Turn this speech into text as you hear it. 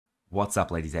What's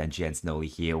up, ladies and gents? Kknowley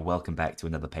here. Welcome back to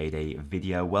another Payday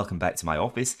video. Welcome back to my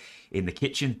office in the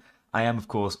kitchen. I am, of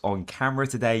course, on camera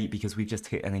today because we've just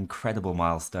hit an incredible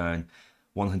milestone,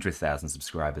 100,000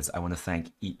 subscribers. I want to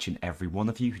thank each and every one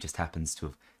of you who just happens to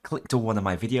have clicked on one of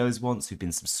my videos once, who've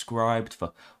been subscribed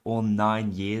for all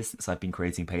 9 years since I've been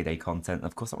creating Payday content. And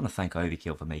of course, I want to thank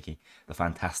Overkill for making the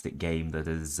fantastic game that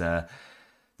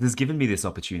has given me this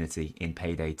opportunity in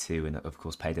Payday 2 and, of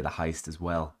course, Payday the Heist as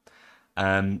well.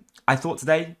 I thought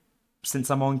today, since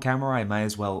I'm on camera, I may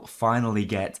as well finally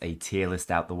get a tier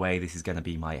list out the way. This is going to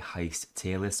be my Heist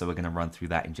tier list, so we're going to run through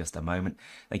that in just a moment.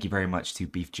 Thank you very much to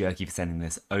Beef Jerky for sending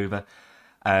this over.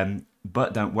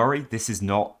 But don't worry, this is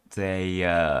not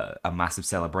a massive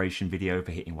celebration video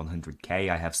for hitting 100k.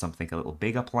 I have something a little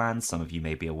bigger planned. Some of you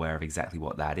may be aware of exactly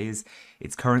what that is.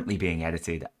 It's currently being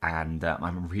edited, and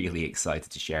I'm really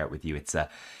excited to share it with you. It's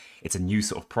a new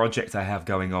sort of project I have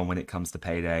going on when it comes to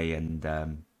Payday,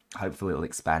 and hopefully it'll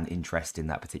expand interest in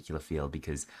that particular field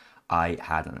because I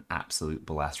had an absolute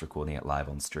blast recording it live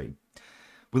on stream.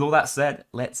 With all that said,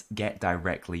 let's get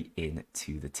directly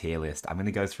into the tier list. I'm going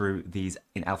to go through these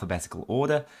in alphabetical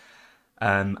order.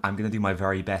 I'm going to do my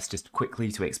very best just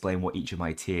quickly to explain what each of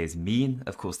my tiers mean.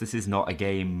 Of course, this is not a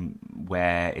game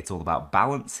where it's all about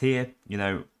balance here. You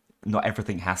know, not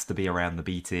everything has to be around the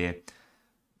B tier.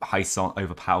 Heists aren't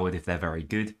overpowered if they're very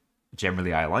good.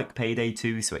 Generally, I like Payday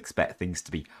 2, so expect things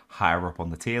to be higher up on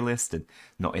the tier list and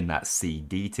not in that C,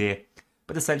 D tier.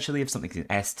 But essentially, if something's in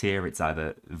S tier, it's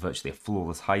either virtually a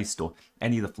flawless heist or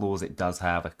any of the flaws it does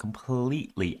have are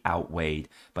completely outweighed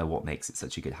by what makes it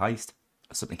such a good heist.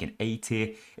 Something in A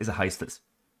tier is a heist that's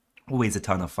always a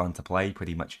ton of fun to play,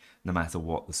 pretty much no matter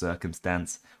what the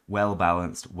circumstance. Well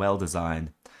balanced, well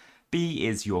designed. B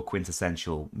is your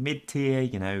quintessential mid-tier.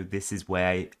 You know, this is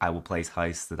where I will place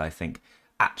heists that I think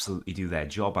absolutely do their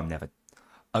job. I'm never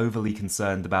overly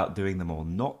concerned about doing them or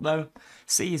not, though.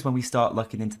 C is when we start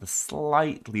looking into the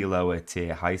slightly lower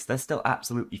tier heists. They're still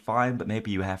absolutely fine, but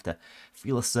maybe you have to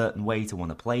feel a certain way to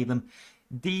want to play them.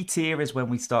 D tier is when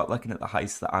we start looking at the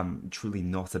heists that I'm truly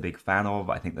not a big fan of.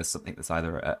 I think there's something that's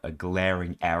either a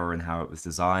glaring error in how it was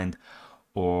designed,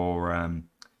 or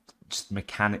just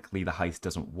mechanically the heist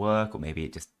doesn't work, or maybe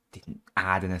it just didn't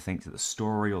add anything to the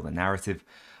story or the narrative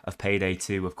of Payday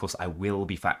 2. Of course, I will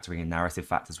be factoring in narrative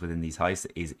factors within these heists.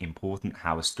 It is important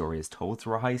how a story is told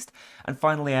through a heist. And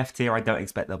finally, F tier, I don't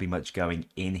expect there'll be much going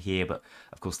in here, but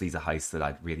of course these are heists that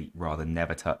I'd really rather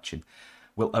never touch and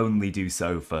will only do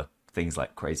so for things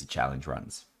like crazy challenge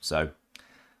runs. So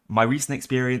my recent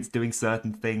experience doing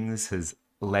certain things has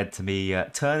led to me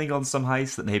turning on some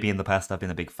heists that maybe in the past I've been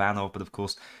a big fan of, but of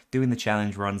course, doing the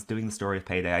challenge runs, doing the story of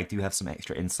Payday, I do have some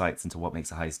extra insights into what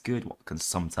makes a heist good, what can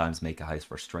sometimes make a heist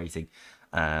frustrating.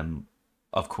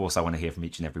 Of course, I want to hear from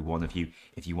each and every one of you.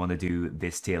 If you want to do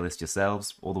this tier list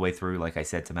yourselves, all the way through, like I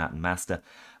said to Matt and Master,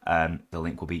 the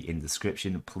link will be in the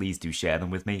description. Please do share them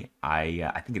with me.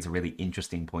 I think it's a really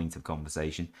interesting point of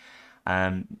conversation.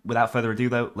 Without further ado,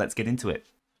 though, let's get into it.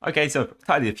 Okay, so I've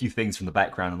tidied a few things from the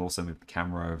background and also moved the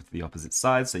camera over to the opposite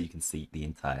side so you can see the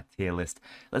entire tier list.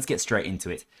 Let's get straight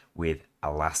into it with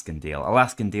Alaskan Deal.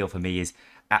 Alaskan Deal for me is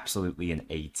absolutely an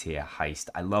A tier heist.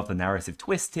 I love the narrative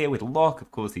twist here with Locke. Of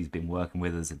course, he's been working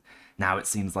with us and now it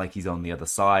seems like he's on the other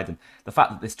side. And the fact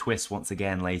that this twist once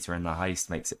again later in the heist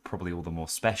makes it probably all the more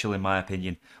special in my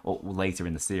opinion, or later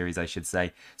in the series I should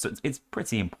say. So it's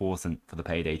pretty important for the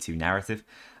Payday 2 narrative.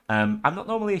 I'm not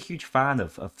normally a huge fan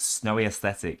of snowy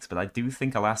aesthetics, but I do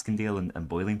think Alaskan Deal and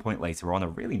Boiling Point later on are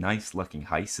really nice looking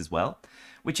heists as well,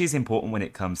 which is important when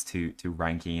it comes to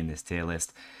ranking in this tier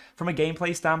list. From a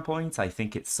gameplay standpoint, I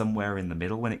think it's somewhere in the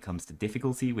middle when it comes to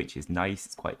difficulty, which is nice.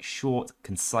 It's quite short,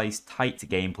 concise, tight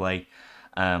gameplay.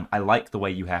 I like the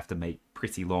way you have to make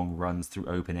pretty long runs through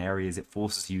open areas. It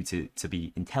forces you to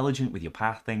be intelligent with your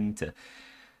pathing, to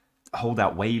hold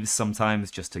out waves sometimes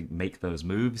just to make those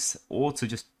moves, or to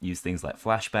just use things like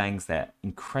flashbangs. They're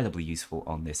incredibly useful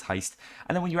on this heist.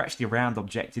 And then when you're actually around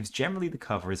objectives, generally the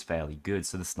cover is fairly good,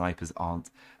 so the snipers aren't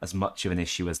as much of an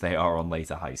issue as they are on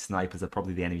later heists. Snipers are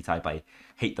probably the enemy type I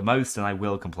hate the most, and I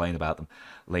will complain about them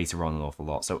later on an awful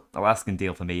lot. So Alaskan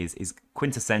Deal for me is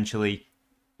quintessentially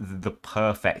the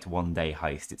perfect one-day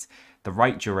heist. It's the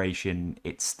right duration,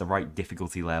 it's the right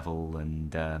difficulty level,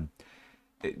 and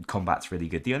combat's really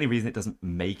good. The only reason it doesn't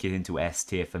make it into S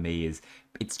tier for me is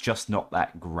it's just not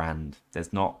that grand.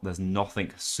 There's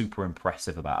nothing super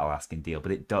impressive about Alaskan Deal,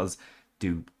 but it does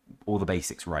do all the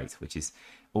basics right, which is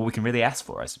all we can really ask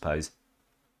for, I suppose.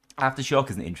 Aftershock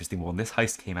is an interesting one. This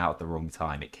heist came out at the wrong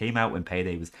time. It came out when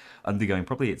Payday was undergoing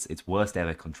probably its worst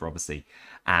ever controversy,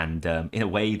 and in a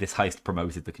way, this heist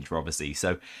promoted the controversy.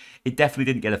 So it definitely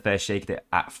didn't get a fair shake at it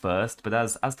at first. But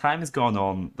as time has gone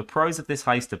on, the pros of this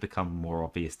heist have become more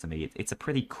obvious to me. It's a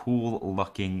pretty cool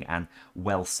looking and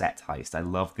well set heist. I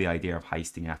love the idea of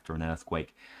heisting after an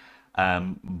earthquake.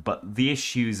 But the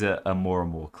issues are more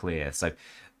and more clear. So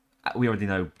we already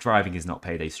know driving is not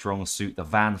Payday's strong suit. The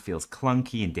van feels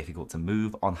clunky and difficult to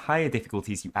move. On higher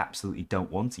difficulties, you absolutely don't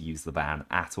want to use the van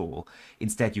at all.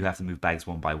 Instead, you have to move bags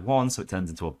one by one, so it turns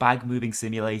into a bag moving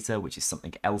simulator, which is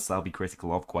something else I'll be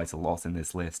critical of quite a lot in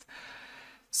this list.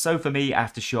 So for me,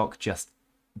 Aftershock just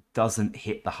doesn't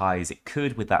hit the highs it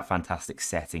could with that fantastic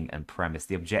setting and premise.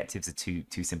 The objectives are too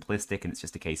simplistic, and it's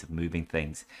just a case of moving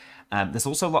things. There's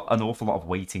also an awful lot of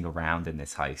waiting around in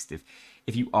this heist.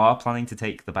 If you are planning to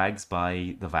take the bags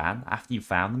by the van, after you've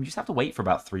found them, you just have to wait for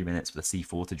about 3 minutes for the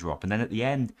C4 to drop. And then at the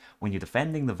end, when you're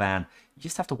defending the van, you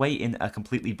just have to wait in a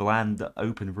completely bland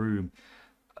open room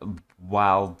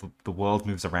while the world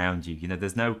moves around you. You know,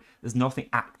 there's nothing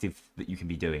active that you can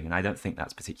be doing, and I don't think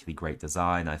that's particularly great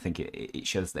design. I think it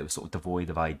shows they were sort of devoid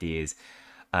of ideas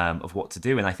of what to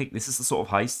do, and I think this is the sort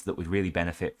of heist that would really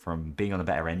benefit from being on a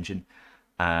better engine.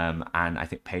 And I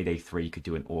think Payday 3 could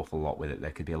do an awful lot with it. There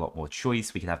could be a lot more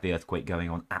choice. We could have the earthquake going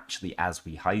on actually as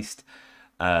we heist.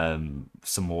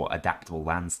 Some more adaptable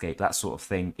landscape, that sort of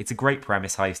thing. It's a great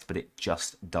premise heist, but it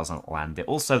just doesn't land it.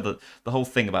 Also, the whole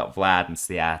thing about Vlad and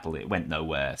Seattle, it went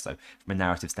nowhere. So from a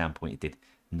narrative standpoint, it did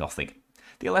nothing.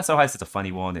 The Alesso heist is a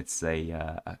funny one. It's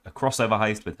a crossover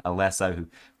heist with Alesso, who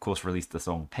of course released the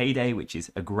song Payday, which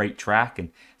is a great track and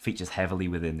features heavily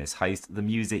within this heist. The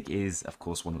music is, of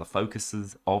course, one of the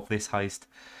focuses of this heist.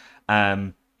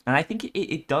 And I think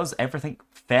it does everything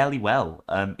fairly well.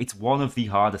 It's one of the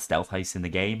harder stealth heists in the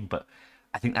game, but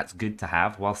I think that's good to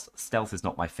have. Whilst stealth is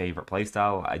not my favourite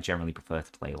playstyle, I generally prefer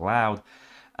to play loud.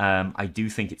 I do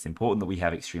think it's important that we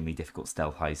have extremely difficult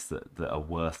stealth heists that are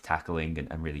worth tackling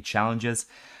and really challenge us.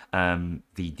 The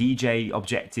DJ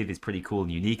objective is pretty cool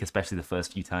and unique, especially the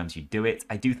first few times you do it.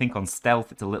 I do think on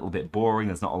stealth it's a little bit boring.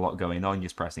 There's not a lot going on,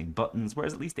 just pressing buttons,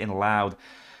 whereas at least in loud,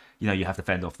 you know, you have to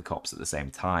fend off the cops at the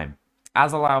same time.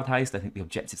 As a loud heist, I think the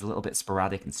objectives are a little bit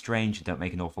sporadic and strange and don't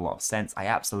make an awful lot of sense. I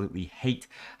absolutely hate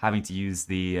having to use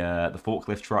the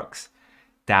forklift trucks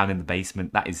down in the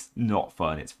basement. That is not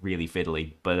fun. It's really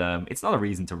fiddly, but it's not a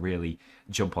reason to really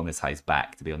jump on this heist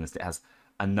back, to be honest. It has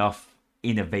enough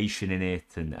innovation in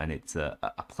it, and it's a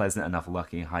pleasant enough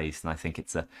looking heist, and I think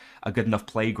it's a good enough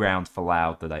playground for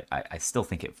loud that I still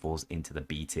think it falls into the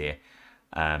B tier,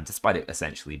 despite it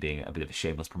essentially being a bit of a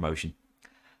shameless promotion.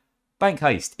 Bank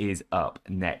Heist is up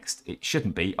next. It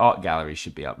shouldn't be. Art Gallery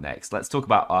should be up next. Let's talk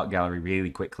about Art Gallery really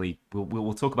quickly.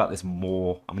 We'll talk about this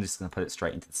more. I'm just going to put it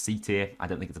straight into the C tier. I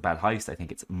don't think it's a bad heist. I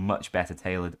think it's much better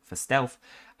tailored for stealth.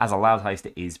 As a loud heist,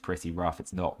 it is pretty rough.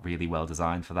 It's not really well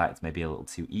designed for that. It's maybe a little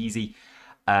too easy.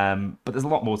 But there's a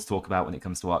lot more to talk about when it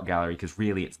comes to Art Gallery, because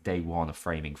really it's day one of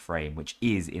Framing Frame, which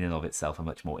is in and of itself a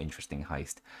much more interesting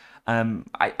heist.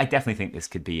 I definitely think this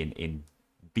could be in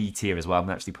B tier as well. I'm going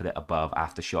to actually put it above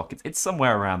Aftershock. It's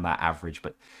somewhere around that average,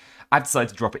 but I've decided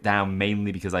to drop it down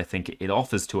mainly because I think it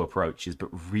offers two approaches, but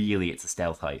really it's a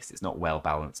stealth heist. It's not well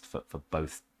balanced for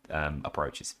both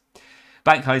approaches.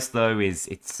 Bank Heist, though,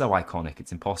 it's so iconic,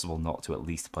 it's impossible not to at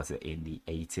least put it in the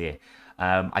A tier.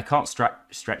 I can't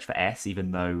stretch for S,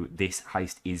 even though this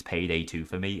heist is Payday 2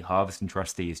 for me. Harvest and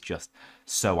Trustee is just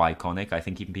so iconic. I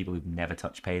think even people who've never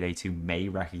touched Payday 2 may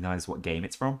recognize what game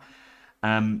it's from.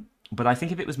 But I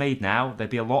think if it was made now, there'd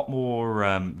be a lot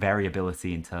more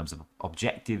variability in terms of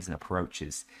objectives and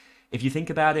approaches. If you think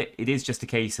about it, it is just a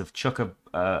case of chuck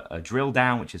a drill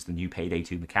down, which is the new Payday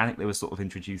 2 mechanic they were sort of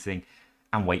introducing,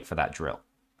 and wait for that drill.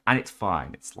 And it's fine.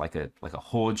 It's like a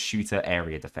horde shooter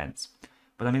area defense.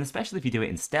 But I mean, especially if you do it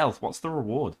in stealth, what's the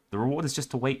reward? The reward is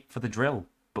just to wait for the drill,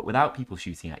 but without people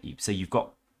shooting at you. So you've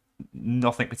got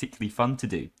nothing particularly fun to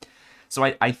do. So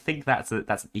I think that's an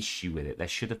issue with it. There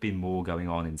should have been more going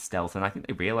on in stealth, and I think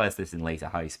they realised this in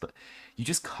later heists, but you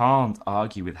just can't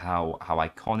argue with how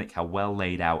iconic, how well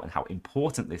laid out, and how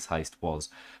important this heist was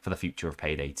for the future of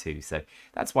Payday 2. So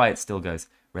that's why it still goes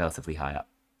relatively high up.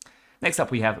 Next up,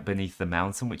 we have Beneath the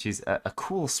Mountain, which is a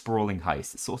cool sprawling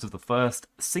heist. It's sort of the first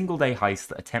single-day heist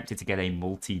that attempted to get a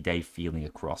multi-day feeling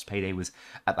across. Payday was,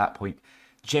 at that point,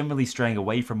 generally straying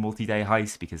away from multi-day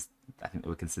heists because I think they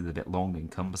were considered a bit long and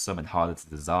cumbersome and harder to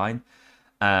design.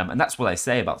 And that's what I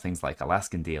say about things like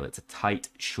Alaskan Deal. It's a tight,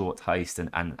 short heist,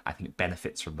 and I think it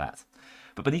benefits from that.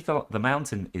 But Beneath the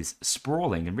Mountain is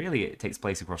sprawling, and really it takes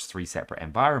place across 3 separate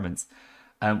environments.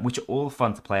 which are all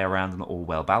fun to play around and all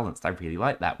well balanced. I really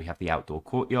like that. We have the outdoor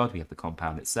courtyard, we have the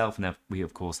compound itself, and we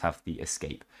of course have the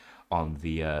escape on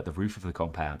the roof of the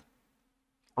compound.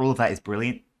 All of that is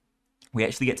brilliant. We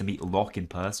actually get to meet Locke in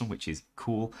person, which is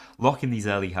cool. Locke in these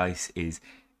early heists is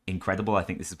incredible. I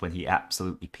think this is when he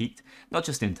absolutely peaked, not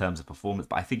just in terms of performance,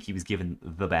 but I think he was given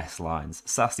the best lines.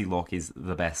 Sassy Locke is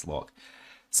the best Locke.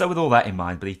 So with all that in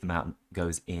mind, Beneath the Mountain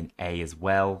goes in A as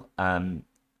well.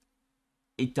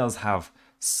 It does have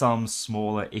some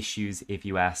smaller issues, if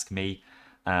you ask me.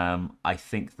 I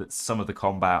think that some of the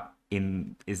combat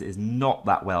is not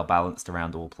that well balanced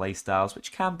around all playstyles,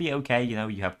 which can be okay. You know,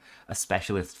 you have a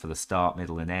specialist for the start,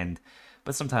 middle, and end,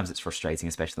 but sometimes it's frustrating,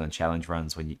 especially on challenge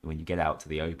runs when you get out to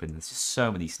the open. There's just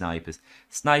so many snipers.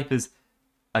 Snipers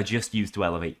are just used to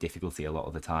elevate difficulty a lot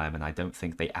of the time, and I don't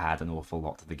think they add an awful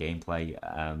lot to the gameplay,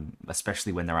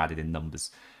 especially when they're added in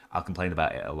numbers. I'll complain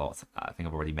about it a lot. I think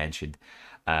I've already mentioned,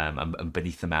 and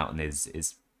Beneath the Mountain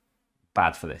is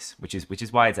bad for this, which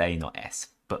is why it's A, not S.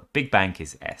 But Big Bank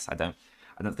is S. I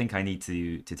don't think I need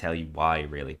to tell you why,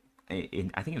 really.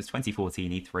 I think it was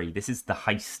 2014 E3. This is the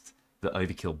heist that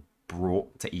Overkill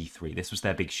brought to E3. This was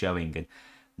their big showing, and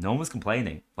no one was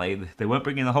complaining. Like, they weren't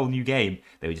bringing a whole new game.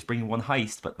 They were just bringing one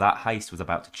heist, but that heist was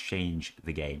about to change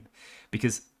the game.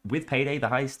 Because with Payday, the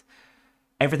heist,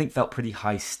 everything felt pretty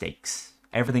high stakes.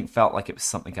 Everything felt like it was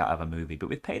something out of a movie. But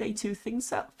with Payday 2,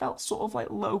 things felt sort of like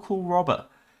local robber.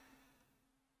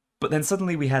 But then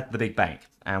suddenly we had the Big Bank,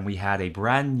 and we had a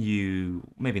brand new,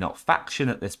 maybe not faction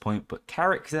at this point, but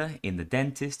character in the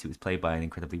dentist, who was played by an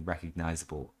incredibly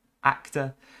recognizable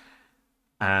actor.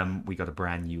 We got a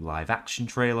brand new live action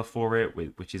trailer for it,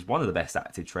 which is one of the best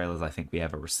acted trailers I think we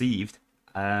ever received.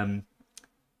 And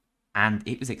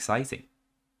it was exciting.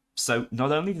 So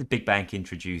not only did Big Bank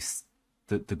introduce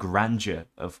the grandeur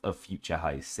of future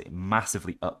heists, it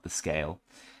massively upped the scale.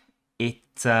 It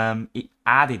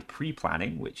added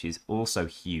pre-planning, which is also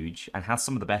huge, and has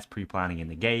some of the best pre-planning in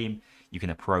the game. You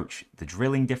can approach the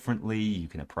drilling differently, you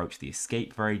can approach the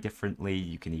escape very differently,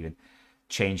 you can even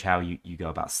change how you go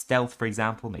about stealth, for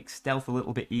example, make stealth a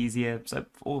little bit easier. So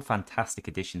all fantastic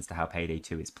additions to how Payday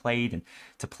 2 is played, and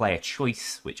to player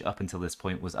choice, which up until this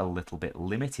point was a little bit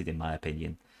limited in my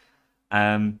opinion.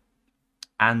 And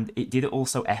it did it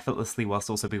also effortlessly, whilst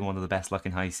also being one of the best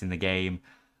looking heists in the game.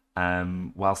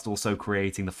 Whilst also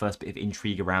creating the first bit of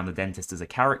intrigue around the dentist as a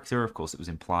character. Of course, it was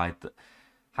implied that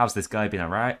how's this guy been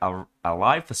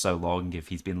alive for so long if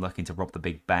he's been looking to rob the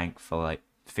big bank for like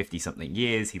 50-something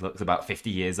years? He looks about 50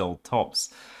 years old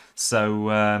tops.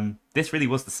 So this really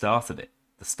was the start of it.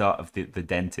 The start of the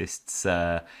dentist's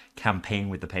campaign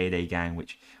with the Payday gang,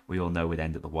 which we all know would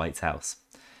end at the White House.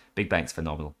 Big Bank's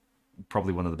phenomenal.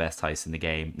 Probably one of the best heists in the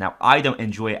game. Now, I don't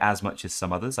enjoy it as much as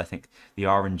some others. I think the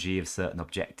RNG of certain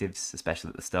objectives, especially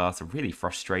at the start, are really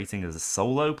frustrating as a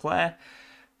solo player.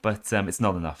 But it's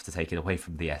not enough to take it away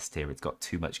from the S tier. It's got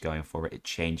too much going for it. It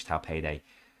changed how Payday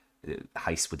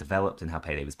heists were developed and how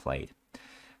Payday was played.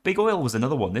 Big Oil was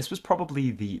another one. This was probably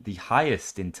the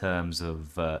highest in terms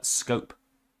of scope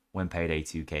when Payday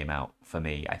 2 came out for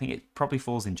me. I think it probably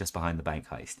falls in just behind the bank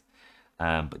heist,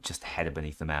 but just ahead of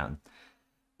Beneath the Mountain.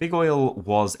 Big Oil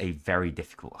was a very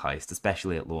difficult heist,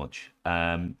 especially at launch.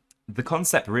 The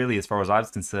concept really, as far as I was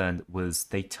concerned, was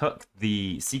they took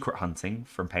the secret hunting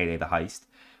from Payday the Heist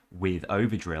with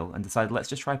Overdrill and decided, let's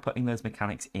just try putting those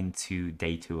mechanics into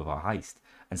day 2 of our heist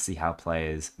and see how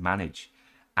players manage.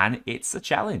 And it's a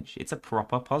challenge. It's a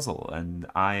proper puzzle. And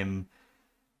I'm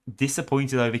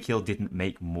disappointed Overkill didn't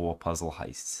make more puzzle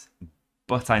heists.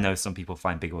 But I know some people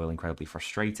find Big Oil incredibly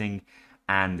frustrating,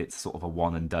 and it's sort of a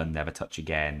one and done, never touch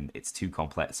again. It's too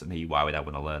complex for me. Why would I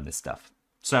want to learn this stuff?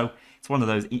 So it's one of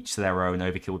those, each to their own.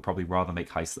 Overkill would probably rather make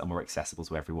heists that are more accessible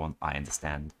to everyone. I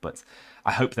understand. But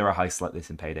I hope there are heists like this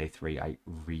in Payday 3. I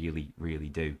really, really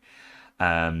do.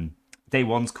 Day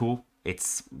 1's cool.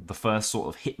 It's the first sort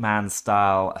of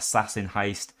Hitman-style assassin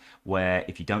heist where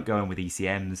if you don't go in with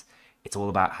ECMs, it's all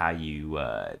about how you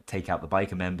take out the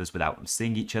biker members without them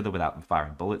seeing each other, without them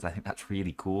firing bullets. I think that's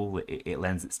really cool. It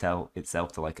lends itself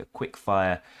to like a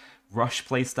quick-fire rush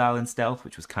playstyle in stealth,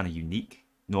 which was kind of unique.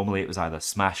 Normally it was either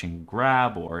smash and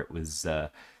grab or it was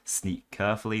sneak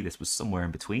carefully. This was somewhere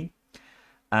in between.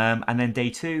 And then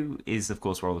day 2 is, of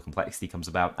course, where all the complexity comes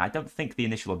about. I don't think the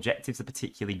initial objectives are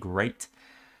particularly great.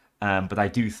 But I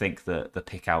do think that the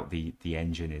pick out the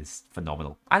engine is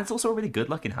phenomenal. And it's also a really good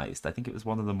looking heist. I think it was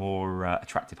one of the more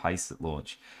attractive heists at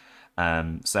launch.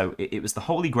 So it was the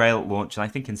holy grail at launch, and I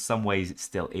think in some ways it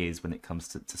still is when it comes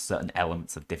to certain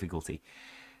elements of difficulty.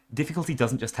 Difficulty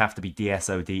doesn't just have to be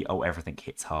DSOD, oh, everything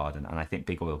hits hard, and I think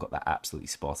Big Oil got that absolutely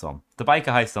spot on. The biker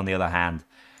heist, on the other hand,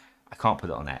 I can't put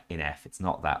it on in F. It's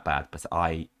not that bad, but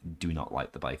I do not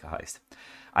like the biker heist.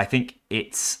 I think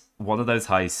it's one of those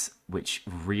heists which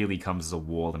really comes as a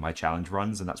wall in my challenge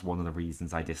runs, and that's one of the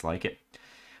reasons I dislike it.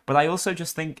 But I also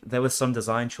just think there were some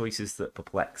design choices that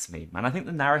perplex me. And I think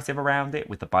the narrative around it,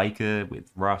 with the biker, with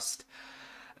Rust,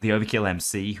 the Overkill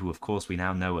MC, who of course we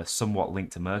now know are somewhat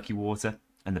linked to Murky Water,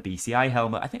 and the BCI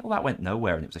helmet, I think all that went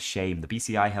nowhere, and it was a shame. The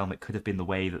BCI helmet could have been the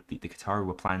way that the Qatari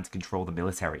were planning to control the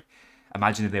military.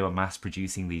 Imagine if they were mass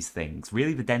producing these things.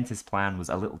 Really, the dentist plan was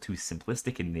a little too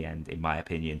simplistic in the end, in my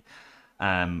opinion.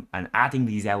 And adding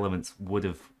these elements would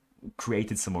have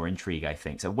created some more intrigue, I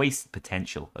think. So wasted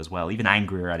potential as well. Even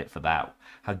angrier at it for that.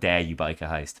 How dare you, biker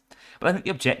heist? But I think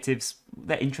the objectives,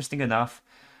 they're interesting enough,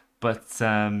 but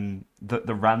the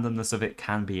randomness of it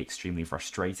can be extremely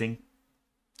frustrating.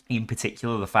 In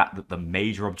particular, the fact that the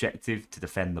major objective to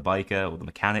defend the biker or the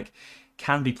mechanic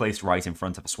can be placed right in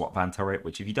front of a SWAT van turret,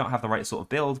 which if you don't have the right sort of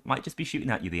build, might just be shooting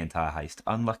at you the entire heist.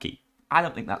 Unlucky. I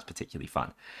don't think that's particularly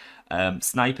fun.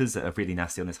 Snipers are really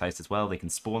nasty on this heist as well. They can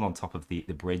spawn on top of the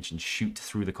bridge and shoot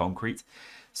through the concrete.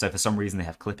 So for some reason they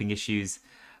have clipping issues.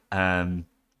 And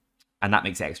that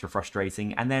makes it extra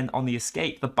frustrating. And then on the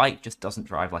escape, the bike just doesn't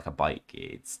drive like a bike.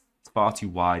 It's far too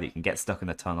wide. It can get stuck in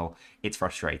the tunnel. It's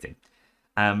frustrating.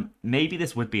 Maybe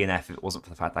this would be an F if it wasn't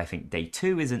for the fact that I think Day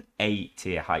 2 is an A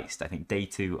tier heist. I think Day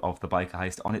 2 of the biker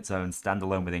heist on its own,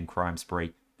 standalone within Crime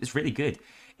Spree, is really good.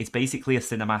 It's basically a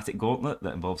cinematic gauntlet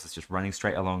that involves us just running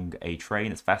straight along a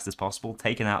train as fast as possible,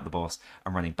 taking out the boss,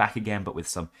 and running back again, but with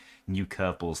some new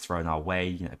curveballs thrown our way.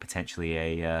 You know, potentially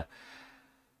a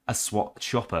SWAT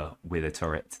chopper with a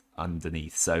turret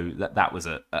underneath. So that was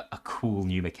a cool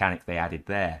new mechanic they added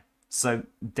there. So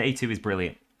Day 2 is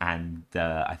brilliant. And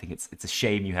I think it's a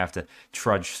shame you have to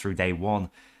trudge through Day 1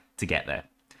 to get there.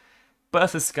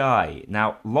 Birth of Sky.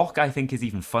 Now, Locke, I think, is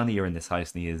even funnier in this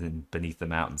heist than he is in Beneath the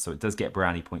Mountain, so it does get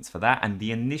brownie points for that. And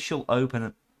the initial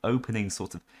opening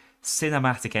sort of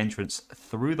cinematic entrance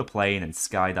through the plane and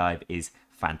skydive is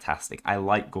fantastic. I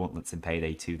like gauntlets in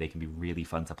Payday 2. They can be really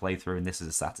fun to play through, and this is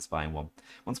a satisfying one.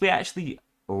 Once we actually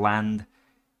land,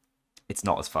 it's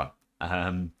not as fun.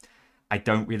 I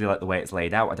don't really like the way it's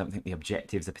laid out. I don't think the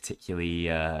objectives are particularly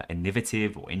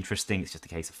innovative or interesting. It's just a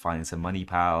case of finding some money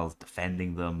pals,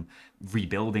 defending them,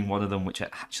 rebuilding one of them, which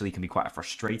actually can be quite a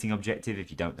frustrating objective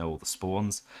if you don't know all the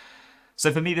spawns.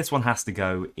 So for me, this one has to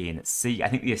go in C. I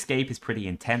think the escape is pretty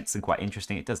intense and quite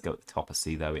interesting. It does go at the top of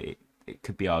C, though. It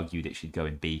could be argued it should go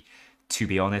in B, to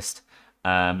be honest.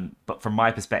 But from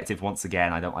my perspective, once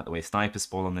again, I don't like the way snipers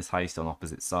spawn on this heist on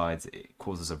opposite sides. It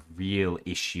causes a real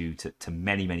issue to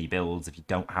many, many builds. If you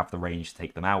don't have the range to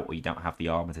take them out, or you don't have the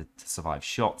armor to survive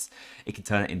shots, it can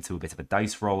turn it into a bit of a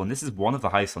dice roll. And this is one of the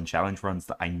heists on challenge runs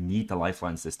that I need the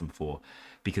lifeline system for,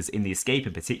 because in the escape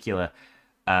in particular,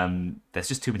 there's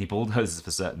just too many bulldozers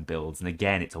for certain builds. And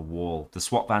again, it's a wall. The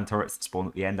SWAT van turrets that spawn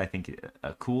at the end, I think,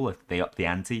 are cool. They up the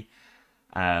ante.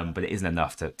 But it isn't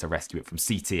enough to rescue it from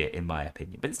C tier, in my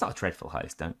opinion. But it's not a dreadful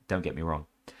heist, don't get me wrong.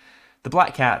 The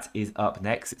Black Cat is up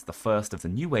next. It's the first of the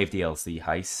New Wave DLC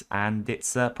heists, and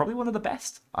it's probably one of the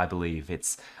best, I believe.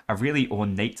 It's a really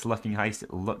ornate-looking heist.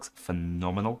 It looks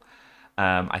phenomenal.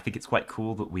 I think it's quite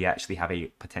cool that we actually have a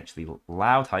potentially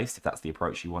loud heist, if that's the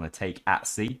approach you want to take, at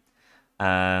sea.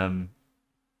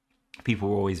 People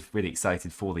were always really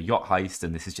excited for the yacht heist,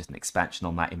 and this is just an expansion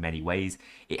on that in many ways.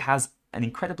 It has an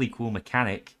incredibly cool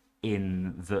mechanic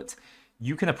in that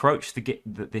you can approach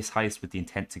this heist with the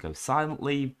intent to go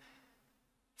silently,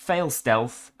 fail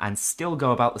stealth, and still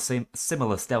go about the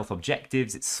similar stealth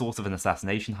objectives. It's sort of an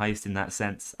assassination heist in that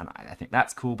sense, and I think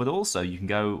that's cool. But also you can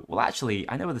go, well, actually,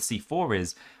 I know where the C4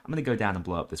 is. I'm going to go down and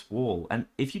blow up this wall. And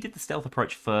if you did the stealth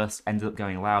approach first, ended up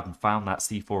going loud and found that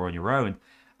C4 on your own,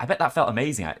 I bet that felt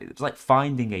amazing. It was like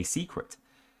finding a secret.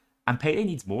 And Payday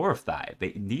needs more of that.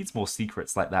 It needs more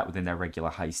secrets like that within their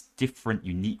regular heist, different,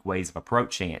 unique ways of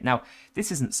approaching it. Now,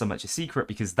 this isn't so much a secret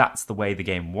because that's the way the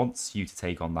game wants you to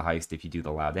take on the heist if you do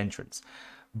the loud entrance.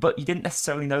 But you didn't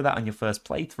necessarily know that on your first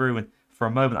playthrough, and for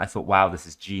a moment I thought, wow, this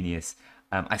is genius.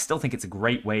 I still think it's a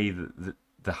great way that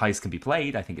the heist can be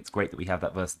played. I think it's great that we have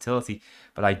that versatility,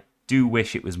 but I do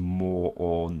wish it was more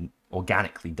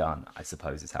organically done, I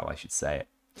suppose is how I should say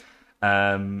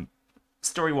it.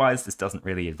 Story-wise, this doesn't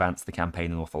really advance the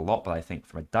campaign an awful lot, but I think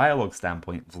from a dialogue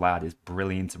standpoint, Vlad is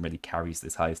brilliant and really carries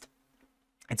this heist.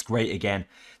 It's great, again,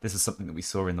 this is something that we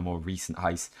saw in the more recent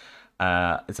heist.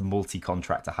 It's a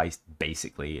multi-contractor heist,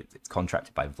 basically. It's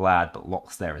contracted by Vlad, but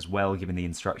Locke's there as well, giving the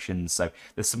instructions. So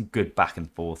there's some good back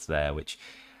and forth there, which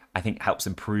I think helps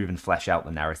improve and flesh out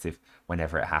the narrative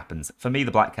whenever it happens. For me,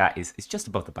 the Black Cat is just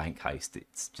above the bank heist.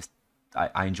 It's just,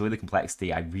 I enjoy the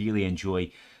complexity. I really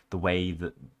enjoy the way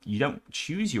that you don't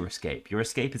choose your escape. Your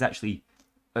escape is actually,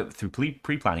 through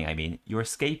pre-planning, I mean, your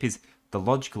escape is the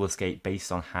logical escape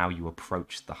based on how you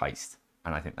approach the heist.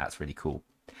 And I think that's really cool.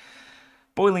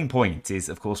 Boiling Point is,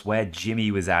 of course, where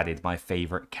Jimmy was added, my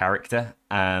favourite character.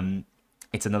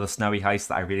 It's another snowy heist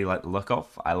that I really like the look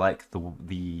of. I like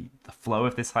the flow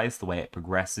of this heist, the way it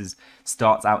progresses.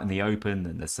 Starts out in the open,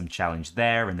 and there's some challenge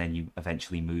there, and then you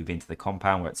eventually move into the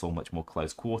compound where it's all much more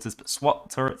close quarters, but SWAT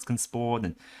turrets can spawn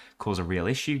and cause a real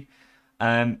issue.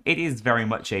 It is very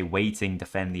much a waiting,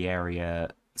 defend the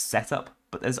area setup,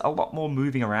 but there's a lot more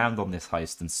moving around on this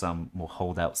heist than some more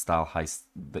holdout style heists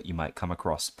that you might come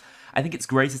across. I think its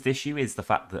greatest issue is the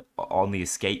fact that on the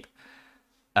escape,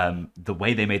 the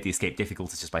way they made the escape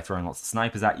difficult is just by throwing lots of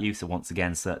snipers at you. So once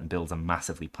again, certain builds are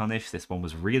massively punished. This one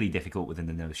was really difficult within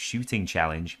the no shooting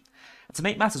challenge. And to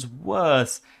make matters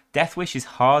worse, Death Wish is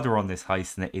harder on this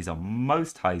heist than it is on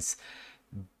most heists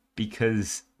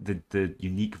because the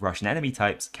unique Russian enemy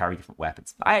types carry different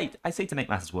weapons. I say to make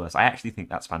matters worse, I actually think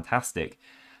that's fantastic.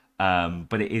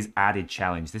 But it is added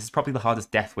challenge. This is probably the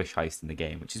hardest Death Wish heist in the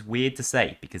game, which is weird to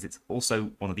say because it's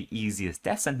also one of the easiest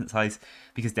Death Sentence heists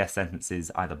because Death Sentence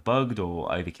is either bugged or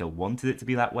Overkill wanted it to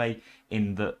be that way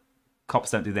in that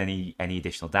cops don't do any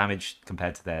additional damage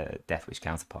compared to their Death Wish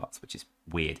counterparts, which is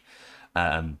weird.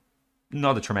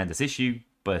 Not a tremendous issue,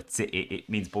 but it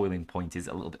means Boiling Point is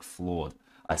a little bit flawed,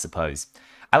 I suppose.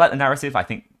 I like the narrative. I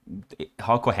think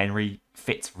Hardcore Henry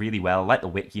fits really well, like the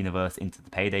Wick universe into the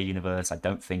Payday universe. I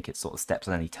don't think it sort of steps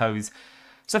on any toes.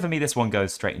 So for me, this one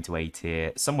goes straight into A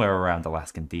tier, somewhere around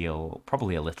Alaskan Deal,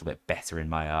 probably a little bit better in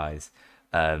my eyes.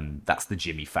 That's the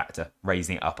Jimmy factor,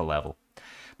 raising it up a level.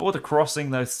 Border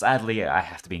Crossing, though, sadly, I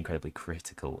have to be incredibly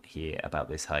critical here about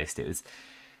this heist.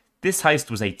 This heist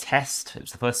was a test. It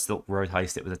was the first Silk Road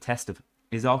heist. It was a test of,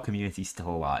 is our community still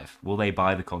alive? Will they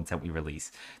buy the content we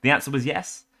release? The answer was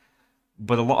yes.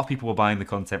 But a lot of people were buying the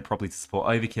content probably to support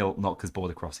Overkill, not because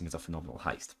Border Crossing is a phenomenal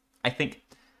heist. I think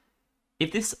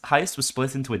if this heist was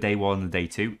split into a day 1 and a day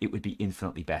 2, it would be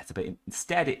infinitely better. But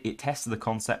instead, it tested the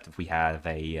concept of we have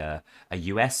a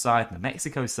US side and a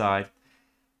Mexico side.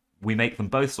 We make them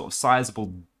both sort of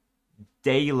sizable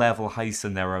day-level heists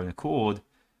in their own accord,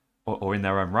 or in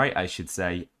their own right, I should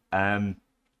say.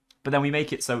 But then we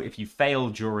make it so if you fail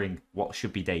during what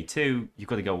should be day 2, you've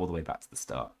got to go all the way back to the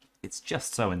start. It's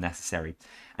just so unnecessary.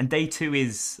 And day 2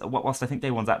 is, whilst I think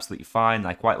day 1's absolutely fine,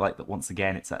 I quite like that once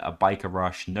again it's a biker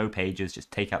rush, no pages,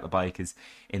 just take out the bikers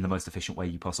in the most efficient way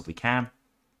you possibly can.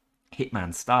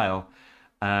 Hitman style.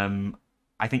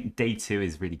 I think day 2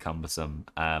 is really cumbersome.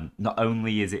 Not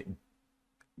only is it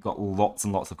got lots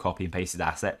and lots of copy and pasted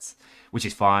assets, which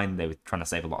is fine. They were trying to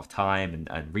save a lot of time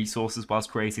and resources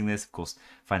whilst creating this. Of course,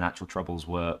 financial troubles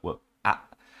were at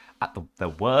the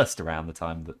worst around the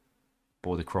time that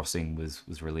Border Crossing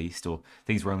was released, or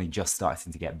things were only just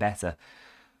starting to get better.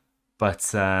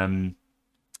 But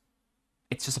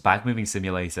it's just a bag moving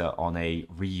simulator on a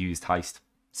reused heist.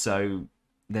 So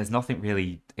there's nothing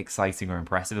really exciting or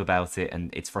impressive about it, and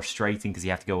it's frustrating because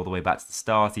you have to go all the way back to the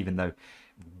start, even though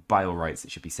by all rights it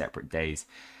should be separate days.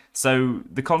 So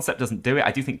the concept doesn't do it.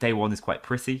 I do think day 1 is quite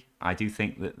pretty. I do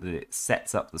think that it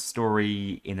sets up the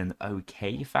story in an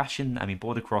okay fashion. I mean,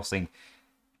 Border Crossing,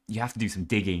 you have to do some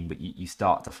digging, but you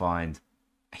start to find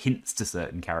hints to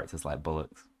certain characters like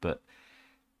Bullocks. But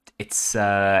it's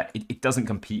it doesn't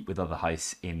compete with other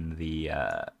heists in the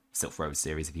Silk Road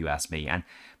series, if you ask me. And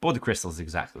Border Crystal is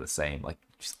exactly the same. Like,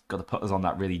 just got to put us on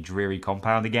that really dreary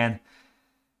compound again.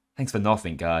 Thanks for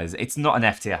nothing, guys. It's not an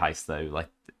F tier heist, though. Like,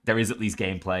 there is at least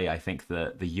gameplay. I think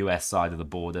the US side of the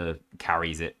border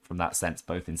carries it from that sense,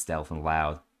 both in stealth and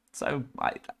loud. So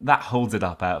that holds it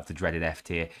up out of the dreaded F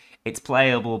tier. It's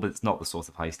playable, but it's not the sort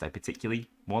of heist I particularly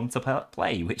want to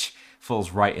play, which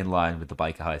falls right in line with the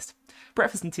biker heist.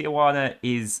 Breakfast in Tijuana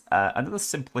is another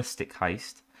simplistic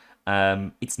heist.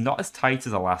 It's not as tight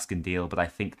as Alaskan Deal, but I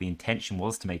think the intention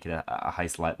was to make it a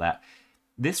heist like that.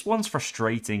 This one's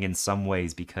frustrating in some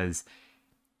ways because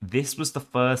this was the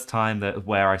first time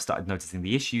where I started noticing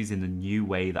the issues in the new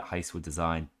way that heists were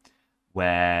designed,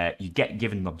 where you get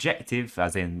given an objective,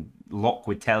 as in Locke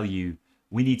would tell you,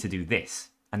 we need to do this.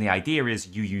 And the idea is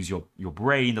you use your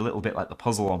brain a little bit like the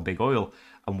puzzle on Big Oil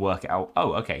and work out,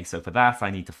 oh, okay, so for that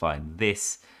I need to find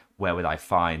this. Where would I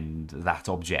find that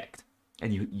object?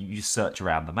 And you search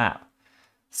around the map.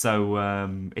 So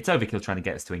it's Overkill trying to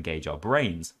get us to engage our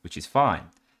brains, which is fine.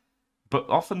 But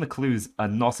often the clues are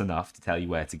not enough to tell you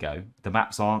where to go. The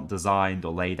maps aren't designed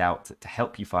or laid out to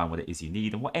help you find what it is you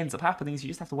need. And what ends up happening is you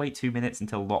just have to wait 2 minutes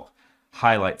until Locke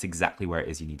highlights exactly where it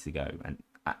is you need to go. And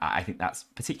I think that's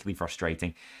particularly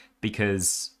frustrating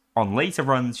because on later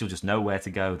runs, you'll just know where to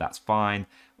go. That's fine.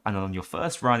 and on your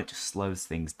first run, it just slows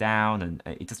things down, and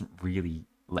it doesn't really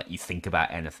let you think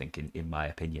about anything, in my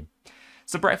opinion.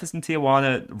 So Breakfast in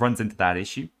Tijuana runs into that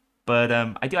issue, but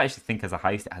I do actually think as a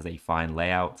heist, it has a fine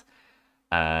layout.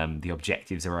 The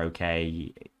objectives are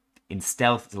okay. In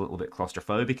stealth, it's a little bit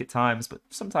claustrophobic at times, but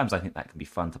sometimes I think that can be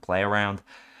fun to play around.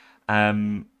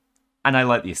 And I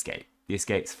like the escape. The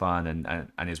escape's fun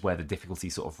and is where the difficulty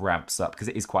sort of ramps up, because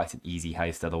it is quite an easy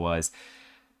heist otherwise.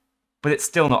 But it's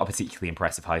still not a particularly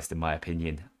impressive heist, in my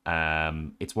opinion.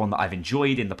 It's one that I've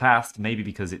enjoyed in the past, maybe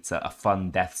because it's a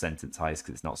fun death sentence heist,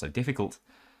 because it's not so difficult.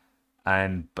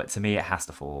 But to me, it has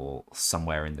to fall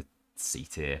somewhere in the C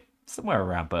tier. Somewhere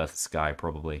around Birth of Sky,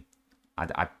 probably.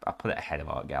 I put it ahead of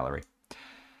Art Gallery.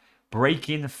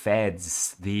 Breaking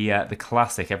Feds, the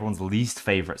classic, everyone's least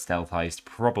favourite stealth heist,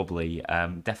 probably.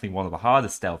 Definitely one of the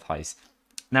hardest stealth heists.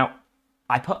 Now,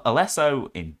 I put Alesso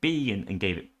in B and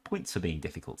gave it points for being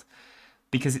difficult,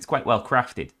 because it's quite well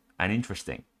crafted and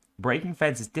interesting. Breaking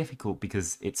Feds is difficult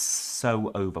because it's so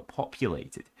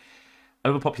overpopulated.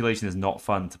 Overpopulation is not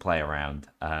fun to play around.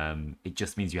 It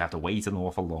just means you have to wait an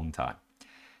awful long time.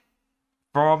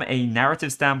 From a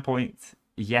narrative standpoint,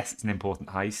 yes, it's an important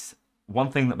heist. One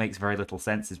thing that makes very little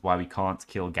sense is why we can't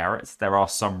kill Garrett. There are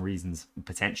some reasons,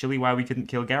 potentially, why we couldn't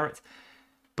kill Garrett,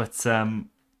 but I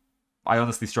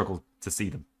honestly struggle to see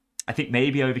them. I think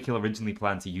maybe Overkill originally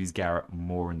planned to use Garrett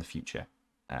more in the future,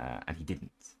 and he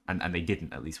didn't, and they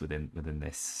didn't, at least within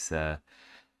this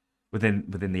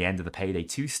within the end of the Payday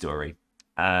 2 story.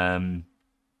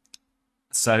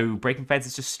 So Breaking Feds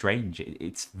is just strange.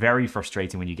 It's very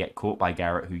frustrating when you get caught by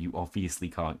Garrett, who you obviously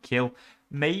can't kill.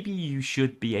 Maybe you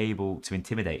should be able to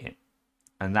intimidate him,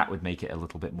 and that would make it a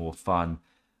little bit more fun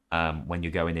when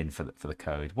you're going in for the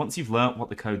code. Once you've learnt what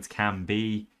the codes can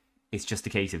be, it's just a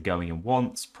case of going in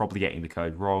once, probably getting the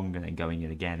code wrong, and then going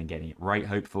in again and getting it right,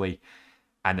 hopefully,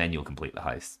 and then you'll complete the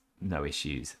heist. No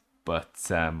issues.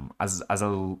 But as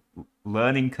a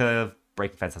learning curve,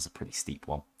 Breaking Feds has a pretty steep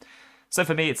one. So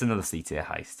for me, it's another C tier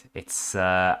heist. It's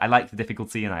I like the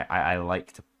difficulty, and I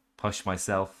like to push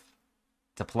myself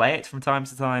to play it from time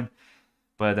to time.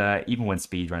 But even when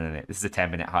speedrunning it, this is a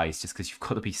 10-minute heist just because you've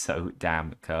got to be so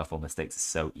damn careful. Mistakes are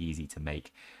so easy to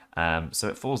make. So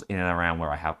it falls in and around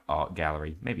where I have Art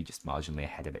Gallery, maybe just marginally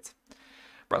ahead of it.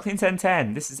 Brooklyn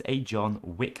 1010, this is a John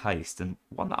Wick heist, and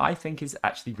one that I think is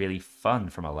actually really fun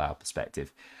from a LoL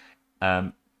perspective.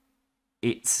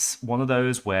 It's one of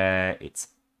those where it's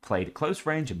played at close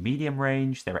range and medium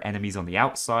range. There are enemies on the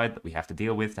outside that we have to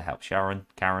deal with to help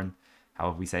Karen,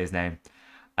 however we say his name.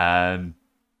 But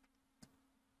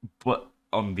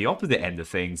on the opposite end of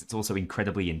things, it's also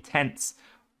incredibly intense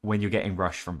when you're getting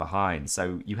rushed from behind.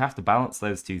 So you have to balance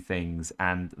those two things,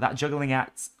 and that juggling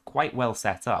act's quite well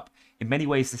set up. In many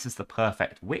ways, this is the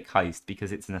perfect Wick heist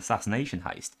because it's an assassination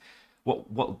heist. What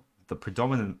the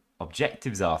predominant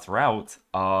objectives are throughout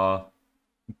are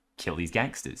kill these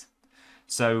gangsters.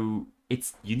 So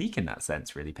it's unique in that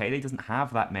sense, really. Payday doesn't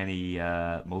have that many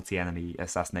multi-enemy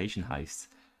assassination heists.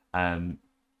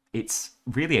 It's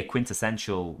really a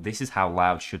quintessential, this is how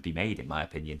loud should be made, in my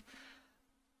opinion.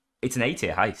 It's an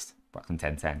A-tier heist, Brooklyn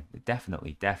 1010. It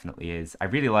definitely is. I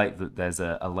really like that there's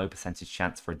a low percentage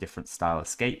chance for a different style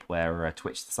escape where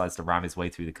Twitch decides to ram his way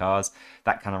through the cars.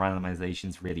 That kind of randomization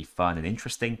is really fun and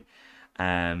interesting.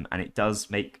 And it does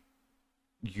make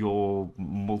your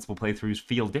multiple playthroughs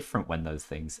feel different when those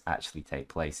things actually take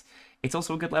place. It's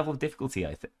also a good level of difficulty,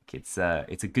 I think. It's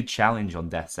a good challenge on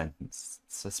Death Sentence,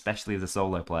 especially as a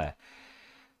solo player.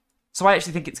 So I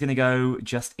actually think it's going to go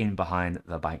just in behind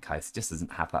the bank heist. It just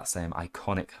doesn't have that same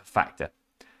iconic factor.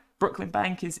 Brooklyn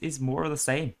Bank is more of the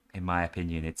same, in my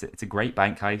opinion. It's a great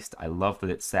bank heist. I love that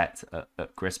it's set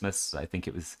at Christmas. I think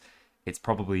it's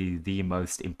probably the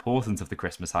most important of the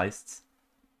Christmas heists.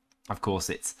 Of course,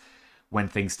 it's when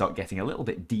things start getting a little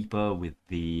bit deeper with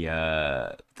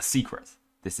the secret.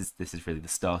 This is really the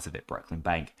start of it, Brooklyn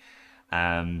Bank.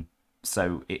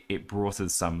 So it brought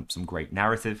us some great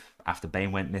narrative after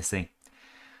Bane went missing.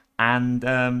 And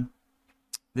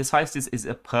this heist is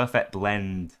a perfect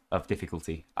blend of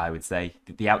difficulty, I would say.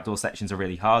 The outdoor sections are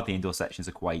really hard, the indoor sections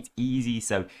are quite easy,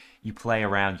 so you play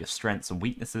around your strengths and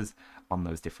weaknesses on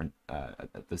those different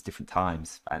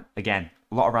times. And again,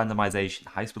 a lot of randomization.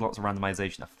 Heists with lots of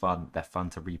randomization are fun. They're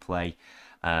fun to replay.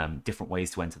 Different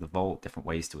ways to enter the vault, different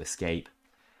ways to escape.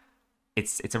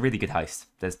 It's a really good heist.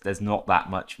 There's not that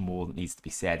much more that needs to be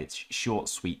said. It's short,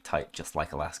 sweet, tight, just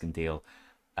like Alaskan Deal.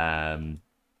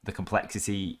 The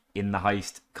complexity in the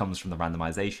heist comes from the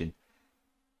randomization.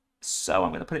 So I'm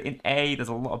going to put it in A. There's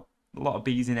a lot of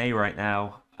B's in A right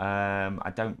now.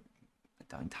 I don't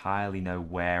entirely know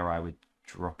where I would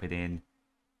drop it in.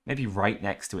 maybe right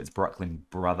next to its Brooklyn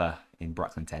brother in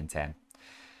Brooklyn 1010.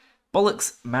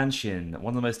 Bullock's Mansion,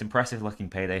 one of the most impressive looking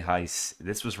Payday heists.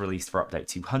 This was released for update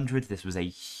 200. This was a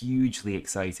hugely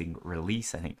exciting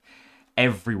release. I think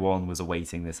everyone was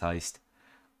awaiting this heist.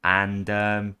 And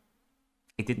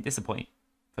it didn't disappoint.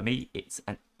 For me, it's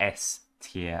an S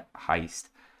tier heist.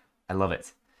 I love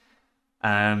it.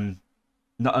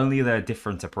 Not only are there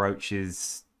different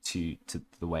approaches to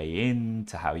the way in,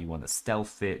 to how you want to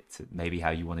stealth it, to maybe how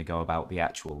you want to go about the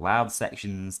actual loud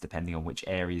sections, depending on which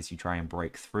areas you try and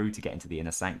break through to get into the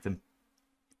inner sanctum.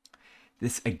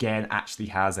 This, again, actually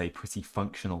has a pretty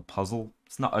functional puzzle.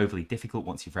 It's not overly difficult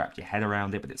once you've wrapped your head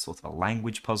around it, but it's sort of a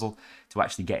language puzzle to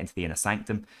actually get into the inner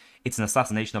sanctum. It's an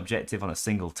assassination objective on a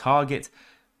single target,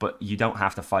 but you don't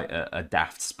have to fight a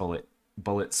daft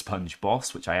bullet sponge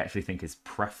boss, which I actually think is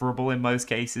preferable in most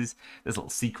cases. There's little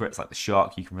secrets like the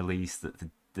shark you can release. The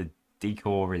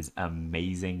decor is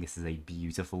amazing. This is a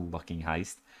beautiful looking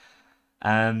heist.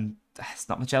 There's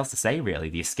not much else to say, really.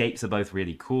 The escapes are both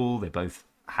really cool. They both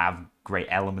have great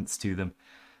elements to them.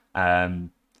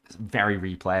 It's very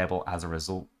replayable as a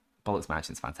result. Bullock's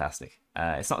Mansion is fantastic.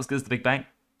 It's not as good as the Big Bang.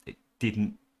 It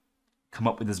didn't come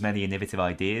up with as many innovative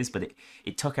ideas, but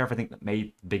it took everything that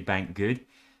made Big Bang good,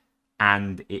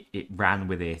 and it ran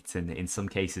with it, and in some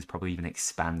cases probably even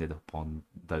expanded upon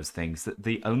those things.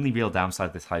 The only real downside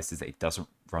of this heist is that it doesn't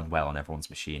run well on everyone's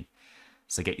machine.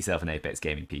 So get yourself an 8-bits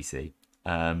gaming PC.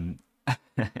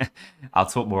 I'll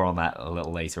talk more on that a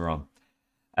little later on.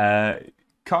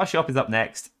 Car Shop is up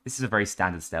next. This is a very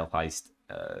standard stealth heist.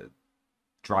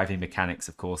 Driving mechanics,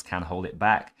 of course, can hold it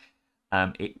back.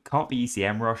 It can't be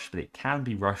ECM rushed, but it can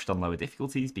be rushed on lower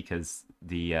difficulties because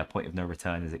the point of no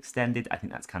return is extended. I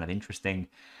think that's kind of interesting.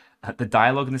 The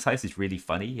dialogue in this heist is really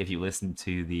funny. If you listen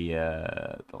to the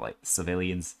like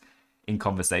civilians in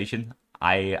conversation,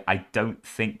 I don't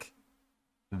think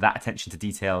that attention to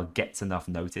detail gets enough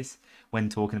notice when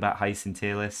talking about heists in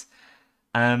tier lists.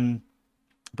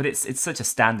 But it's such a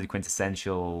standard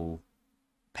quintessential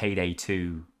Payday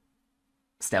 2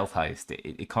 stealth heist.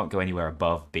 It can't go anywhere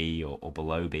above B or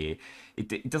below B.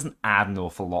 It doesn't add an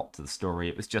awful lot to the story.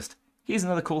 It was just, here's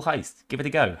another cool heist. Give it a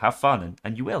go. Have fun.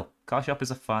 And you will. Car Shop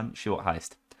is a fun, short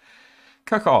heist.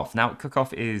 Cook-Off. Now,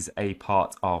 Cook-Off is a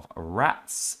part of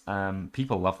Rats.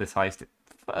 People love this heist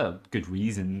for a good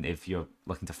reason. If you're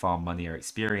looking to farm money or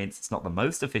experience, it's not the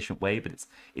most efficient way, but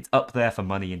it's up there for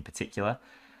money in particular.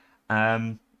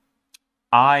 I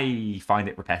find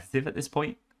it repetitive at this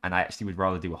point, and I actually would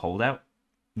rather do a holdout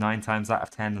 9 times out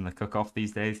of 10 than a cook-off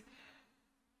these days.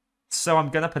 So I'm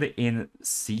going to put it in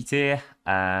C tier,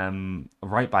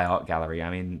 right by Art Gallery. I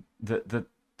mean, the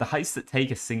heists that take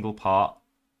a single part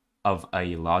of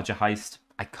a larger heist,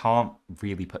 I can't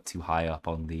really put too high up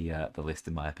on the list,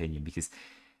 in my opinion, because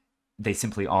they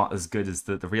simply aren't as good as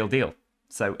the real deal.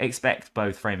 So expect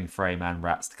both Framing Frame and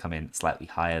Rats to come in slightly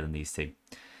higher than these two.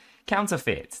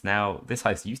 Counterfeit. Now, this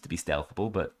heist used to be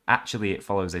stealthable, but actually it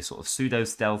follows a sort of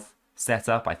pseudo-stealth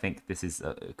setup. I think this is,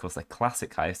 of course, a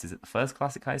classic heist. Is it the first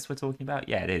classic heist we're talking about?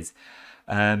 Yeah, it is.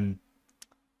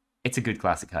 It's a good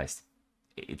classic heist.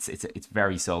 It's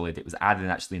very solid. It was added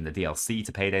actually in the DLC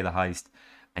to Payday the Heist,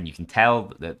 and you can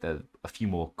tell that there are a few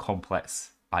more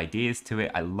complex ideas to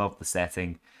it. I love the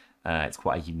setting. It's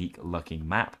quite a unique looking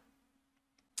map.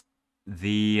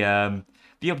 The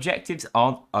objectives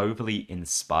aren't overly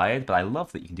inspired, but I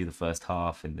love that you can do the first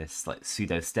half in this like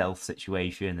pseudo-stealth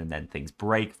situation, and then things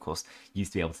break. Of course, you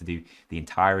used to be able to do the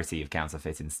entirety of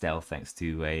Counterfeit in stealth thanks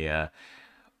to a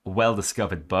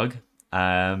well-discovered bug.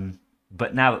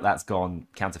 But now that that's gone,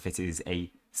 Counterfeit is a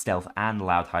stealth and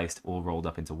loud heist all rolled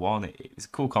up into one. It was a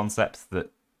cool concept that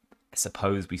I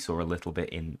suppose we saw a little bit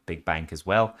in Big Bang as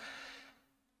well.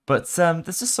 But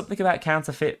there's just something about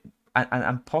Counterfeit,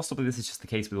 and possibly this is just the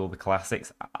case with all the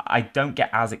classics. I don't get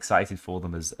as excited for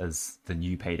them as the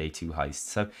new Payday 2 heist.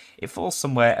 So it falls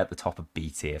somewhere at the top of B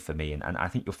tier for me, and I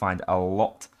think you'll find a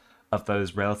lot of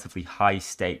those relatively high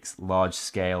stakes, large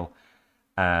scale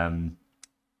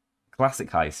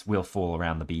classic heists will fall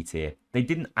around the B tier. They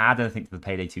didn't add anything to the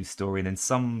Payday 2 story, and in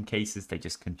some cases they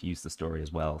just confused the story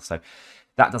as well. So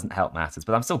that doesn't help matters,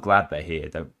 but I'm still glad they're here.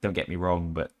 Don't get me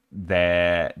wrong, but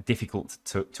they're difficult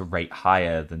to rate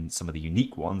higher than some of the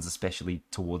unique ones, especially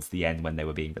towards the end when they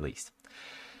were being released.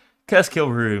 Curse Kill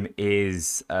Room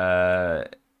is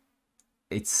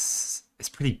it's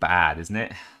pretty bad, isn't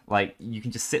it? Like, you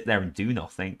can just sit there and do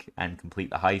nothing and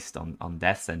complete the heist on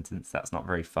death sentence. That's not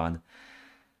very fun.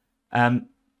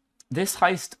 This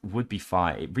heist would be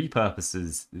fine. It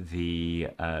repurposes the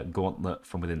gauntlet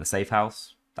from within the safe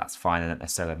house. That's fine. I don't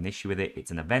necessarily have an issue with it.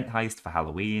 It's an event heist for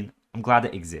Halloween. I'm glad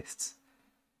it exists.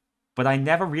 But I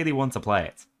never really want to play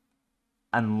it.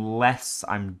 unless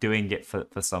I'm doing it for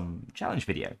some challenge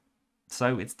video.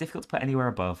 So it's difficult to put anywhere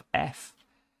above F.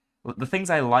 The things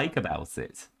I like about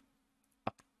it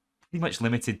are pretty much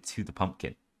limited to the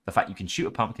pumpkin. The fact you can shoot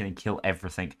a pumpkin and kill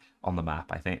everything on the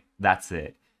map, I think that's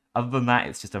it. Other than that,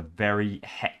 it's just a very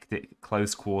hectic,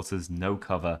 close quarters, no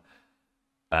cover,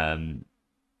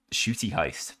 shooty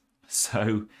heist.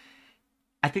 So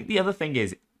I think the other thing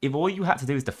is, if all you had to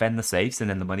do is defend the safes and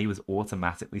then the money was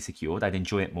automatically secured, I'd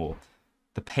enjoy it more.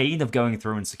 The pain of going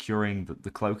through and securing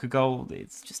the cloak of gold,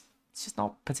 it's just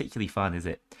not particularly fun, is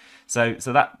it? So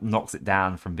that knocks it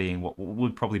down from being what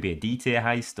would probably be a D tier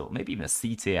heist, or maybe even a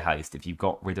C tier heist if you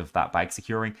got rid of that bag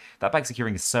securing. That bag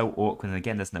securing is so awkward, and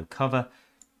again, there's no cover.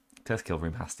 Curse Kill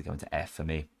Room has to go into F for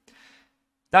me.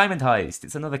 Diamond Heist,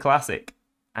 it's another classic,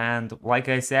 and like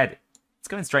I said, it's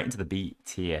going straight into the B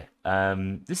tier.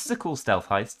 This is a cool stealth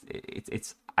heist.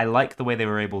 I like the way they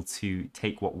were able to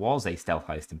take what was a stealth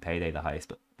heist in Payday the Heist,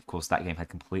 but of course that game had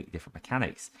completely different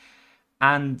mechanics,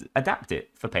 and adapt it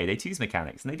for Payday 2's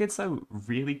mechanics, and they did so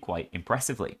really quite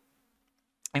impressively.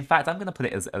 In fact, I'm going to put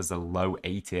it as a low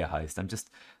A tier heist. I'm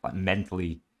just like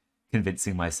mentally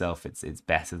convincing myself it's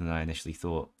better than I initially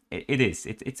thought. It's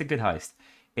a good heist.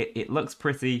 It looks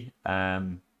pretty.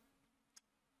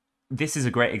 This is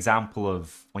a great example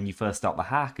of when you first start the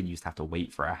hack and you just have to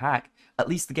wait for a hack. At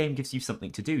least the game gives you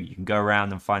something to do. You can go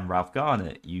around and find Ralph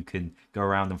Garnett. You can go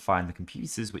around and find the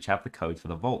computers which have the code for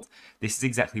the vault. This is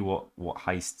exactly what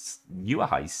heists, newer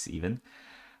heists even,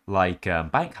 like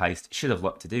Bank Heist, should have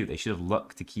looked to do. They should have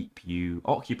looked to keep you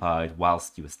occupied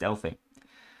whilst you were stealthing.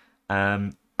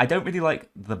 I don't really like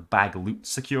the bag loot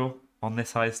secure on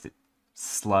this heist. It's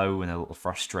slow and a little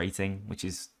frustrating, which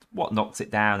is what knocks it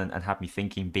down and had me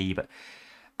thinking B. But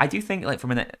I do think, like,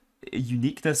 from a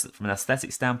uniqueness, from an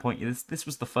aesthetic standpoint, this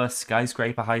was the first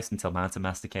skyscraper heist until Mountain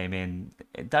Master came in.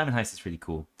 Diamond Heist is really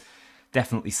cool.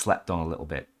 Definitely slept on a little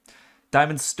bit.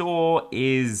 Diamond Store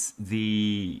is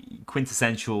the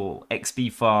quintessential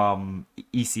XP farm,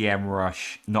 ECM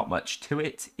rush, not much to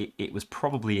it. It was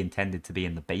probably intended to be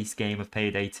in the base game of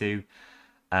Payday 2,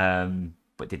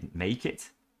 but didn't make it.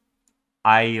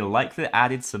 I like that it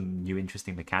added some new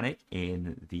interesting mechanic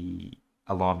in the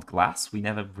alarmed glass. We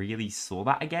never really saw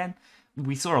that again.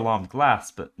 We saw alarmed glass,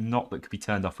 but not that could be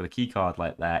turned off with a keycard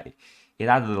like that. It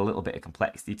added a little bit of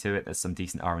complexity to it. There's some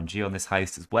decent RNG on this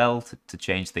heist as well to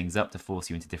change things up, to force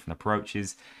you into different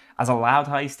approaches. As a loud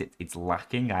heist, it's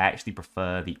lacking. I actually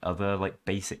prefer the other like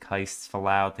basic heists for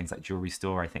loud, things like Jewelry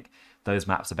Store. I think those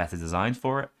maps are better designed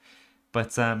for it.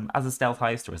 But as a stealth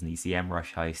heist or as an ECM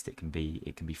rush heist, it can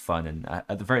be fun, and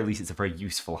at the very least, it's a very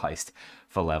useful heist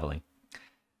for leveling.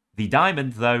 The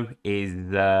diamond, though, is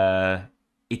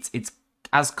it's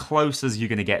as close as you're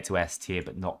going to get to S tier,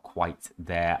 but not quite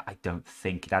there. I don't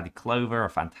think it added Clover, a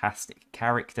fantastic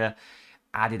character,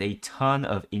 added a ton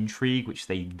of intrigue, which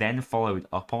they then followed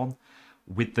up on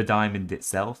with the diamond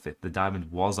itself. The diamond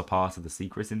was a part of the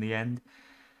secret in the end.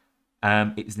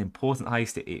 It was an important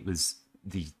heist. It was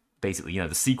basically,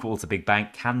 the sequel to Big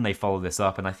Bank. Can they follow this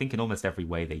up? And I think in almost every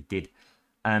way they did.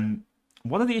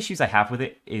 One of the issues I have with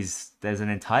it is there's an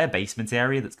entire basement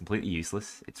area that's completely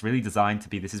useless. It's really designed to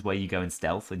be, this is where you go in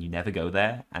stealth, and you never go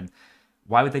there. And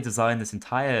why would they design this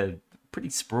entire pretty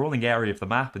sprawling area of the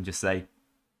map and just say,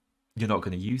 you're not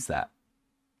going to use that?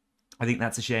 I think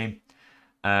that's a shame.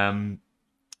 I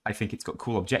think it's got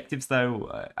cool objectives,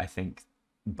 though. I think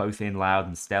both in Loud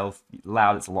and Stealth.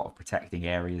 Loud, it's a lot of protecting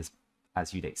areas,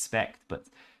 as you'd expect, but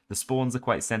the spawns are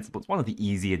quite sensible. It's one of the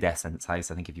easier death sentence heists.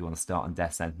 I think if you want to start on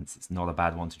death sentence, it's not a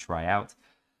bad one to try out.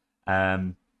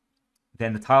 Then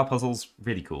the tile puzzles,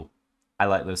 really cool. I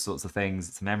like those sorts of things.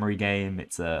 It's a memory game.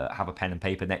 It's have a pen and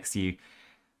paper next to you.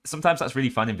 Sometimes that's really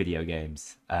fun in video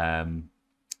games.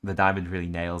 The diamond really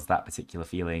nails that particular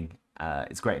feeling.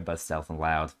 It's great in both stealth and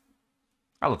loud.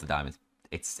 I love the diamond.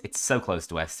 It's so close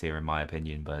to S tier in my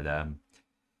opinion, but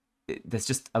there's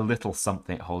just a little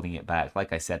something holding it back.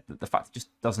 Like I said, the fact it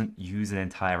just doesn't use an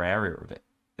entire area of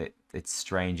it. It's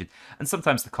strange. And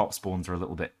sometimes the cop spawns are a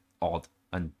little bit odd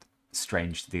and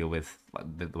strange to deal with,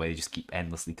 like the way they just keep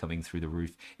endlessly coming through the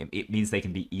roof. It means they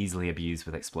can be easily abused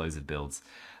with explosive builds.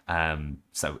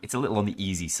 So it's a little on the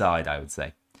easy side, I would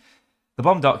say. The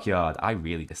Bomb Dockyard, I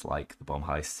really dislike the bomb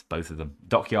heists, both of them.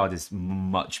 Dockyard is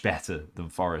much better than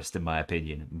Forest in my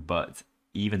opinion, but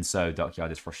even so,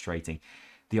 Dockyard is frustrating.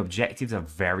 The objectives are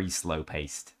very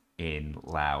slow-paced in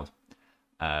Loud,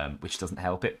 which doesn't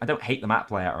help it. I don't hate the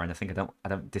map layout or anything. I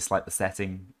don't dislike the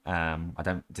setting. I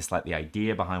don't dislike the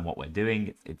idea behind what we're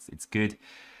doing. It's good.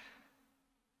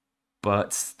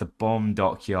 But the Bomb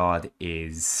Dockyard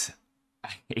it's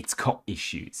got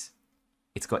issues.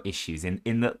 it's got issues.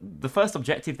 In the first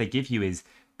objective they give you is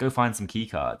go find some key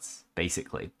cards,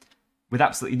 basically, with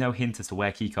absolutely no hint as to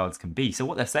where key cards can be. So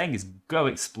what they're saying is go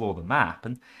explore the map,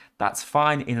 and that's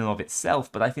fine in and of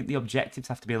itself, but I think the objectives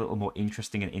have to be a little more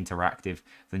interesting and interactive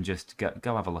than just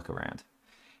go have a look around.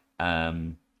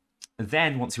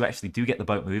 Then once you actually do get the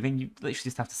boat moving, you literally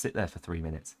just have to sit there for 3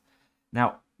 minutes.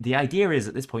 Now, the idea is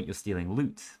at this point you're stealing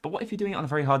loot, but what if you're doing it on a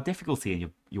very hard difficulty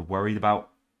and you're worried about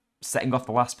setting off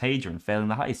the last pager and failing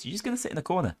the heist? You're just going to sit in the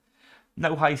corner.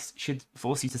 No heist should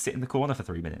force you to sit in the corner for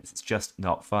 3 minutes. It's just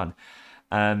not fun.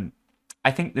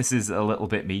 I think this is a little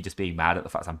bit me just being mad at the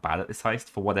fact I'm bad at this heist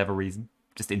for whatever reason.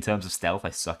 Just in terms of stealth, I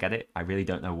suck at it. I really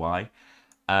don't know why.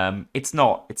 It's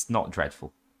not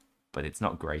dreadful, but it's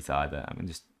not great either. I'm going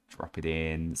to just drop it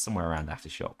in somewhere around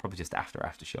Aftershock, probably just after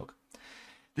Aftershock.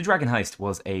 The Dragon Heist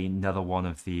was another one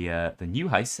of the new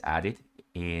heists added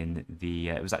in the...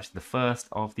 it was actually the first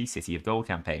of the City of Gold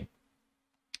campaign.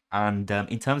 And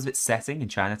in terms of its setting in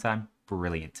Chinatown,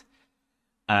 brilliant.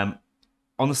 On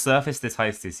the surface, this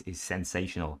heist is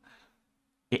sensational.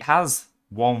 It has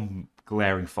one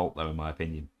glaring fault, though, in my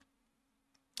opinion.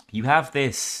 You have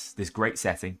this great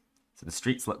setting, so the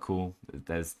streets look cool.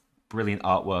 There's brilliant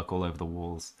artwork all over the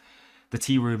walls. The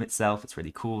tea room itself, it's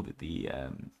really cool. The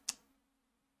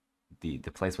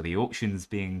place where the auction's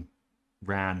being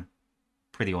ran,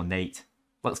 pretty ornate,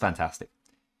 looks fantastic.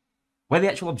 Where the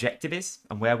actual objective is,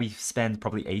 and where we spend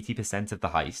probably 80% of the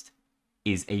heist,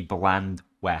 is a bland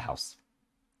warehouse.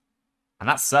 And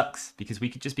that sucks, because we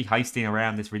could just be heisting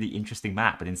around this really interesting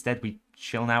map, but instead we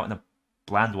chilling out in a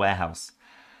bland warehouse.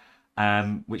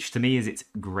 Which to me is its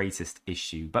greatest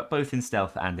issue, but both in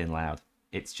stealth and in loud.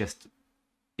 It's just,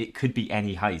 it could be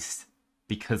any heist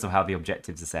because of how the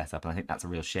objectives are set up, and I think that's a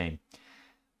real shame.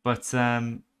 But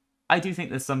I do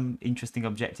think there's some interesting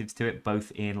objectives to it,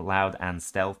 both in loud and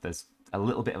stealth. There's a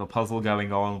little bit of a puzzle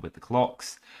going on with the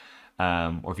clocks,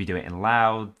 or if you do it in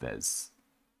loud, there's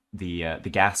the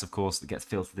gas, of course, that gets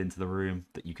filtered into the room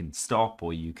that you can stop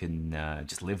or you can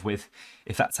just live with,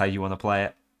 if that's how you want to play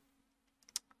it.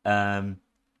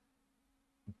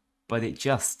 But it's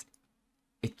just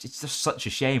such a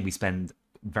shame we spend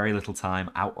very little time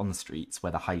out on the streets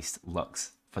where the heist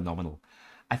looks phenomenal.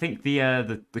 I think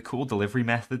the cool delivery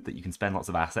method that you can spend lots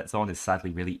of assets on is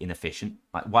sadly really inefficient.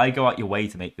 Like, why go out your way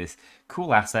to make this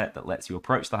cool asset that lets you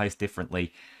approach the heist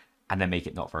differently and then make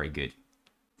it not very good?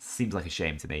 Seems like a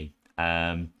shame to me.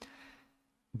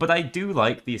 But I do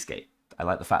like the escape. I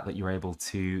like the fact that you're able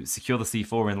to secure the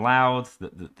C4 in loud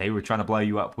that they were trying to blow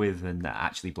you up with, and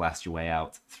actually blast your way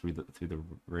out through the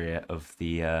rear of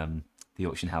the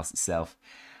auction house itself.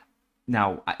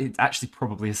 Now, it's actually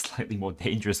probably a slightly more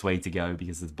dangerous way to go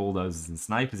because there's bulldozers and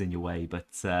snipers in your way, but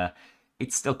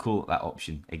it's still cool that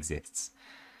option exists.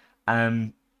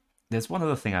 There's one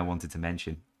other thing I wanted to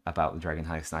mention about the Dragon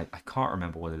Heist, and I can't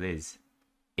remember what it is.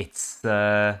 It's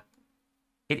it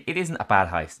isn't a bad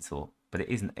heist at all, but it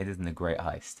isn't a great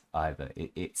heist either.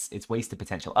 It's wasted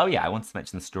potential. Oh yeah, I wanted to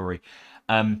mention the story.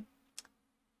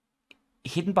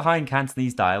 Hidden behind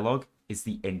Cantonese dialogue is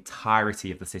the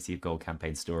entirety of the City of Gold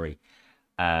campaign story.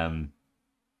 And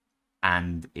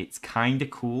it's kind of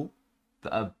cool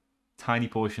that a tiny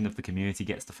portion of the community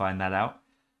gets to find that out.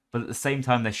 But at the same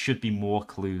time, there should be more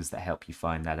clues that help you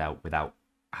find that out without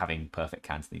having perfect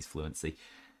Cantonese fluency.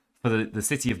 For the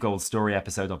City of Gold story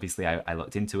episode, obviously, I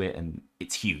looked into it, and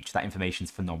it's huge. That information's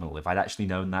phenomenal. If I'd actually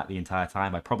known that the entire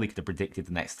time, I probably could have predicted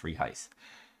the next 3 heists.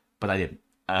 But I didn't.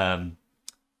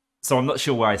 So I'm not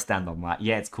sure where I stand on that.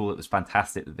 Yeah, it's cool. It was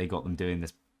fantastic that they got them doing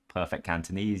this perfect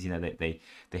Cantonese. You know, they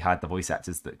had the voice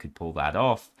actors that could pull that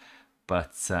off.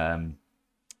 But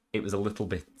it was a little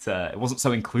bit... it wasn't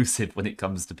so inclusive when it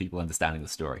comes to people understanding the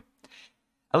story.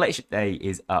 Election Day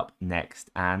is up next,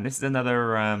 and this is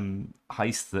another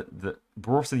heist that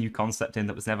brought a new concept in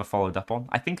that was never followed up on.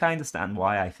 I think I understand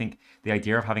why. I think the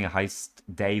idea of having a heist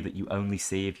day that you only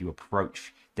see if you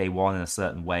approach day one in a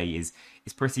certain way is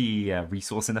pretty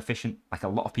resource inefficient. Like, a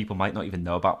lot of people might not even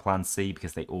know about Plan C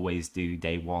because they always do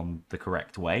day one the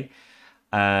correct way.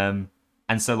 And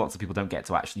so lots of people don't get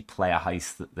to actually play a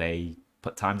heist that they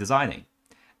put time designing.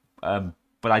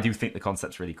 But I do think the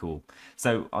concept's really cool.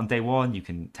 So on day one, you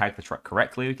can tag the truck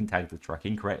correctly, you can tag the truck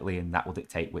incorrectly, and that will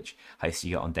dictate which heist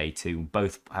you get on day two.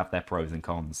 Both have their pros and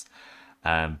cons,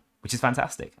 which is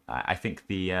fantastic. I think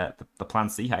the Plan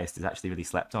C heist is actually really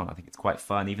slept on. I think it's quite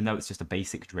fun, even though it's just a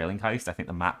basic drilling heist. I think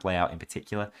the map layout in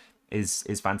particular is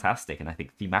fantastic, and I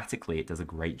think thematically it does a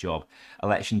great job.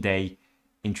 Election Day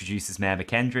introduces Mayor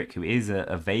McKendrick, who is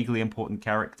a vaguely important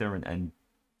character and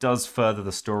does further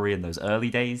the story in those early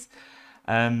days.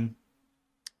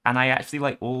 And I actually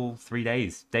like all 3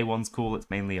 days. Day one's cool. It's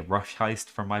mainly a rush heist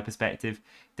from my perspective.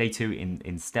 Day two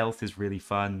in stealth is really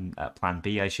fun. Plan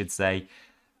B, I should say.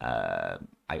 Uh,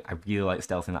 I really like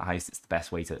stealth in that heist. It's the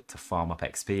best way to farm up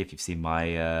XP if you've seen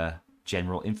my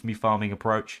general infamy farming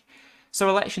approach. So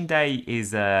election day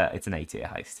is it's an A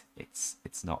tier heist.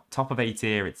 It's not top of A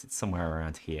tier. It's somewhere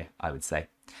around here, I would say.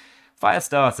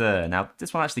 Firestarter. Now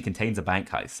this one actually contains a bank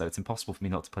heist, so it's impossible for me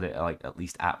not to put it like at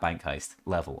least at bank heist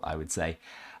level, I would say.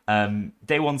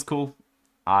 Day one's cool.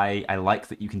 I like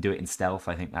that you can do it in stealth.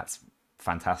 I think that's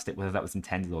fantastic. Whether that was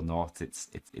intended or not,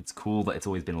 it's cool that it's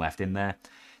always been left in there.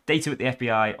 Day two at the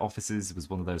FBI offices was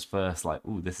one of those first, like,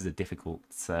 ooh, this is a difficult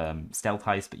stealth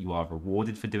heist, but you are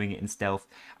rewarded for doing it in stealth.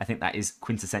 I think that is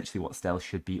quintessentially what stealth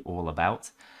should be all about.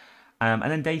 And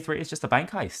then day three is just a bank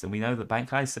heist, and we know that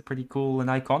bank heists are pretty cool and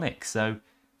iconic. So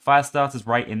Firestarter's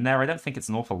right in there. I don't think it's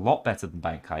an awful lot better than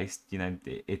bank heist. You know,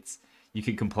 you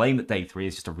can complain that day three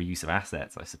is just a reuse of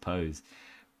assets, I suppose.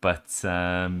 But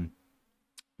no,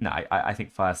 I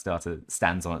think Firestarter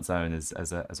stands on its own as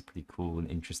a pretty cool and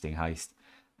interesting heist.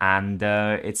 And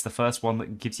it's the first one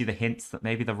that gives you the hints that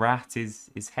maybe the rat is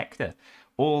Hector.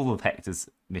 All of Hector's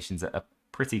missions are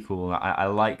pretty cool. I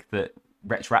like that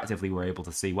retroactively we're able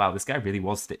to see, wow, this guy really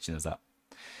was stitching us up.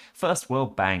 First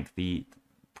World Bank,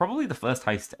 probably the first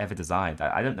heist ever designed.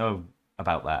 I don't know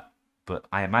about that, but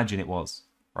I imagine it was,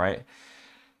 right?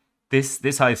 This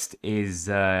heist is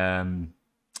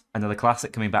another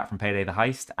classic coming back from Payday the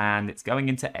Heist, and it's going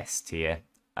into S tier.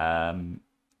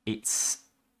 It's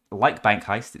like Bank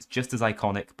Heist, it's just as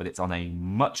iconic, but it's on a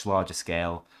much larger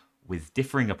scale with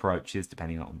differing approaches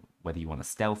depending on whether you want to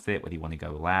stealth it, whether you want to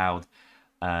go loud.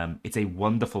 It's a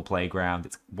wonderful playground.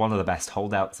 It's one of the best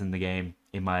holdouts in the game,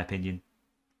 in my opinion.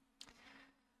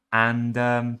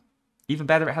 And even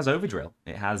better, it has Overdrill.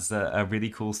 It has a really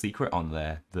cool secret on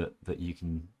there that you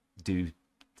can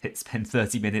spend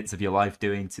 30 minutes of your life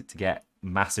doing to get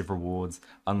massive rewards,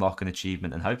 unlock an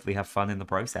achievement, and hopefully have fun in the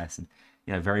process. And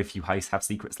you know, very few heists have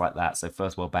secrets like that. So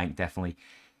First World Bank definitely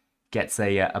gets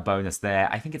a bonus there.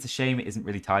 I think it's a shame it isn't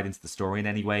really tied into the story in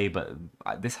any way, but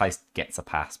this heist gets a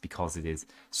pass because it is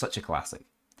such a classic.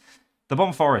 The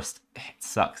Bomb Forest, it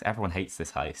sucks. Everyone hates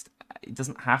this heist. It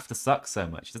doesn't have to suck so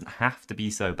much. It doesn't have to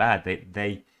be so bad.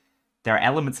 There are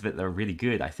elements of it that are really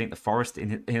good. I think the forest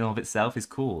in and of itself is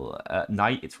cool. At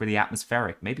night, it's really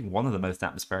atmospheric. Maybe one of the most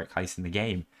atmospheric heists in the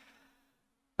game.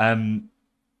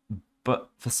 But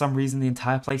for some reason, the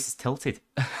entire place is tilted.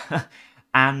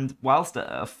 And whilst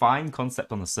a fine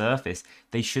concept on the surface,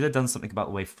 they should have done something about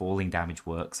the way falling damage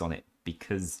works on it,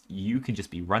 because you can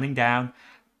just be running down,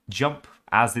 jump,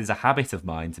 as is a habit of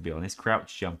mine, to be honest,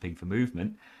 crouch jumping for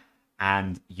movement,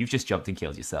 and you've just jumped and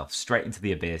killed yourself straight into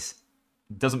the abyss.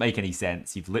 Doesn't make any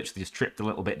sense. You've literally just tripped a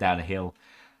little bit down a hill.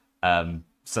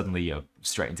 Suddenly you're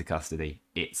straight into custody.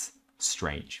 It's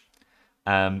strange.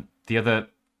 The other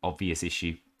obvious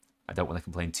issue, I don't want to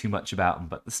complain too much about them,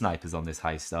 but the snipers on this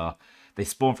heist they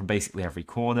spawn from basically every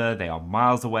corner. They are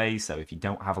miles away, so if you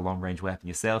don't have a long-range weapon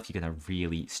yourself, you're going to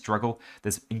really struggle.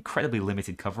 There's incredibly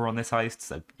limited cover on this heist,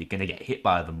 so you're going to get hit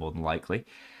by them more than likely.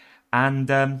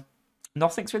 And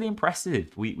nothing's really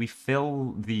impressive. We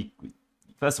fill the...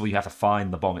 First of all, you have to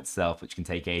find the bomb itself, which can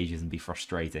take ages and be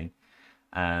frustrating.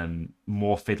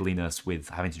 More fiddliness with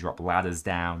having to drop ladders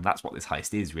down. That's what this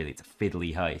heist is, really. It's a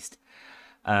fiddly heist.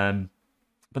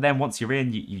 But then once you're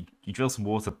in, you drill some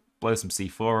water, blow some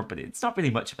C4, but it's not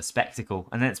really much of a spectacle.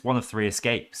 And then it's one of 3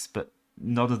 escapes, but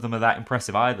none of them are that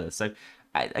impressive either. So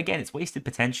again, it's wasted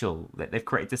potential. They've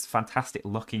created this fantastic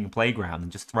looking playground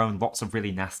and just thrown lots of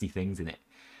really nasty things in it.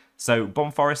 So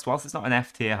Bomb Forest, whilst it's not an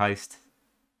F tier heist,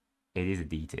 it is a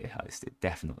D tier heist. It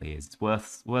definitely is. It's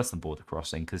worse than Border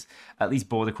Crossing, because at least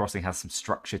Border Crossing has some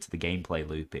structure to the gameplay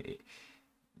loop.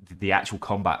 The actual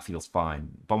combat feels fine.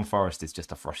 Bomb Forest is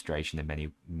just a frustration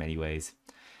in many ways.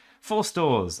 4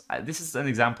 stores. This is an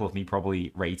example of me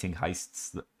probably rating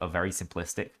heists that are very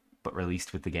simplistic, but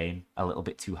released with the game a little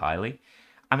bit too highly.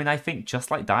 I mean, I think just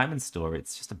like Diamond Store,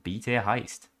 it's just a B tier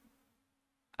heist.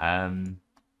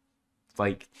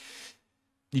 Like,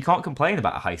 you can't complain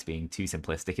about a heist being too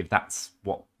simplistic if that's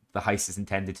what the heist is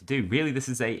intended to do. Really, this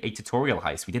is a tutorial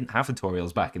heist. We didn't have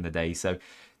tutorials back in the day, so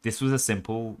this was a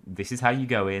simple, this is how you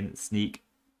go in, sneak,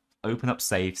 open up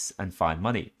safes, and find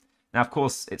money. Now, of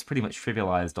course, it's pretty much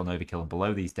trivialized on Overkill and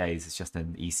below these days. It's just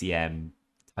an ECM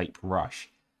type rush.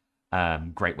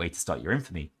 Great way to start your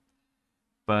infamy.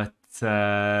 But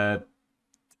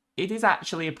it is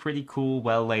actually a pretty cool,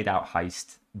 well laid out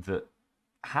heist that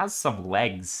has some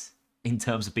legs in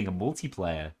terms of being a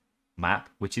multiplayer map,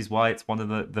 which is why it's one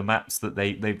of the maps that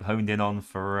they've honed in on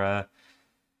for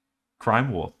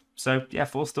Crime War. So yeah,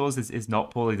 4 stores is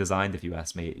not poorly designed, if you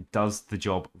ask me. It does the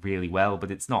job really well, but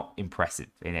it's not impressive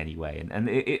in any way. And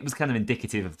it was kind of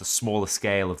indicative of the smaller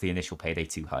scale of the initial Payday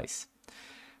 2 heist.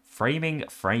 Framing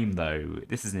frame, though,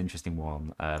 this is an interesting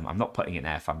one. I'm not putting it in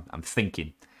F, I'm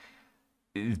thinking.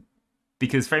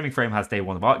 Because Framing Frame has day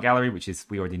 1 of Art Gallery, which is,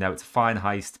 we already know it's a fine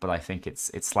heist, but I think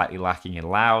it's slightly lacking in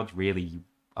loud. Really, you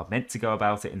are meant to go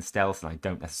about it in stealth, and I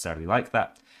don't necessarily like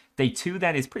that. Day 2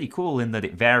 then is pretty cool in that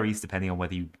it varies depending on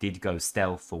whether you did go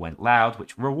stealth or went loud,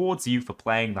 which rewards you for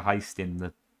playing the heist in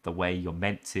the way you're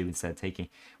meant to, instead of taking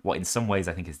what in some ways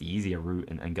I think is the easier route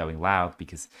and going loud,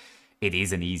 because it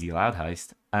is an easy loud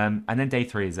heist. And then day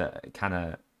 3 is a kind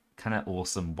of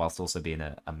awesome whilst also being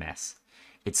a mess.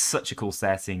 It's such a cool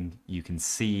setting. You can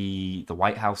see the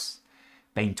White House.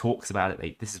 Bane talks about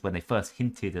it. This is when they first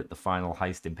hinted at the final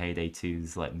heist in Payday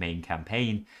 2's like main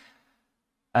campaign.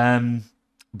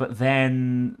 But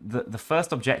then the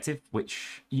first objective,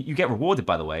 which you get rewarded,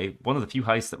 by the way, one of the few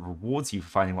heists that rewards you for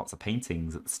finding lots of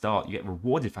paintings at the start. You get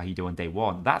rewarded for how you do on day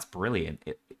 1. That's brilliant.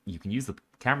 You can use the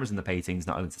cameras and the paintings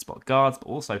not only to spot guards, but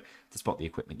also to spot the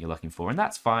equipment you're looking for, and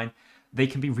that's fine. They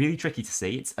can be really tricky to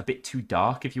see. It's a bit too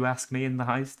dark, if you ask me, in the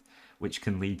heist, which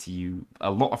can lead to you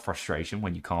a lot of frustration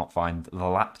when you can't find the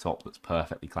laptop that's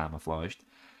perfectly camouflaged.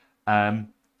 But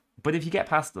if you get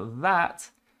past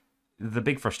that, the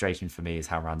big frustration for me is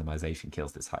how randomization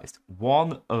kills this heist.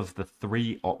 One of the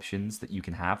 3 options that you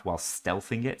can have while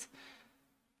stealthing it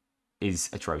is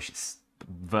atrocious,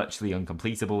 virtually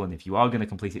uncompletable, and if you are going to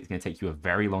complete it, it's going to take you a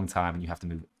very long time, and you have to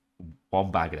move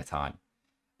 1 bag at a time.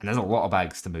 And there's a lot of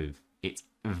bags to move. It's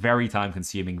very time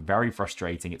consuming, very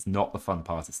frustrating. It's not the fun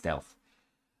part of stealth.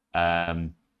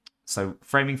 So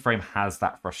Framing Frame has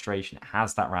that frustration. It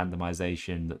has that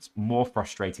randomization that's more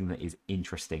frustrating than it is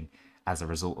interesting as a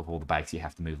result of all the bags you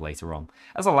have to move later on.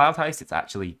 As a loud heist, it's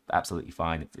actually absolutely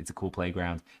fine. It's a cool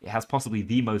playground. It has possibly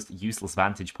the most useless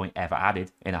vantage point ever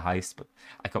added in a heist, but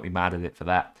I can't be mad at it for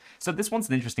that. So this one's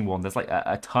an interesting one. There's like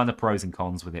a ton of pros and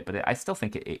cons with it, but I still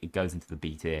think it goes into the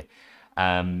B tier.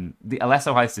 The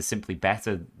Alesso heist is simply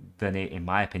better than it, in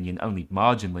my opinion, only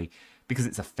marginally, because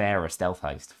it's a fairer stealth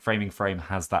heist. Framing Frame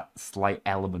has that slight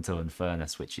element of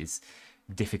unfairness, which is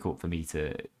difficult for me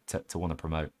to want to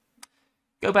promote.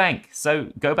 Go Bank. So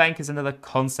Go Bank is another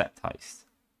concept heist.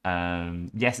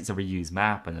 Yes, it's a reused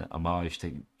map and an homage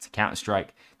to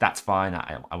Counter-Strike. That's fine.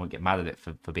 I won't get mad at it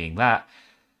for being that.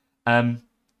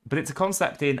 But it's a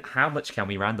concept in how much can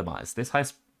we randomize. This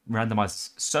heist randomizes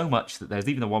so much that there's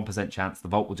even a 1% chance the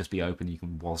vault will just be open, you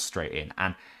can wall straight in,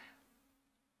 and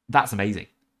that's amazing.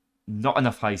 Not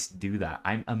enough heists do that.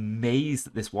 I'm amazed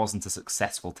that this wasn't a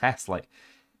successful test. Like,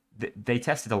 they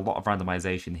tested a lot of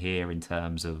randomization here in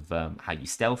terms of how you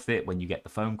stealth it when you get the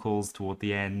phone calls toward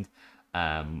the end,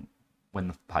 when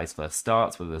the heist first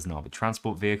starts, whether there's an armored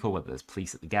transport vehicle, whether there's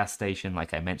police at the gas station,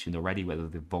 like I mentioned already, whether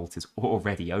the vault is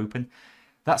already open.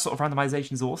 That sort of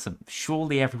randomization is awesome.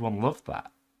 Surely everyone loved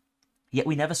that. Yet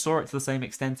we never saw it to the same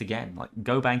extent again. Like,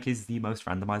 Go Bank is the most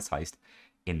randomized heist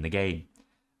in the game.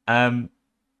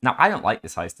 Now, I don't like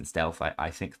this heist in stealth. I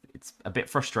think it's a bit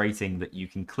frustrating that you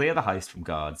can clear the heist from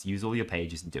guards, use all your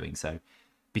pages in doing so,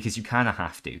 because you kind of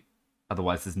have to.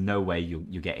 Otherwise, there's no way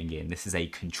you're getting in. This is a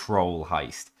control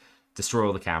heist. Destroy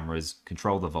all the cameras,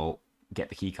 control the vault, get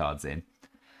the keycards in.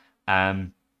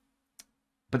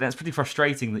 But then it's pretty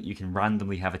frustrating that you can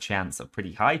randomly have a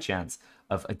pretty high chance,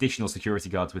 of additional security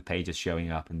guards with pages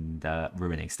showing up and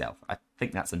ruining stealth. I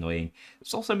think that's annoying.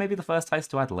 It's also maybe the first heist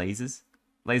to add lasers.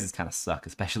 Lasers kind of suck,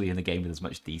 especially in a game with as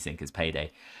much desync as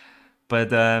Payday.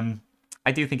 But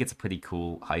I do think it's a pretty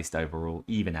cool heist overall.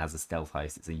 Even as a stealth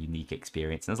heist, it's a unique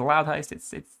experience. And as a loud heist,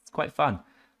 it's quite fun,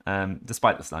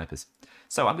 despite the snipers.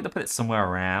 So I'm going to put it somewhere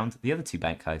around the other 2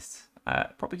 bank heists.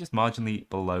 Probably just marginally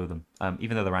below them,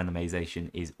 even though the randomization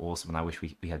is awesome and I wish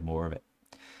we had more of it.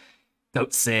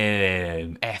 Goat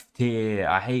Sim, F tier.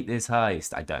 I hate this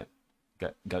heist. I don't.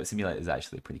 Goat Simulator is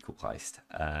actually a pretty cool heist.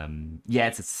 Yeah,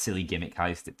 it's a silly gimmick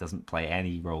heist. It doesn't play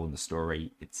any role in the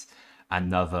story. It's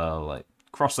another like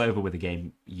crossover with a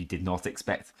game you did not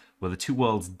expect, where the 2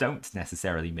 worlds don't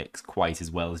necessarily mix quite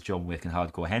as well as John Wick and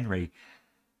Hardcore Henry,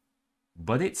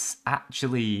 but it's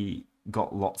actually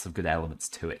got lots of good elements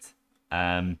to it.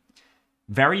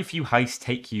 Very few heists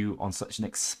take you on such an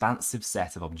expansive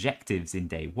set of objectives in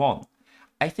day 1.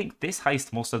 I think this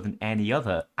heist, more so than any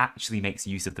other, actually makes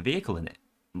use of the vehicle in it.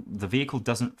 The vehicle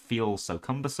doesn't feel so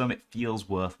cumbersome, it feels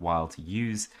worthwhile to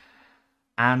use.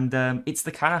 And it's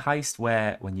the kind of heist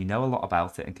where, when you know a lot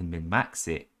about it and can min-max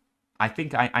it, I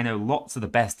think I know lots of the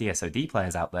best DSOD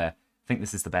players out there think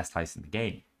this is the best heist in the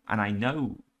game. and I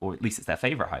know, or at least it's their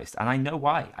favorite heist, and I know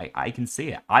why. I can see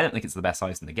it. I don't think it's the best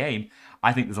heist in the game.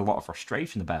 I think there's a lot of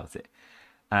frustration about it,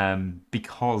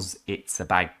 because it's a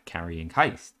bag carrying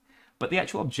heist. But the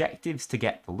actual objectives to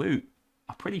get the loot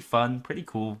are pretty fun, pretty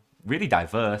cool, really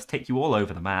diverse, take you all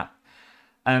over the map.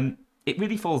 It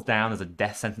really falls down as a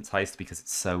death sentence heist because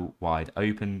it's so wide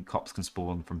open. Cops can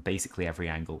spawn from basically every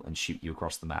angle and shoot you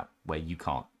across the map where you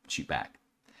can't shoot back.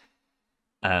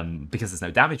 Because there's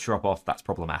no damage drop off, that's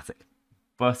problematic.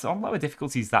 But on lower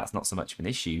difficulties, that's not so much of an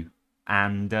issue.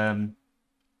 And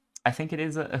I think it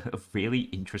is a really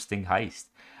interesting heist.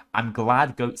 I'm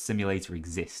glad Goat Simulator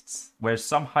exists. Whereas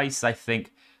some heists, I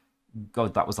think,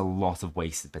 God, that was a lot of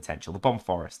wasted potential. The Bomb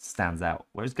Forest stands out.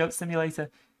 Whereas Goat Simulator,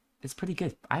 it's pretty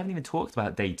good. I haven't even talked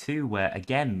about day 2, where,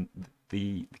 again,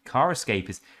 the car escape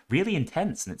is really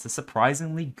intense, and it's a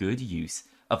surprisingly good use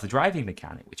of the driving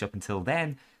mechanic, which up until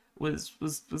then was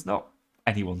not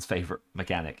anyone's favorite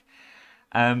mechanic.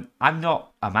 I'm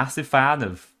not a massive fan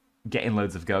of getting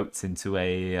loads of goats into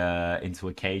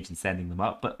a cage and sending them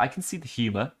up, but I can see the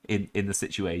humor in the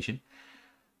situation.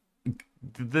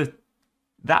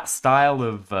 That style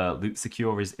of loot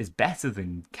secure is better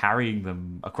than carrying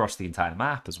them across the entire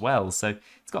map as well, so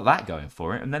it's got that going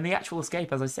for it. And then the actual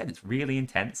escape, as I said, it's really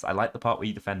intense. I like the part where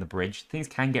you defend the bridge. Things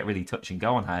can get really touch and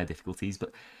go on higher difficulties,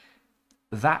 but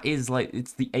that is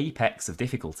it's the apex of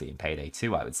difficulty in Payday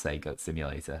 2, I would say, Goat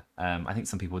Simulator. I think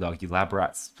some people would argue Lab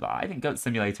Rats, but I think Goat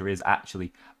Simulator is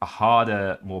actually a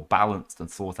harder, more balanced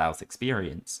and thought out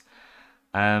experience.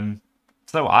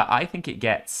 So I think it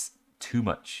gets too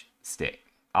much stick.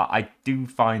 I do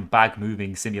find bag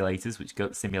moving simulators, which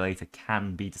Goat Simulator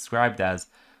can be described as,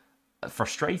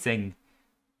 frustrating,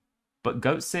 but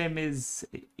Goat Sim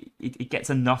it gets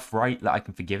enough right that I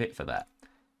can forgive it for that.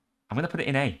 I'm going to put it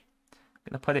in A. I'm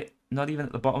going to put it not even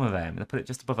at the bottom of A. I'm going to put it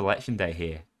just above Election Day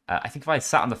here. I think if I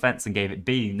sat on the fence and gave it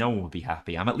B, no one would be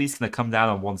happy. I'm at least going to come down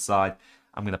on one side.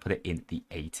 I'm going to put it in the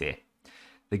A tier.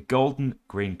 The Golden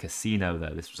Green Casino,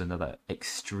 though, this was another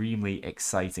extremely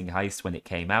exciting heist when it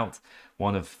came out.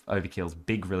 One of Overkill's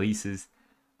big releases.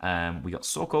 We got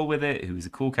Sokol with it, who was a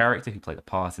cool character who played a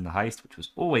part in the heist, which was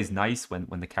always nice when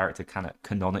the character kind of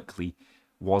canonically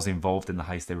was involved in the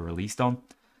heist they were released on.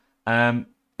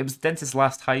 It was Dentist's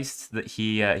last heist that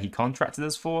he contracted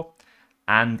us for,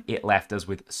 and it left us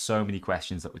with so many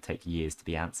questions that would take years to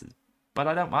be answered. But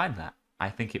I don't mind that. I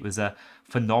think it was a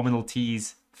phenomenal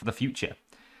tease for the future.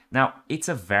 Now, it's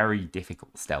a very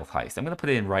difficult stealth heist. I'm going to put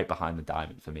it in right behind the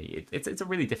diamond for me. It's a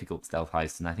really difficult stealth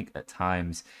heist, and I think at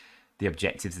times the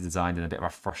objectives are designed in a bit of a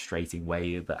frustrating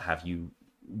way that have you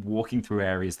walking through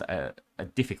areas that are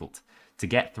difficult to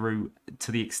get through,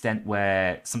 to the extent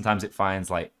where sometimes it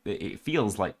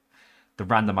feels like the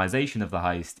randomization of the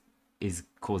heist is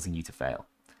causing you to fail.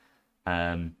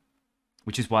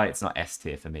 Which is why it's not S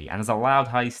tier for me. And as a loud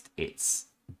heist, it's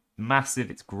massive,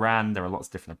 it's grand, there are lots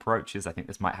of different approaches. I think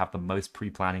this might have the most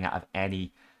pre-planning out of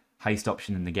any heist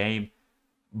option in the game.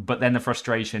 But then the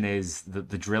frustration is that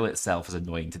the drill itself is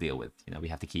annoying to deal with. You know, we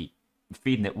have to keep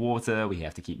feeding it water, we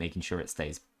have to keep making sure it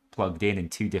stays plugged in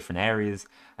 2 different areas.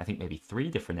 I think maybe 3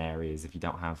 different areas if you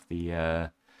don't have the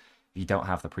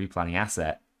pre-planning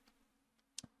asset.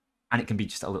 And it can be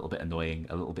just a little bit annoying,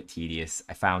 a little bit tedious.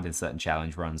 I found in certain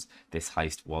challenge runs this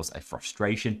heist was a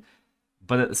frustration.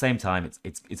 But at the same time,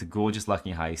 it's a gorgeous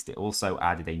looking heist. It also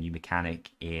added a new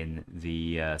mechanic in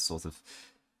the sort of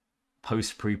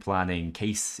post-pre-planning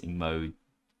casing mode.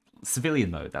 Civilian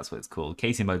mode, that's what it's called.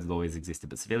 Casing mode had always existed,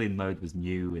 but civilian mode was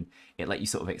new, and it let you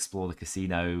sort of explore the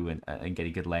casino and get a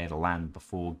good lay of the land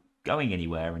before going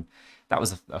anywhere, and that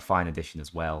was a fine addition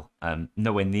as well.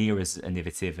 Nowhere near as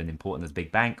innovative and important as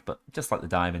Big Bank, but just like the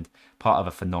Diamond, part of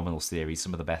a phenomenal series,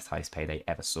 some of the best heist Payday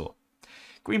ever saw.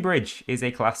 Green Bridge is a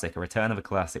classic, a return of a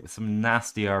classic with some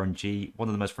nasty RNG, one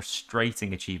of the most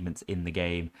frustrating achievements in the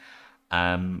game.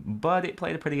 But it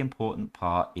played a pretty important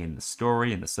part in the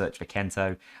story, in the search for Kento,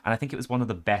 and I think it was one of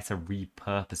the better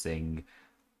repurposing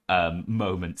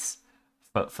moments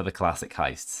for the classic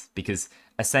heists, because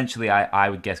essentially I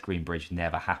would guess Green Bridge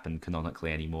never happened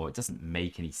canonically anymore. It doesn't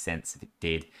make any sense if it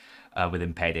did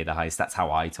within Payday the Heist. That's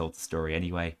how I told the story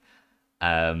anyway.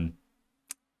 I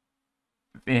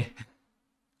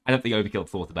don't think Overkill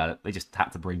thought about it. They just had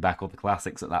to bring back all the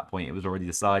classics at that point. It was already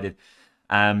decided.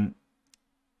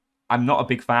 I'm not a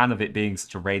big fan of it being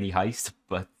such a rainy heist,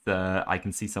 but I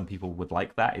can see some people would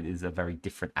like that. It is a very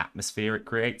different atmosphere it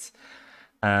creates.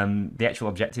 The actual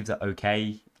objectives are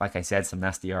okay. Like I said, some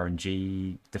nasty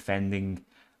RNG. Defending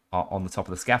on the top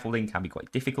of the scaffolding can be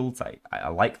quite difficult. I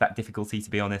like that difficulty, to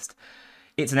be honest.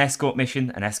 It's an escort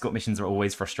mission, and escort missions are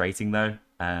always frustrating, though.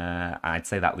 I'd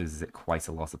say that loses it quite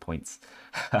a lot of points.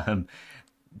 um,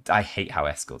 I hate how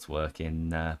escorts work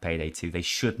in Payday 2. They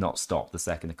should not stop the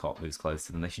second a cop moves close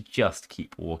to them. They should just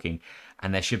keep walking,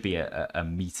 and there should be a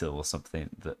meter or something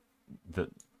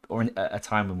or a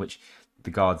time in which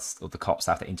the guards or the cops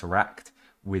have to interact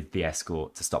with the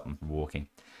escort to stop them from walking,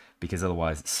 because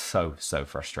otherwise it's so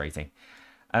frustrating.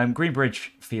 Green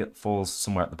Bridge falls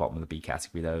somewhere at the bottom of the B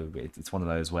category, though. It's one of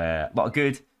those where a lot of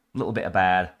good, a little bit of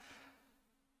bad,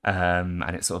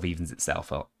 and it sort of evens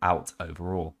itself out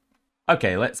overall.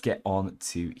 Okay, let's get on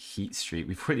to Heat Street.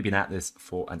 We've really been at this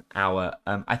for an hour.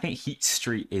 I think Heat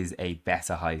Street is a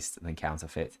better heist than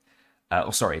Counterfeit.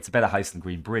 It's a better heist than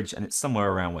Green Bridge, and it's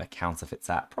somewhere around where Counterfeit's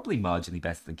at. Probably marginally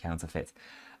better than Counterfeit.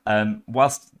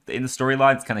 Whilst in the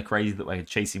storyline, it's kind of crazy that we're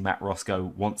chasing Matt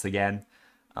Roscoe once again,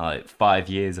 5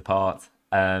 years apart.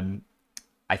 I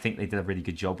think they did a really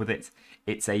good job with it.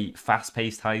 It's a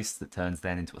fast-paced heist that turns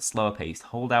then into a slower-paced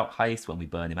holdout heist when we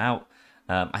burn him out.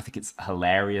 I think it's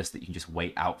hilarious that you can just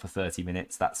wait out for 30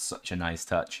 minutes. That's such a nice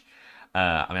touch.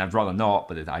 I mean, I'd rather not,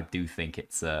 but I do think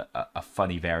it's a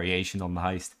funny variation on the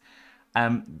heist.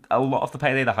 A lot of the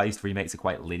Payday the Heist remakes are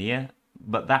quite linear,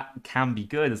 but that can be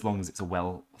good as long as it's a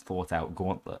well thought out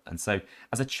gauntlet. And so,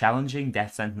 as a challenging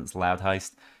death sentence loud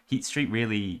heist, Heat Street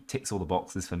really ticks all the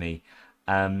boxes for me.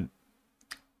 In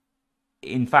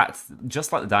fact,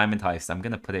 just like the Diamond Heist, I'm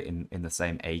going to put it in the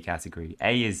same A category.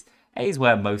 A is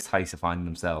where most heists are finding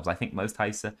themselves. I think most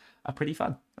heists are pretty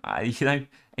fun. I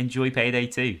enjoy Payday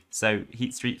 2. So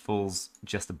Heat Street falls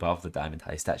just above the Diamond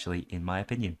Heist, actually, in my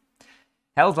opinion.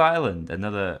 Hell's Island,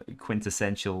 another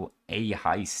quintessential A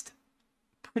heist.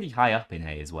 Pretty high up in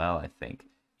A as well, I think.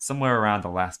 Somewhere around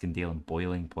Alaskan Deal and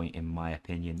Boiling Point, in my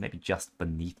opinion. Maybe just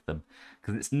beneath them.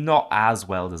 Because it's not as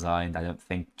well designed, I don't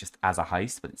think, just as a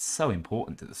heist, but it's so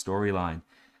important to the storyline.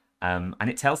 And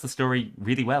it tells the story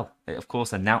really well. It, of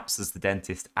course, announces the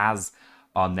dentist as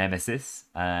our nemesis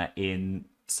in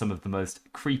some of the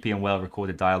most creepy and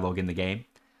well-recorded dialogue in the game.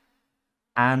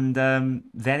 And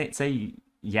then it's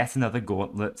yet another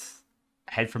gauntlet,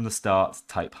 head from the start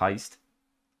type heist,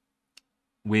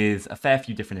 with a fair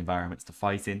few different environments to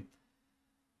fight in.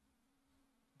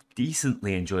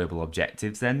 Decently enjoyable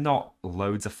objectives. They're not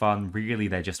loads of fun, really.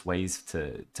 They're just ways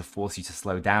to force you to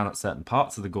slow down at certain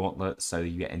parts of the gauntlet so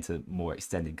you get into more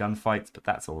extended gunfights, but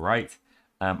that's all right.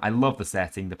 I love the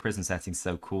setting. The prison setting's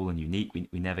so cool and unique. We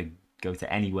never go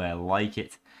to anywhere like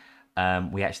it.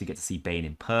 We actually get to see Bane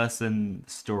in person.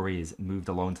 The story is moved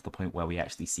along to the point where we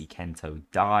actually see Kento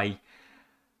die.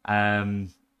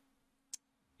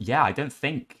 Yeah, I don't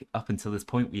think up until this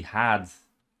point we had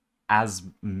as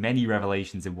many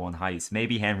revelations in one heist.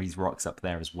 Maybe Henry's Rock's up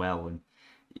there as well, and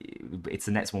it's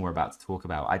the next one we're about to talk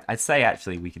about. I'd say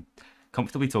actually we could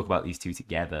comfortably talk about these two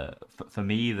together. For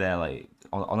me, they're like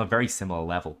on a very similar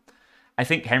level. I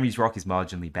think Henry's Rock is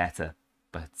marginally better,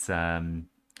 but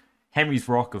Henry's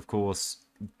Rock, of course,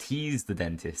 teased the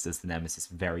dentist as the nemesis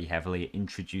very heavily. It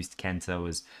introduced Kento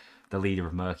as the leader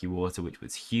of Murky Water, which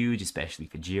was huge, especially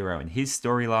for Jiro and his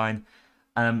storyline.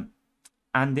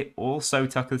 And it also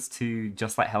took us to,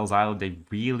 just like Hell's Island, a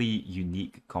really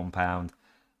unique compound.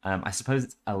 I suppose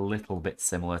it's a little bit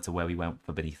similar to where we went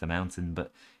for Beneath the Mountain,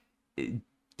 but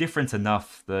different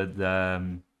enough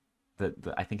that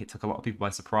I think it took a lot of people by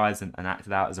surprise and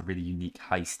acted out as a really unique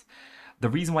heist. The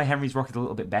reason why Henry's Rock is a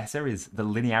little bit better is the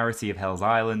linearity of Hell's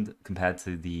Island compared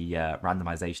to the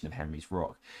randomization of Henry's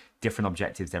Rock. Different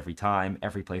objectives every time.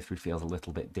 Every playthrough feels a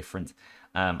little bit different.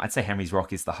 I'd say Henry's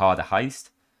Rock is the harder heist,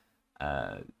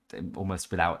 almost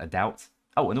without a doubt.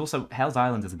 Oh, and also Hell's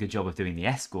Island does a good job of doing the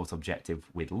escort objective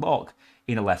with Locke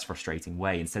in a less frustrating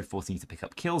way, instead forcing you to pick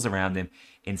up kills around him,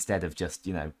 instead of just,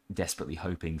 desperately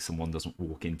hoping someone doesn't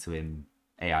walk into him.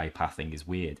 AI pathing is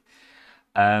weird.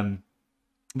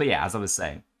 But yeah, as I was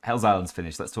saying, Hell's Island's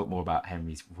finished. Let's talk more about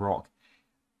Henry's Rock.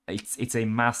 It's a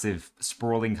massive,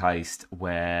 sprawling heist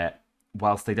where,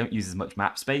 whilst they don't use as much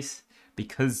map space,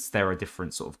 because there are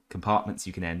different sort of compartments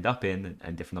you can end up in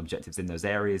and different objectives in those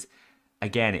areas,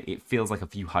 again, it feels like a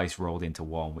few heists rolled into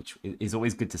one, which is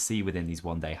always good to see within these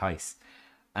one-day heists.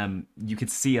 You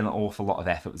could see an awful lot of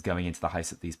effort was going into the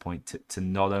heist at these points to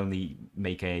not only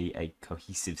make a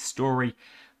cohesive story,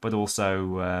 but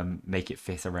also make it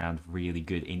fit around really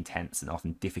good, intense, and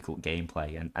often difficult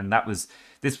gameplay. And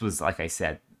this was, like I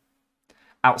said,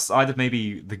 outside of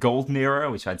maybe the golden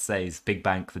era, which I'd say is Big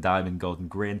Bank, The Diamond, Golden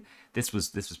Grin, this was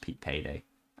peak Payday.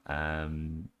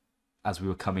 As we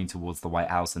were coming towards the White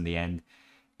House in the end,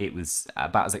 it was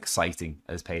about as exciting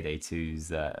as Payday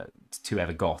 2's 2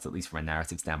 ever got, at least from a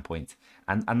narrative standpoint.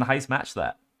 And the heist matched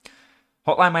that.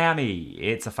 Hotline Miami,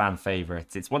 it's a fan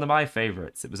favorite. It's one of my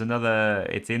favorites. It was another.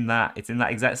 It's in that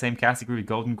exact same category with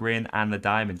Golden Grin and the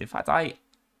Diamond. In fact, I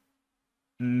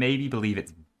maybe believe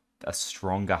it's a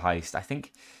stronger heist. I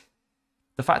think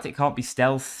the fact it can't be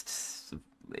stealthed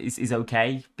is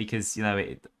okay because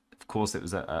of course it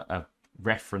was a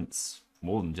reference,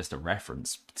 more than just a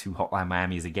reference, to Hotline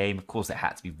Miami as a game. Of course, it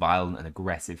had to be violent and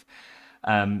aggressive.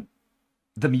 Um,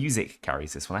 the music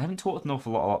carries this one. I haven't talked an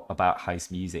awful lot about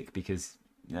heist music because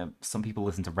some people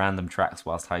listen to random tracks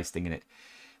whilst heisting, and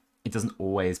it doesn't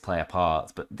always play a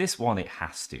part. But this one, it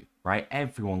has to, right?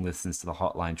 Everyone listens to the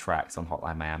Hotline tracks on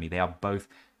Hotline Miami. They are both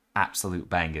absolute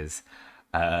bangers.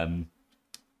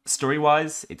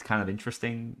 Story-wise, it's kind of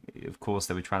interesting. Of course,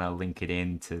 they were trying to link it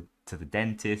in to the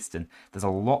dentist, and there's a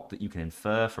lot that you can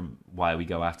infer from why we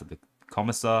go after the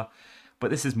commissar.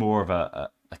 But this is more of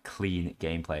a clean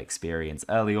gameplay experience.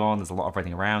 Early on, there's a lot of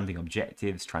running around, doing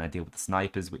objectives, trying to deal with the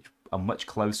snipers, which are much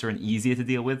closer and easier to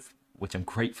deal with, which I'm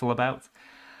grateful about.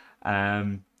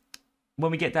 When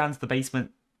we get down to the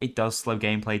basement, it does slow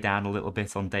gameplay down a little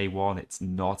bit on day one. It's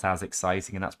not as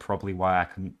exciting, and that's probably why I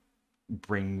couldn't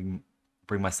bring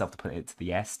myself to put it to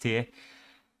the S tier.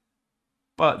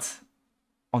 But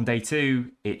on day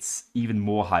two, it's even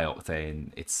more high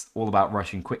octane. It's all about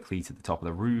rushing quickly to the top of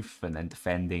the roof and then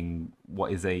defending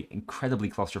what is a incredibly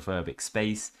claustrophobic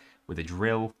space with a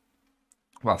drill,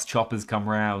 whilst choppers come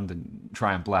around and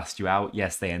try and blast you out.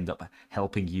 Yes, they end up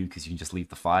helping you because you can just leave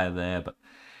the fire there, but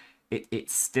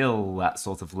it's still that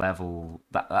sort of level,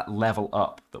 that level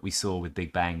up that we saw with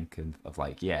Big Bang, and of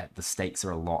like, yeah, the stakes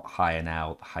are a lot higher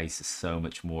now. The heist is so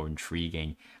much more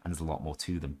intriguing, and there's a lot more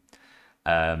to them.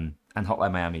 And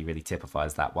Hotline Miami really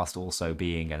typifies that, whilst also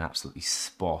being an absolutely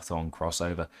spot-on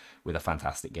crossover with a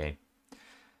fantastic game.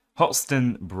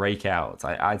 Hoxton Breakout.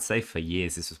 I'd say for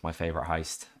years this was my favourite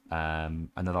heist.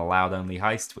 Another loud-only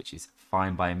heist, which is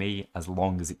fine by me as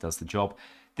long as it does the job.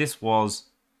 This was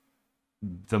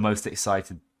the most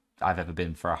excited I've ever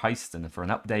been for a heist and for an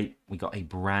update. We got a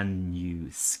brand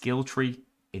new skill tree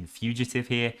in Fugitive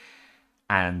here,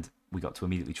 and we got to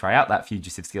immediately try out that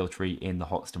Fugitive skill tree in the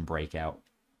Hoxton Breakout,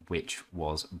 which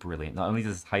was brilliant. Not only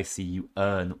does heist see you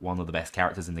earn one of the best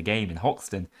characters in the game in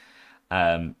Hoxton,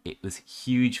 it was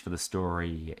huge for the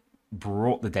story. It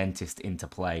brought the dentist into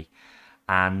play.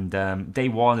 And day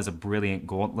one is a brilliant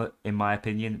gauntlet, in my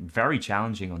opinion. Very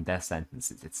challenging on death sentence.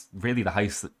 It's really the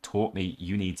heist that taught me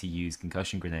you need to use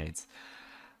concussion grenades.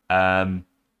 But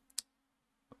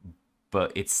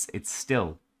it's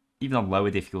still, even on lower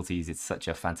difficulties, it's such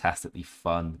a fantastically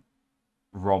fun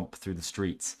romp through the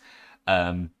streets.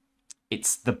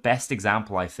 It's the best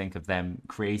example, I think, of them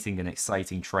creating an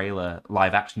exciting trailer,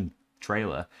 live action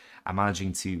trailer, and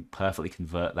managing to perfectly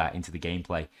convert that into the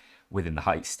gameplay within the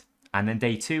heist. And then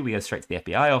day two, we go straight to the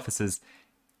FBI officers.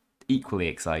 Equally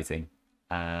exciting.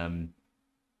 I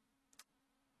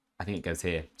think it goes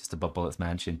here, just above Bullet's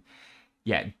mansion.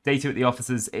 Yeah, day two at the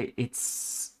officers,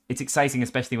 it's exciting,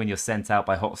 especially when you're sent out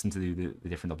by Hoxton to do the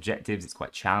different objectives. It's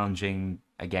quite challenging.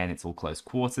 Again, it's all close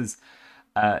quarters.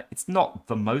 It's not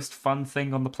the most fun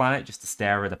thing on the planet just to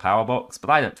stare at a power box, but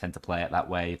I don't tend to play it that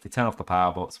way. If they turn off the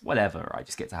power box, whatever, I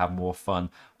just get to have more fun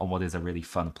on what is a really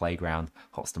fun playground.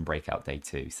 Hoxton Breakout Day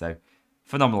 2. So,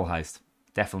 phenomenal heist.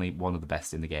 Definitely one of the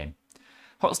best in the game.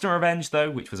 Hoxton Revenge,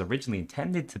 though, which was originally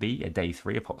intended to be a Day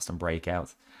 3 of Hoxton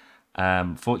Breakout.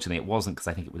 Fortunately, it wasn't, because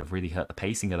I think it would have really hurt the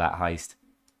pacing of that heist.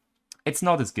 It's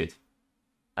not as good.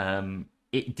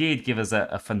 It did give us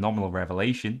a phenomenal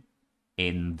revelation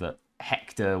in that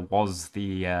Hector was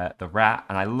the rat,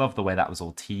 and I love the way that was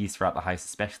all teased throughout the heist,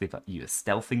 especially if you were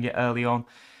stealthing it early on.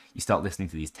 You start listening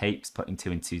to these tapes, putting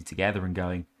two and two together, and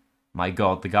going, "My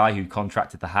God, the guy who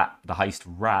contracted the heist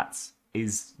rats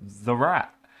is the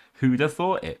rat. Who'd have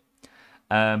thought it?"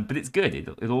 But it's good.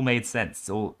 It all made sense. It's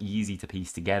all easy to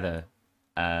piece together,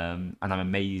 and I'm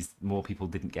amazed more people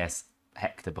didn't guess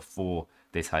Hector before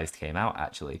this heist came out.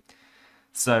 Actually,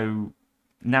 so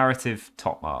narrative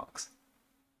top marks.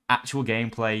 Actual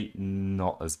gameplay,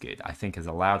 not as good. I think as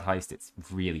a loud heist, it's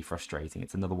really frustrating.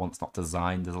 It's another one that's not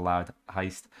designed as a loud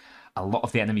heist. A lot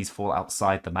of the enemies fall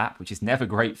outside the map, which is never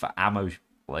great for ammo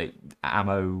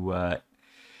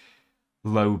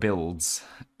low builds.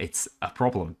 It's a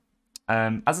problem.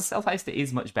 As a stealth heist, it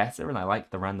is much better, and I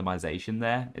like the randomization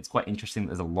there. It's quite interesting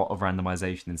that there's a lot of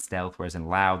randomization in stealth, whereas in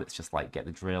loud, it's just like, get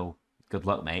the drill. Good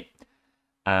luck, mate.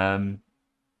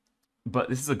 But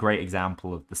this is a great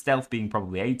example of the stealth being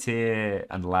probably A tier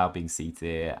and the loud being C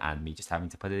tier, and me just having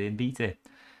to put it in B tier.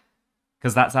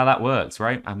 Because that's how that works,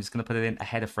 right? I'm just going to put it in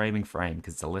ahead of Framing Frame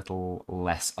because it's a little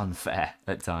less unfair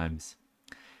at times.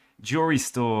 Jewelry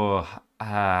Store.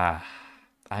 I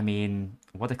I mean,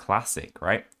 what a classic,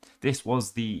 right? This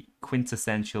was the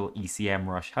quintessential ECM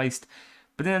rush heist,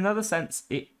 but in another sense,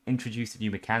 it introduced a new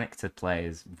mechanic to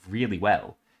players really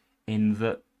well, in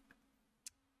that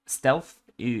stealth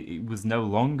it was no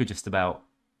longer just about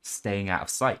staying out of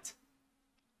sight.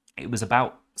 It was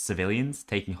about civilians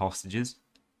taking hostages,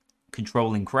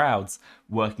 controlling crowds,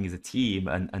 working as a team,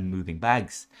 and moving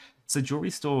bags. So Jewelry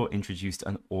Store introduced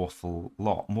an awful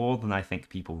lot, more than I think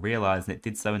people realize, and it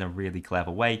did so in a really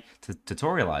clever way to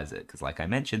tutorialize it, because like I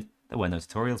mentioned, there were no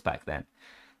tutorials back then.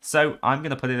 So I'm going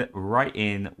to put it right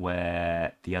in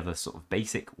where the other sort of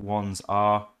basic ones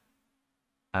are.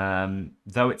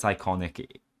 Though it's iconic,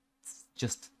 it's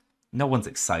just no one's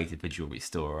excited for Jewelry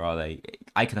Store, are they?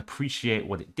 I can appreciate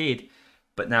what it did,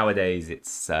 but nowadays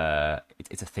it's a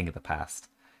thing of the past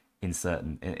in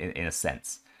a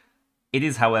sense. It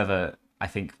is, however, I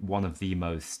think one of the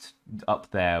most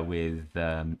up there with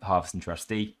Harvest and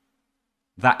Trustee.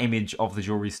 That image of the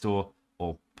Jewelry Store,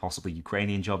 or possibly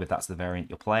Ukrainian Job if that's the variant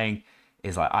you're playing,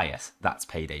 is like, ah yes, that's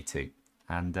Payday 2.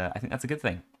 And I think that's a good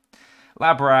thing.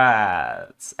 Lab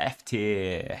Rats, F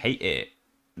tier, hate it.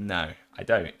 No, I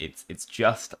don't. It's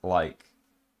just like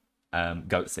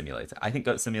Goat Simulator. I think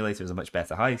Goat Simulator is a much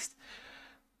better heist,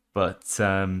 but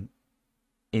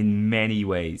in many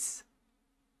ways,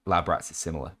 Lab Rats is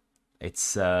similar.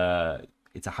 It's a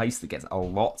heist that gets a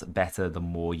lot better the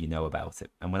more you know about it.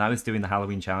 And when I was doing the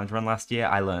Halloween challenge run last year,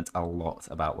 I learnt a lot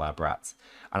about Lab Rats,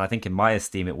 and I think in my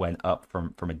esteem it went up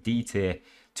from a D tier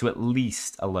to at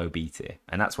least a low B tier,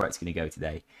 and that's where it's going to go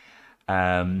today.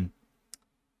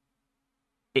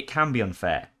 It can be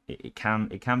unfair. It can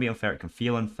be unfair. It can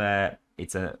feel unfair.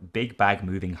 It's a big bag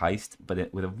moving heist,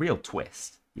 but with a real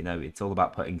twist. You know, it's all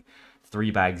about putting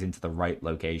 3 bags into the right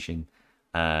location.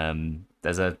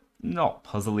 There's a not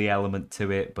puzzly element to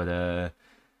it, but a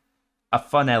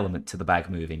fun element to the bag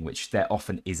moving, which there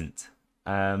often isn't.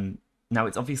 Now,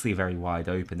 it's obviously very wide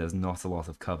open. There's not a lot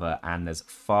of cover, and there's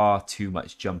far too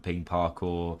much jumping,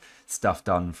 parkour stuff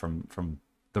done from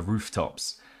the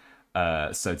rooftops,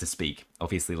 so to speak.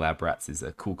 Obviously, Lab Rats is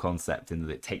a cool concept in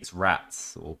that it takes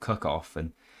rats or cook-off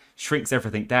and shrinks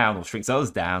everything down, or shrinks us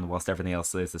down, whilst everything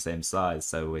else is the same size.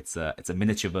 So it's a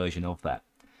miniature version of that.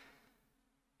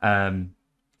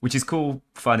 Which is cool,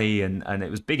 funny, and it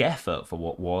was big effort for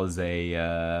what was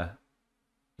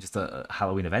just a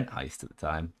Halloween event heist at the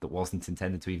time that wasn't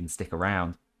intended to even stick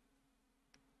around.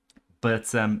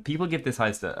 But people give this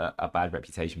heist a bad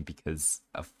reputation because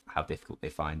of how difficult they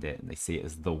find it, and they see it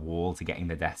as the wall to getting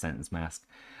the death sentence mask.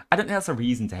 I don't think that's a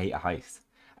reason to hate a heist.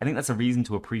 I think that's a reason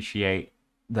to appreciate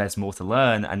there's more to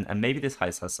learn, and maybe this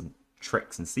heist has some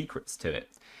tricks and secrets to it.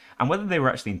 And whether they were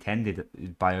actually intended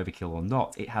by Overkill or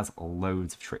not, it has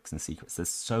loads of tricks and secrets. There's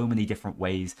so many different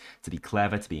ways to be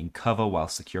clever, to be in cover while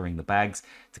securing the bags,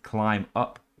 to climb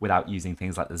up without using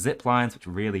things like the zip lines, which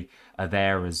really are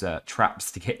there as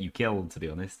traps to get you killed, to be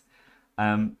honest.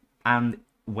 And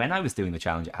when I was doing the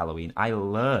challenge at Halloween, I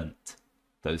learnt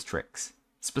those tricks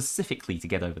specifically to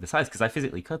get over the sides, because I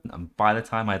physically couldn't. And by the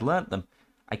time I'd learnt them,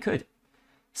 I could.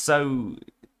 So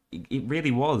it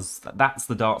really was, that's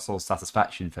the Dark Souls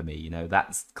satisfaction for me, you know,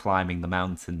 that's climbing the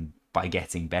mountain by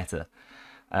getting better.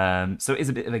 So it is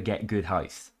a bit of a get good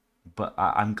heist, but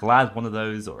I'm glad one of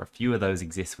those or a few of those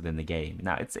exist within the game.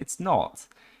 Now, it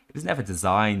was never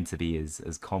designed to be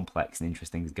as complex and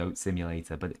interesting as Goat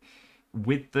Simulator, but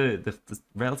with the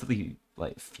relatively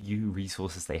like few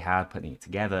resources they had putting it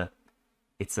together,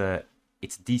 it's a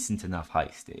decent enough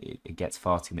heist. It gets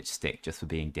far too much stick just for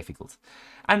being difficult.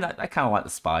 And I kind of like the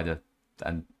spider,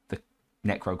 and the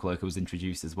Necro Cloaker was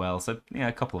introduced as well. So, yeah,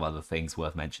 a couple of other things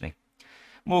worth mentioning.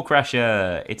 More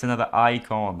Crasher, it's another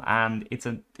icon, and it's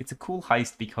a cool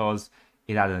heist because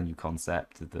it added a new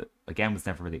concept that, again, was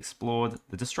never really explored,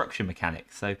 the destruction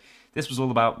mechanic. So this was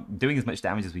all about doing as much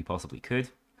damage as we possibly could.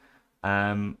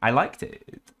 I liked it.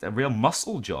 It's a real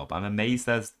muscle job. I'm amazed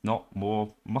there's not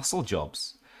more muscle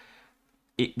jobs.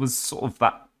 It was sort of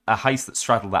a heist that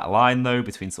straddled that line, though,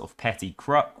 between sort of petty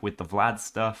Kruk with the Vlad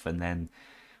stuff and then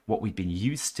what we've been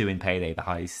used to in Payday the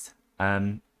Heist.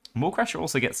 More Crasher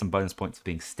also gets some bonus points for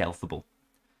being stealthable,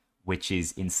 which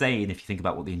is insane if you think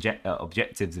about what the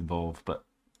objectives involve, but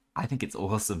I think it's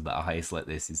awesome that a heist like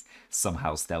this is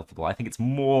somehow stealthable. I think it's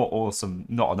more awesome,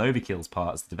 not on Overkill's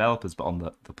part as the developers, but on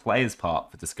the player's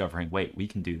part for discovering, wait, we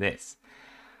can do this.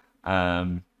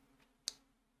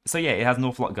 So yeah, it has an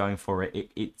awful lot going for it.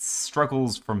 It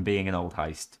struggles from being an old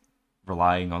heist,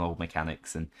 relying on old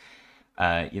mechanics, and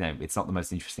it's not the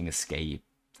most interesting escape.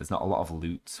 There's not a lot of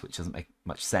loot, which doesn't make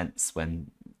much sense when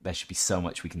there should be so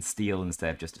much we can steal instead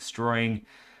of just destroying.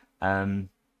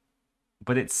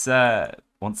 But it's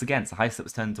once again, it's a heist that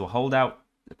was turned into a holdout.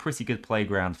 a pretty good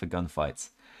playground for gunfights.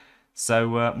 So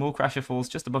Mall Crasher falls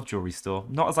just above Jewelry Store.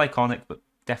 Not as iconic, but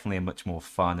definitely a much more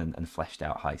fun and fleshed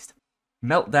out heist.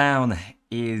 Meltdown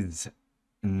is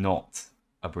not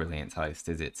a brilliant heist,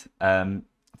 is it? It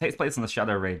takes place on the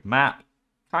Shadow Raid map.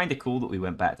 Kind of cool that we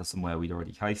went back to somewhere we'd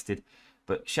already heisted,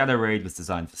 but Shadow Raid was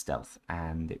designed for stealth,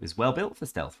 and it was well built for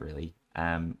stealth, really.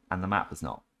 And the map was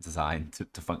not designed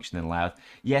to function in loud.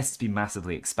 Yes, it's been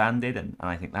massively expanded, and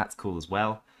I think that's cool as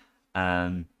well.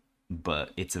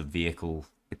 But it's a vehicle.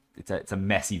 It's a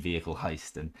messy vehicle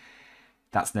heist, and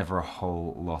that's never a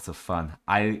whole lot of fun.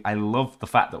 I love the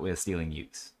fact that we're stealing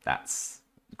nukes. That's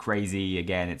crazy.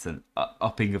 Again, it's an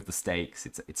upping of the stakes.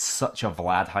 It's such a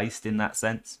Vlad heist in that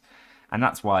sense, and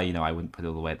that's why, you know, I wouldn't put it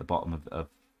all the way at the bottom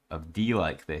of D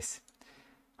like this.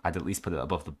 I'd at least put it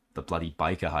above the bloody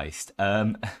biker heist.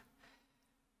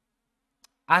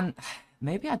 And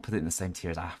maybe I'd put it in the same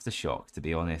tier as Aftershock, to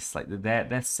be honest. Like,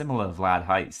 they're similar Vlad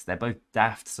heists. They're both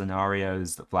daft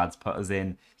scenarios that Vlad's put us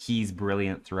in. He's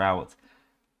brilliant throughout,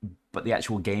 but the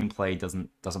actual gameplay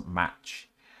doesn't match.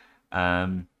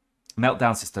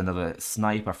 Meltdown's just another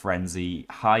sniper frenzy,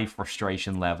 high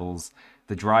frustration levels.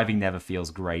 The driving never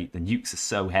feels great. The nukes are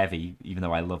so heavy, even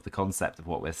though I love the concept of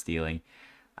what we're stealing.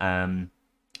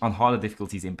 On harder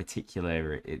difficulties in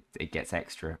particular, it gets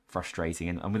extra frustrating,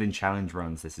 and within challenge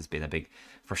runs, this has been a big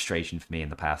frustration for me in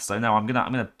the past. So no, I'm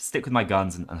gonna stick with my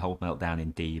guns and hold Meltdown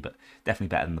in D, but definitely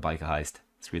better than the biker heist.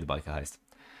 Screw the biker heist.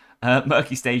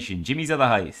 Murky Station, Jimmy's other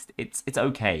heist. It's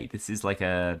okay. This is like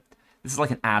an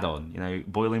add-on. You know,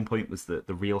 Boiling Point was the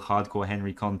real hardcore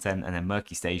Henry content, and then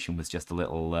Murky Station was just a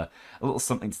little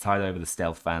something to tide over the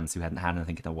stealth fans who hadn't had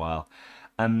anything in a while.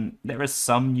 There are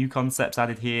some new concepts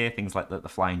added here, things like the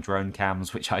flying drone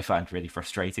cams, which I find really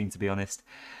frustrating, to be honest.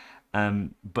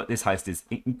 But this heist is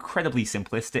incredibly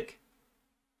simplistic,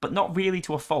 but not really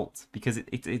to a fault, because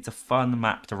it's a fun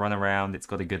map to run around. It's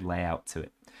got a good layout to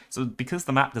it. So because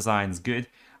the map design's good,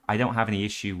 I don't have any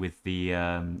issue with the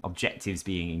objectives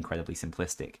being incredibly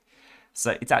simplistic.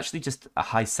 So it's actually just a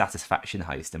high satisfaction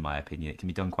heist, in my opinion. It can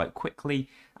be done quite quickly,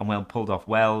 and when pulled off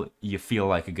well, you feel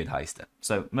like a good heister.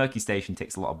 So Murky Station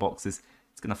ticks a lot of boxes.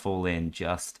 It's going to fall in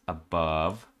just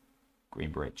above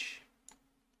Greenbridge.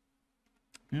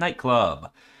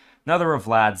 Nightclub. Another of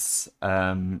Vlad's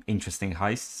interesting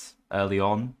heists early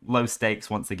on. Low stakes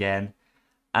once again.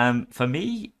 For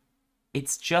me,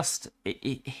 it's just...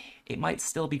 It might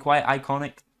still be quite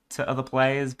iconic to other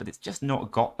players, but it's just not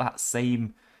got that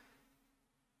same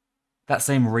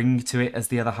ring to it as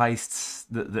the other heists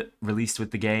that released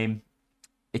with the game.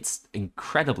 It's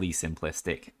incredibly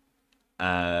simplistic,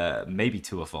 maybe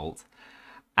to a fault.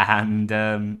 And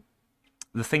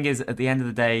the thing is, at the end of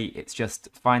the day, it's just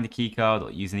find a keycard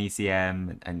or use an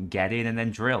ECM and get in and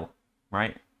then drill,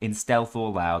 right? In stealth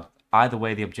or loud. Either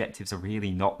way, the objectives are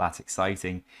really not that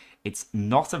exciting. It's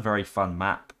not a very fun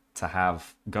map to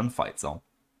have gunfights on,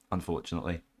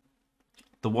 unfortunately.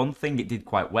 The one thing it did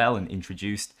quite well and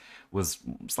introduced was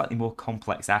slightly more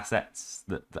complex assets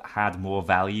that had more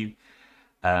value.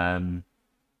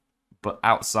 But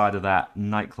outside of that,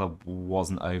 Nightclub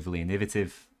wasn't overly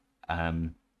innovative.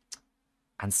 And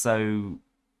so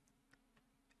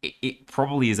it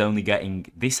probably is only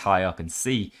getting this high up in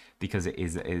C because it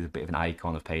is a bit of an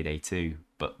icon of Payday 2.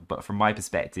 But from my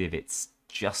perspective, it's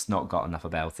just not got enough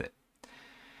about it.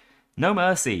 No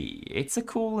Mercy. It's a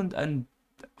cool and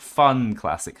fun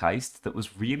classic heist that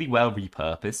was really well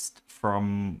repurposed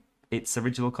from its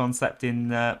original concept in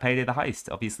Payday the Heist.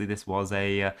 Obviously, this was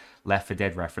a Left 4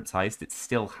 Dead reference heist. It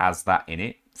still has that in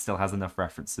it. Still has enough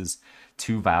references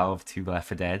to Valve, to Left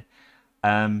 4 Dead.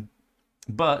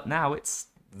 But now it's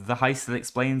the heist that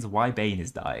explains why Bane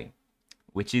is dying,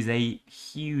 which is a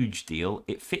huge deal.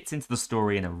 It fits into the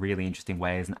story in a really interesting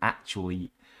way as an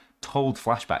actually told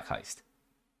flashback heist.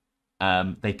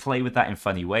 They play with that in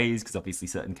funny ways, because obviously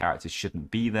certain characters shouldn't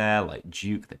be there, like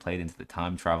Duke. They played into the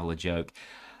time traveler joke,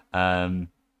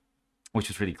 which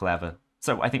was really clever.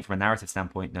 So I think from a narrative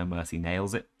standpoint, No Mercy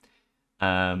nails it.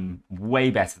 Way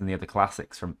better than the other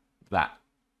classics from that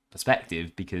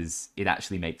perspective, because it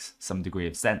actually makes some degree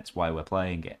of sense why we're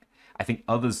playing it. I think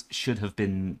others should have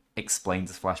been explained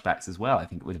as flashbacks as well. I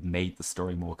think it would have made the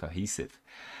story more cohesive.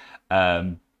 So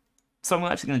I'm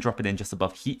actually going to drop it in just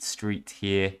above Heat Street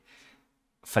here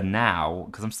for now,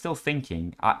 because I'm still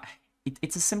thinking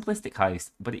it's a simplistic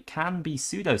heist, but it can be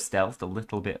pseudo-stealthed a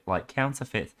little bit like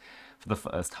Counterfeit for the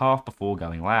first half before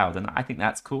going loud, and I think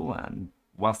that's cool. And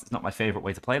whilst it's not my favourite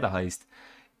way to play the heist,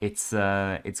 it's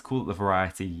cool that the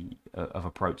variety of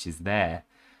approach is there.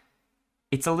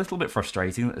 It's a little bit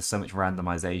frustrating that there's so much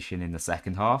randomization in the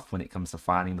second half when it comes to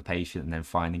finding the patient and then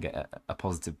finding a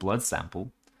positive blood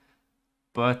sample.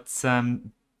 But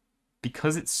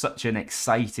because it's such an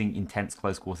exciting, intense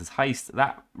close quarters heist,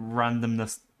 that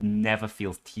randomness never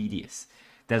feels tedious.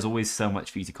 There's always so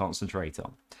much for you to concentrate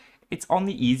on. It's on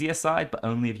the easier side, but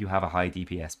only if you have a high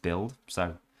DPS build,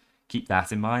 so keep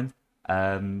that in mind.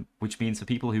 Which means for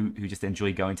people who just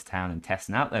enjoy going to town and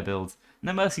testing out their builds,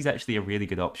 No Mercy's actually a really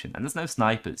good option. And there's no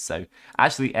snipers, so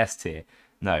actually S tier.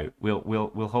 No,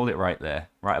 we'll hold it right there,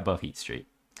 right above Heat Street.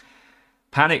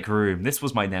 Panic Room. This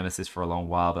was my nemesis for a long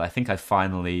while, but I think I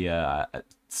finally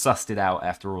sussed it out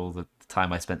after all the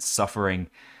time I spent suffering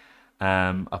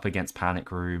up against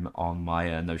Panic Room on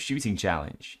my no shooting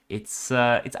challenge. It's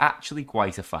actually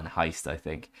quite a fun heist, I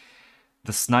think.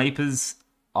 The snipers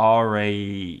are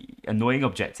a annoying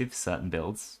objective for certain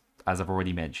builds, as I've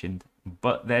already mentioned,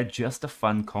 but they're just a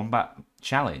fun combat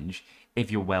challenge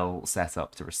if you're well set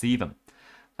up to receive them.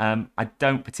 I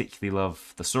don't particularly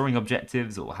love the soaring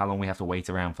objectives or how long we have to wait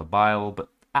around for Bile, but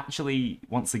actually,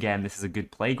 once again, this is a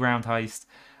good playground heist.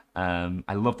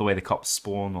 I love the way the cops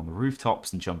spawn on the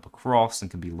rooftops and jump across and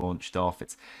can be launched off.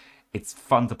 It's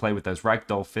fun to play with those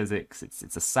ragdoll physics.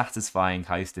 It's a satisfying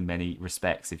heist in many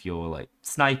respects if you're like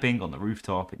sniping on the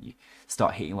rooftop and you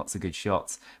start hitting lots of good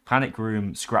shots. Panic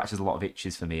Room scratches a lot of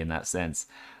itches for me in that sense.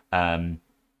 But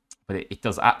it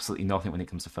does absolutely nothing when it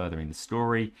comes to furthering the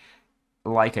story.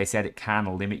 Like I said, it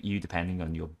can limit you depending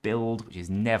on your build, which is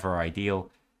never ideal,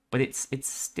 but it's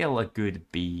still a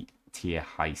good B tier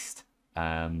heist.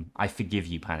 I forgive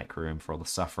you, Panic Room, for all the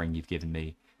suffering you've given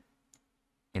me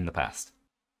in the past.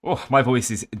 Oh, my voice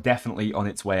is definitely on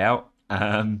its way out.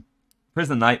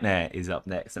 Prison Nightmare is up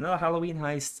next. Another Halloween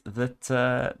heist that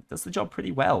does the job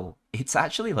pretty well. It's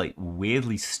actually like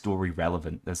weirdly story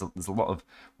relevant. There's a lot of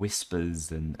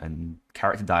whispers and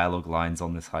character dialogue lines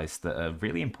on this heist that are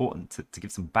really important to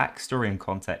give some backstory and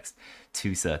context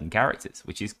to certain characters,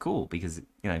 which is cool because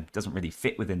it doesn't really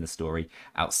fit within the story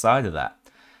outside of that.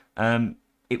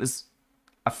 It was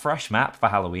a fresh map for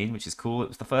Halloween, which is cool. It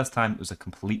was the first time it was a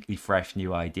completely fresh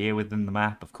new idea within the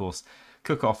map. Of course,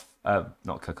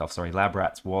 Lab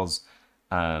Rats was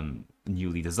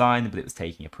newly designed, but it was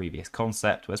taking a previous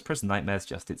concept, whereas Prison Nightmare is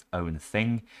just its own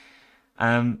thing.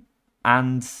 And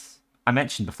I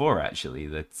mentioned before, actually,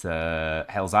 that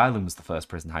Hell's Island was the first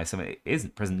prison heist. I mean, it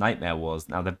isn't. Prison Nightmare was.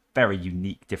 Now, they're very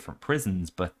unique, different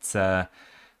prisons, but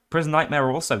Prison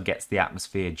Nightmare also gets the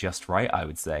atmosphere just right, I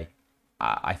would say.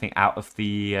 I think out of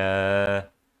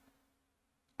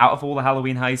all the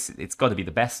Halloween heists, it's got to be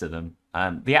the best of them.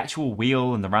 The actual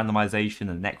wheel and the randomization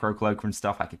and Necrocloaker and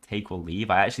stuff I could take or leave.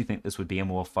 I actually think this would be a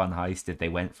more fun heist if they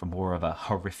went for more of a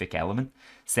horrific element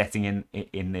setting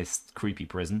in this creepy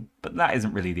prison. But that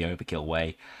isn't really the overkill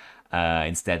way.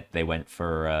 Instead, they went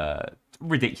for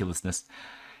ridiculousness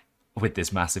with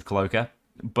this massive cloaker.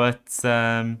 But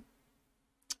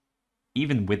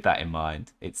even with that in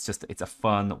mind, it's a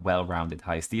fun, well-rounded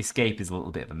heist. The escape is a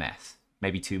little bit of a mess.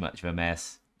 Maybe too much of a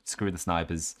mess. Screw the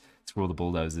snipers, screw all the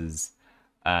bulldozers.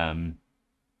 But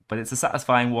it's a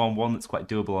satisfying one that's quite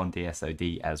doable on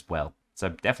DSOD as well. So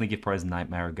definitely give Prison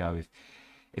Nightmare a go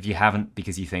if you haven't,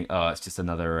 because you think, oh, it's just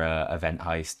another event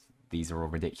heist. These are all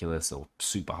ridiculous or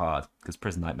super hard, because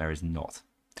Prison Nightmare is not.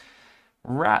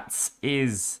 Rats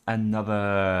is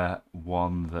another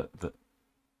one that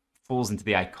falls into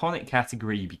the iconic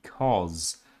category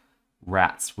because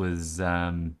Rats was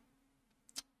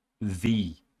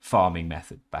the farming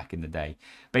method back in the day.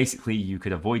 Basically, you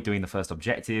could avoid doing the first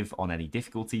objective on any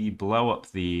difficulty, blow up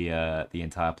the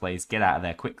entire place, get out of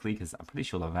there quickly, because I'm pretty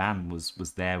sure the van was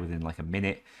there within like a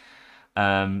minute.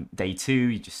 Day 2,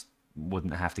 you just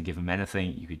wouldn't have to give them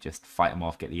anything. You could just fight them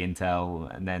off, get the intel,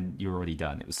 and then you're already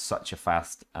done. It was such a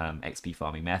fast XP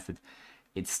farming method.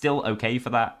 It's still okay for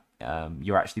that.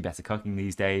 You're actually better cooking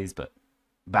these days, but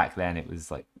back then it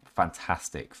was like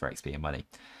fantastic for XP and money.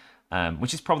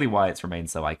 Which is probably why it's remained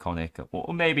so iconic.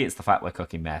 Or maybe it's the fact we're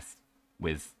cooking meth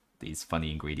with these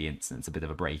funny ingredients and it's a bit of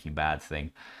a Breaking Bad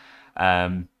thing.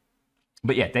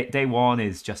 But yeah, day 1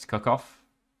 is just cook-off.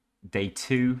 Day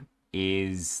 2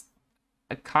 is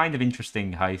a kind of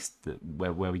interesting heist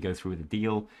where we go through with a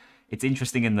deal. It's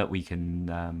interesting in that we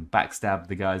can backstab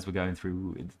the guys we're going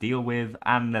through the deal with,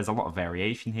 and there's a lot of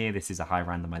variation here. This is a high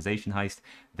randomization heist.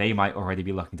 They might already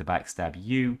be looking to backstab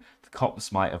you. The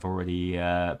cops might have already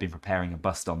been preparing a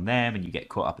bust on them, and you get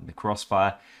caught up in the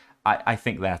crossfire. I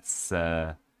think that's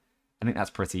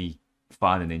pretty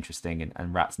fun and interesting,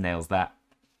 and Rats nails that.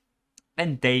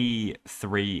 Then day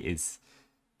 3 is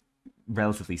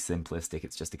relatively simplistic.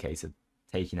 It's just a case of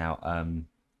taking out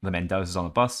the Mendozas on a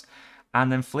bus and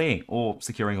then fleeing or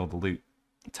securing all the loot.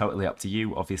 Totally up to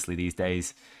you. Obviously, these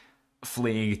days,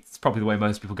 fleeing, it's probably the way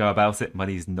most people go about it.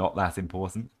 Money's not that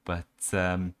important, but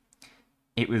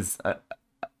it was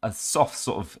a soft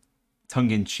sort of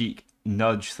tongue-in-cheek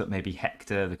nudge that maybe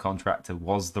Hector, the contractor,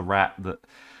 was the rat that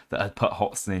had put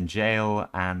Hodgson in jail,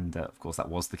 and of course that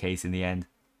was the case in the end.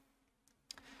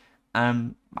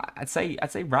 I'd say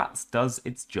Rats does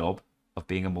its job of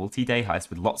being a multi-day heist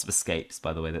with lots of escapes.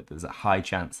 By the way, that there's a high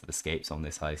chance of escapes on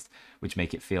this heist, which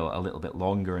make it feel a little bit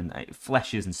longer, and it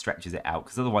fleshes and stretches it out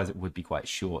because otherwise it would be quite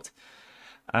short.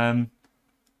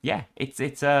 Yeah,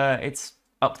 it's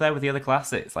up there with the other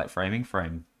classics like Framing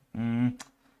Frame. I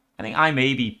think I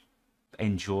maybe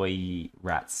enjoy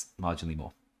Rats marginally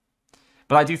more,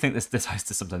 but I do think this heist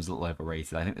is sometimes a little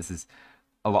overrated. I think this is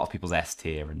a lot of people's S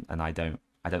tier, and I don't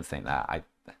think that. I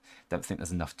don't think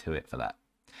there's enough to it for that.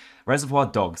 Reservoir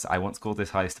Dogs. I once called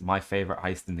this heist my favorite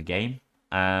heist in the game.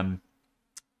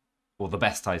 Or the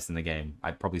best heist in the game.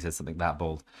 I probably said something that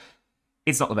bold.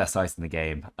 It's not the best heist in the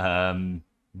game.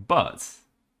 But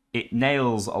it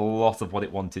nails a lot of what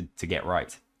it wanted to get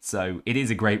right. So it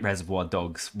is a great Reservoir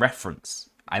Dogs reference.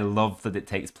 I love that it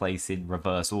takes place in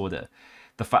reverse order.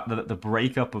 The fact that the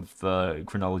breakup of the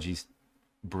chronology is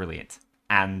brilliant.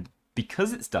 And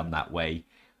because it's done that way,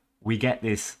 we get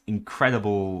this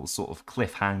incredible sort of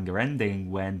cliffhanger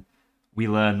ending when we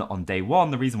learn that on day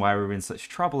one, the reason why we're in such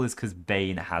trouble is because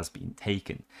Bane has been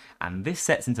taken. And this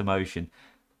sets into motion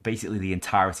basically the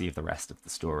entirety of the rest of the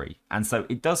story. And so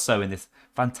it does so in this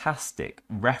fantastic,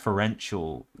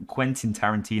 referential, Quentin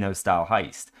Tarantino-style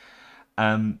heist.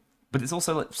 But it's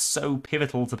also like so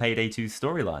pivotal to Payday 2's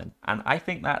storyline. And I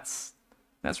think that's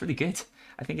really good.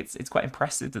 I think it's quite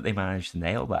impressive that they managed to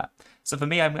nail that. So for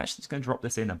me, I'm actually just going to drop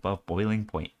this in above boiling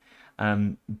point.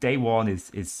 Day one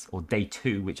or day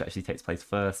two, which actually takes place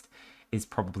first, is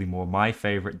probably more my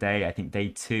favorite day. I think day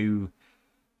two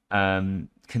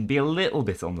can be a little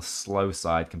bit on the slow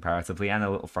side comparatively, and a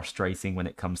little frustrating when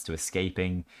it comes to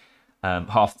escaping.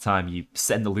 Half the time you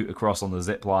send the loot across on the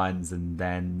zip lines, and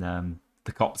then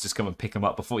the cops just come and pick them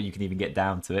up before you can even get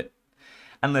down to it,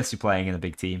 unless you're playing in a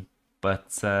big team.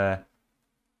 But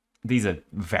these are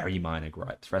very minor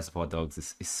gripes. Reservoir Dogs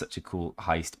is such a cool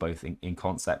heist, both in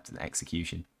concept and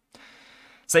execution.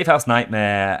 Safe House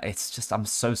Nightmare, it's just, I'm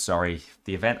so sorry.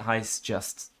 The event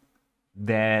heists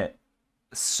they're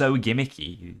so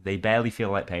gimmicky. They barely feel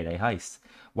like Payday heists.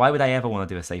 Why would I ever want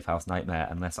to do a Safe House Nightmare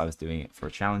unless I was doing it for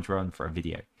a challenge run, for a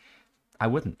video? I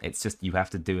wouldn't. It's just you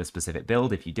have to do a specific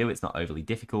build. If you do, it's not overly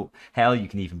difficult. Hell, you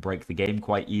can even break the game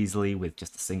quite easily with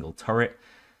just a single turret.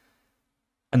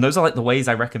 And those are like the ways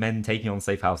I recommend taking on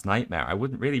Safe House Nightmare. I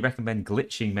wouldn't really recommend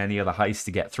glitching many other heists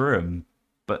to get through them,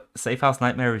 but Safe House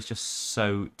Nightmare is just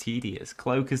so tedious.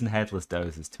 Cloakers and Headless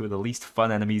Dozers, two of the least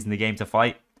fun enemies in the game to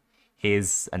fight.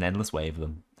 Here's an endless wave of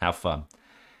them. Have fun.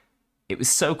 It was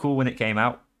so cool when it came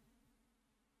out,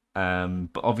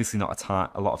 but obviously not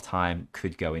a lot of time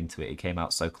could go into it. It came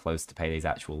out so close to Payday's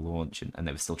actual launch, and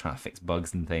they were still trying to fix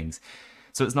bugs and things.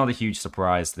 So it's not a huge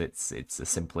surprise that it's a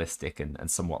simplistic and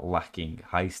somewhat lacking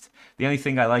heist. The only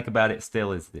thing I like about it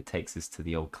still is that it takes us to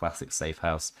the old classic safe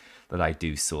house that I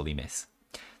do sorely miss.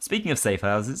 Speaking of safe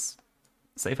houses,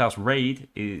 Safe House Raid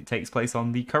takes place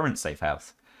on the current safe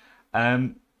house.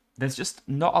 There's just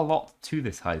not a lot to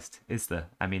this heist, is there?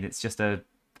 I mean, it's just a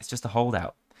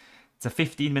holdout. It's a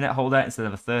 15-minute holdout instead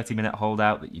of a 30-minute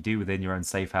holdout that you do within your own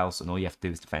safe house, and all you have to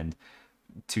do is defend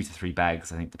 2 to 3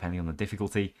 bags, I think, depending on the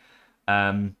difficulty.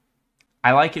 I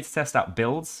like it to test out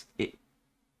builds. It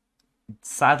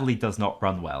sadly does not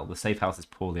run well. The safe house is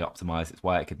poorly optimized. It's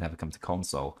why it could never come to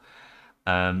console.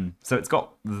 So it's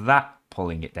got that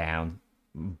pulling it down,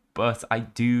 but I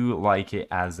do like it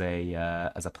as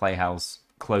a playhouse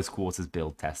close quarters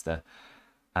build tester.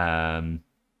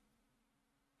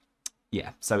 Yeah,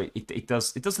 so it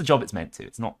does the job it's meant to.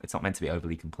 It's not meant to be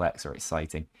overly complex or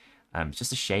exciting. It's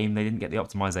just a shame they didn't get the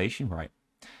optimization right.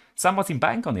 San Martin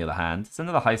Bank, on the other hand, it's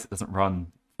another heist that doesn't run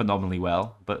phenomenally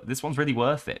well, but this one's really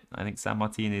worth it. I think San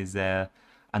Martin is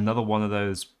another one of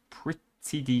those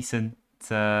pretty decent,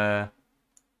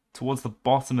 towards the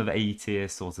bottom of A tier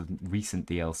sort of recent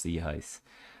DLC heists.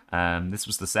 This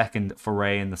was the second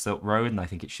foray in the Silk Road, and I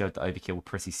think it showed that Overkill were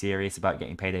pretty serious about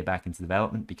getting Payday back into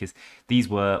development, because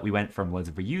we went from loads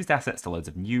of reused assets to loads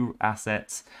of new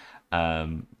assets,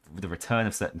 the return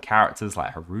of certain characters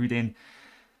like Harudin.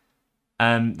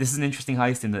 This is an interesting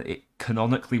heist in that it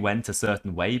canonically went a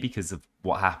certain way because of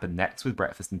what happened next with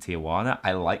Breakfast in Tijuana.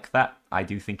 I like that. I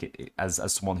do think it as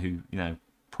someone who,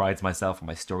 prides myself on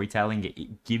my storytelling,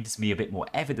 it gives me a bit more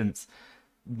evidence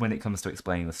when it comes to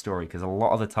explaining the story, because a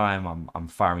lot of the time I'm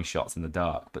firing shots in the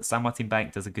dark. But San Martin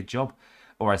Bank does a good job.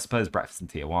 Or I suppose Breakfast in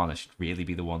Tijuana should really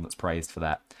be the one that's praised for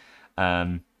that.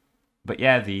 But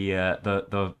yeah, the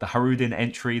Harudin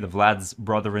entry, the Vlad's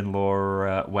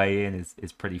brother-in-law way in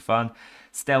is pretty fun.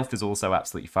 Stealth is also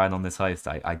absolutely fine on this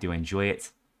heist. I do enjoy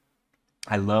it.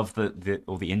 I love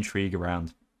all the intrigue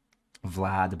around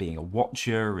Vlad being a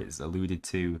watcher is alluded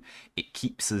to. It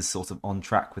keeps us sort of on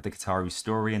track with the Kataru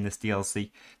story in this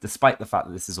DLC, despite the fact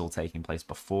that this is all taking place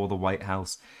before the White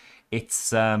House.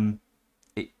 It's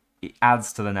it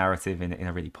adds to the narrative in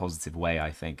a really positive way, I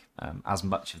think, as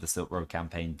much of the Silk Road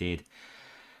campaign did.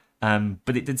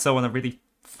 But it did so on a really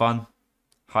fun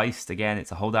heist. Again,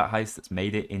 it's a holdout heist that's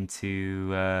made it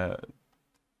into a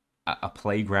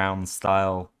playground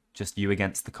style, just you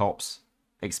against the cops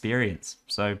experience.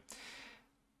 So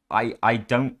I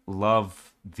don't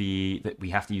love that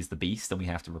we have to use the Beast and we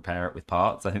have to repair it with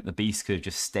parts. I think the Beast could have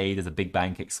just stayed as a big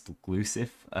bank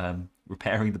exclusive.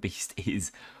 Repairing the Beast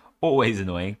is always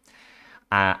annoying.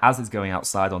 As is going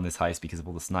outside on this heist because of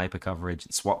all the sniper coverage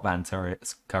and SWAT van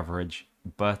turrets coverage.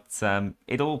 But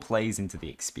it all plays into the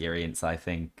experience, I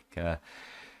think.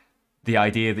 The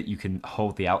idea that you can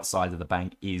hold the outside of the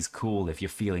bank is cool if you're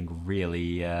feeling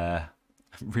really,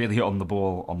 really on the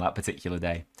ball on that particular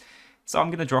day. So I'm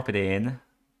going to drop it in.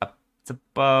 It's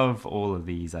above all of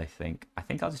these, I think. I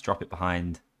think I'll just drop it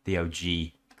behind the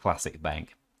OG classic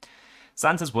bank.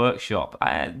 Santa's Workshop.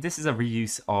 This is a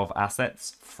reuse of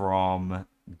assets from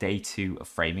day 2 of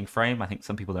Framing Frame. I think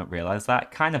some people don't realize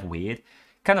that. Kind of weird.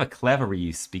 Kind of a clever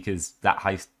reuse because that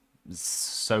heist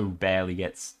so barely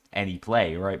gets any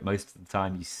play, right? Most of the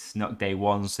time you snuck day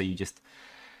 1, so you just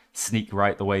sneak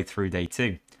right the way through day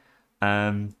 2.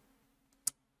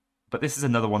 But this is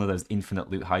another one of those infinite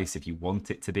loot heists if you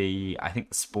want it to be. I think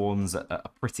the spawns are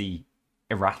pretty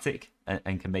erratic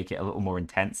and can make it a little more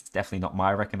intense. It's definitely not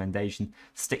my recommendation.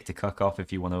 Stick to Cook-Off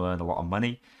if you want to earn a lot of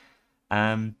money.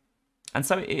 And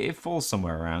so it falls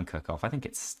somewhere around Cook-Off. I think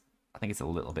it's a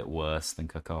little bit worse than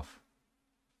Cook-Off.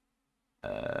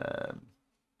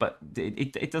 But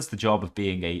it does the job of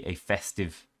being a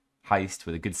festive heist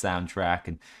with a good soundtrack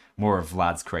and more of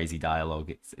Vlad's crazy dialogue.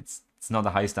 It's not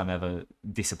a heist I'm ever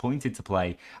disappointed to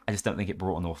play. I just don't think it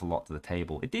brought an awful lot to the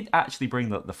table. It did actually bring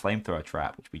the flamethrower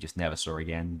trap, which we just never saw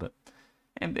again, but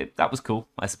that was cool,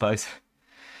 I suppose.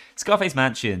 Scarface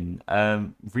Mansion,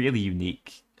 really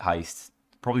unique heist.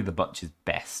 Probably the Butcher's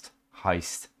best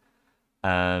heist.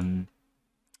 I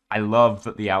love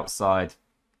that the outside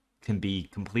can be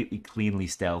completely cleanly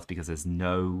stealth because there's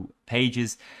no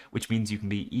pages, which means you can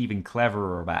be even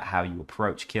cleverer about how you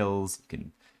approach kills. You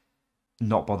can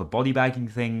not bother body bagging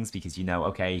things because you know,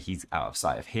 okay, he's out of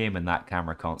sight of him and that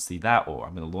camera can't see that, or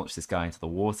I'm going to launch this guy into the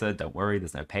water. Don't worry,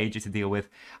 there's no pager to deal with.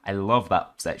 I love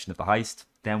that section of the heist.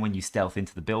 Then when you stealth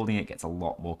into the building, it gets a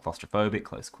lot more claustrophobic,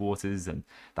 close quarters, and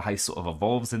the heist sort of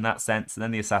evolves in that sense. And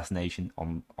then the assassination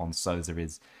on Souza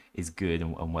is good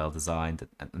and well designed,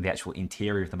 and the actual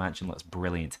interior of the mansion looks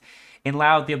brilliant. In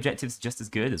Loud, the objectives are just as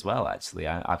good as well, actually.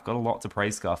 I've got a lot to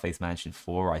praise Scarface Mansion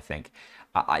for, I think.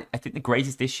 I think the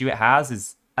greatest issue it has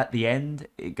is at the end,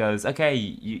 it goes, okay,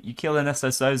 you kill Ernesto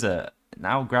Souza,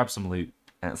 now grab some loot.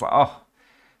 And it's like, oh,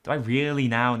 do I really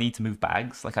now need to move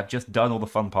bags? Like, I've just done all the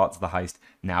fun parts of the heist,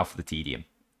 now for the tedium.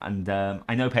 And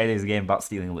I know Payday is a game about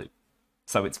stealing loot,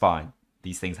 so it's fine.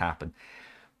 These things happen.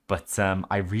 But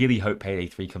I really hope Payday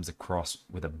 3 comes across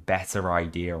with a better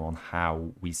idea on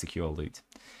how we secure loot.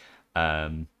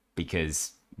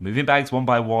 Because moving bags one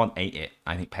by one ain't it.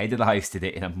 I think Payday the Heist did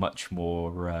it in a much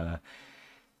more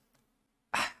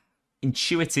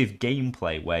intuitive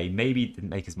gameplay way. Maybe it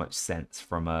didn't make as much sense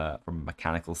from a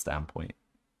mechanical standpoint.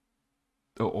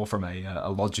 Or from a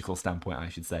logical standpoint, I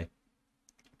should say.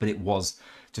 But it was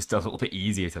just a little bit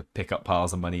easier to pick up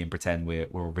piles of money and pretend we're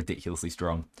ridiculously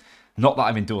strong. Not that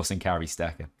I'm endorsing Carry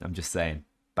Stacker. I'm just saying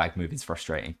bag moving's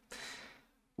frustrating.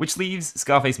 Which leaves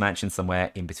Scarface Mansion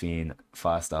somewhere in between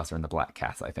Firestarter and the Black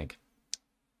Cat, I think.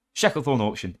 Shacklethorne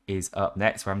Auction is up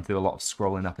next. We're having to do a lot of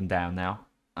scrolling up and down now.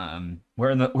 We're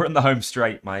in the home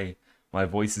straight. My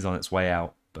voice is on its way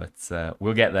out, but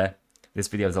we'll get there. This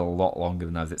video is a lot longer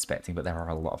than I was expecting, but there are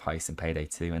a lot of heists in Payday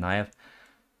 2, and I have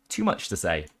too much to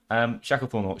say.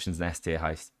 Shacklethorne Auction's an S-tier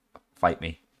heist. Fight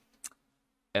me.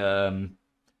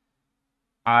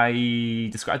 I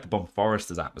described the Bomb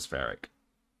Forest as atmospheric.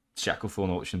 Shacklethorne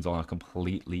Auction's on a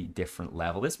completely different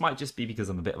level. This might just be because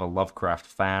I'm a bit of a Lovecraft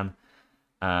fan.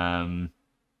 I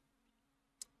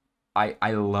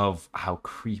love how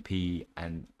creepy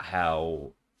and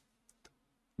how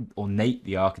ornate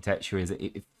the architecture is.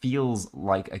 It feels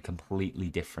like a completely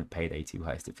different Payday 2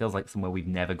 heist. It feels like somewhere we've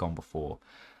never gone before.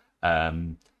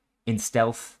 In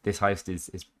stealth, this heist is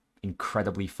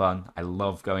incredibly fun. I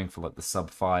love going for like the sub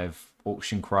 5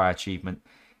 auction cry achievement.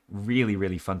 Really,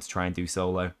 really fun to try and do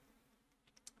solo.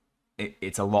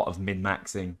 it's a lot of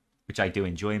min-maxing, which I do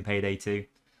enjoy in Payday 2.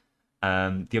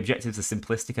 The objectives are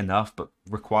simplistic enough, but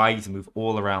require you to move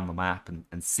all around the map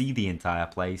and see the entire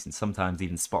place, and sometimes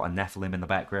even spot a Nephilim in the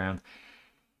background.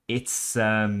 It's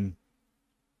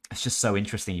just so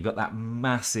interesting. You've got that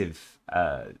massive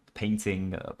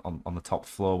painting on the top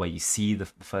floor where you see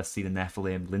first see the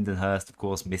Nephilim. Lindenhurst, of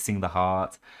course, missing the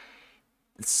heart.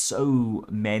 So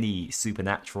many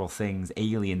supernatural things,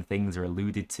 alien things are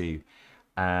alluded to,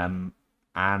 and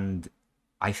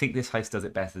I think this heist does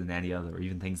it better than any other.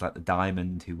 Even things like the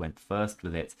Diamond, who went first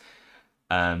with it.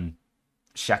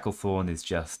 Shacklethorne is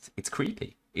it's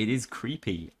creepy. It is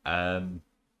creepy. And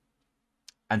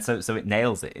so it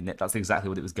nails it. And that's exactly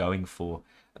what it was going for.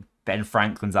 Ben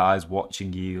Franklin's eyes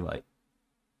watching you, like,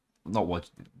 not watch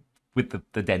with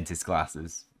the dentist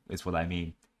glasses is what I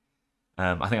mean.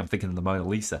 I think I'm thinking of the Mona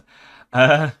Lisa.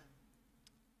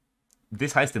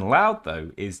 This heist in Loud,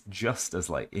 though, is just as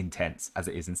like intense as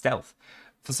it is in Stealth.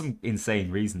 For some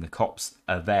insane reason, the cops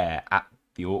are there at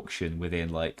the auction within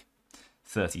like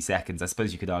 30 seconds. I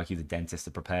suppose you could argue the dentist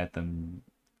had prepared them.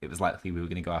 It was likely we were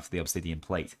going to go after the obsidian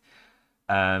plate.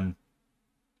 But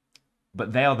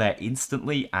they are there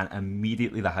instantly, and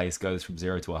immediately the heist goes from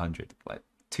 0 to 100, like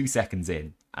 2 seconds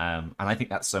in. And I think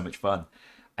that's so much fun.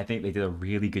 I think they did a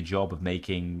really good job of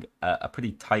making a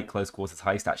pretty tight close quarters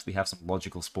heist actually have some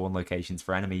logical spawn locations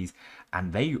for enemies,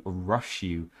 and they rush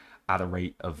you at a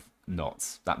rate of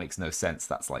knots. That makes no sense.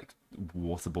 That's like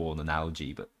waterborne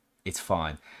analogy, but it's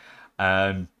fine.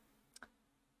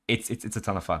 It's a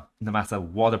ton of fun. No matter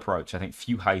what approach, I think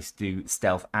few heists do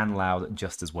Stealth and Loud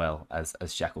just as well as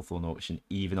Shacklethorne Auction,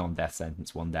 even on Death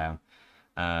Sentence 1 down.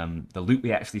 The loot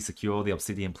we actually secure, the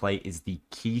obsidian plate, is the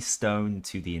keystone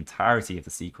to the entirety of the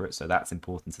secret, so that's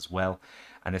important as well.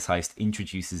 And this heist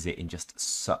introduces it in just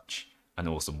such an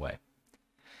awesome way.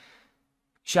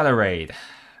 Shadow Raid.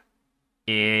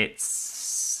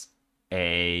 It's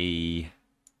a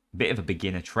bit of a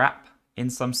beginner trap in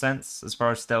some sense, as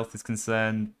far as stealth is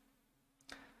concerned.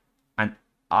 And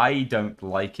I don't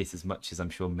like it as much as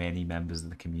I'm sure many members of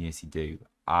the community do.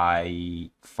 I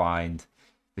find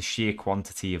the sheer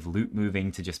quantity of loot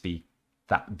moving to just be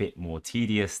that bit more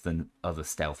tedious than other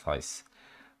stealth heists.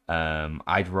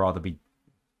 I'd rather be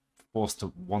forced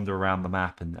to wander around the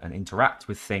map and interact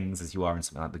with things as you are in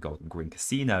something like the Golden Green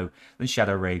Casino than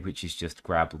Shadow Raid, which is just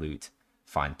grab loot,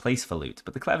 find place for loot.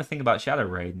 But the clever thing about Shadow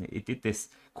Raid, and it did this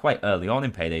quite early on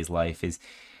in Payday's life, is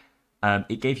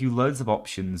it gave you loads of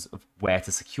options of where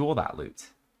to secure that loot,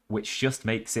 which just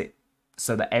makes it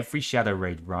so that every Shadow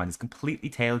Raid run is completely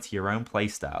tailored to your own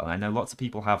playstyle. And I know lots of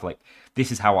people have like,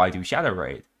 this is how I do Shadow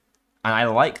Raid. And I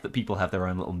like that people have their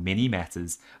own little mini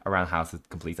metas around how to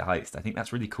complete a heist. I think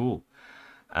that's really cool.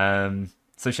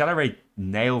 So Shadow Raid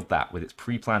nailed that with its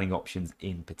pre-planning options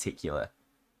in particular.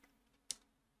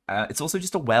 It's also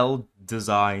just a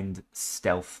well-designed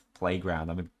stealth playground.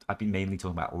 I mean, I've been mainly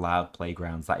talking about Loud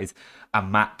playgrounds. That is a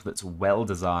map that's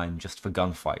well-designed just for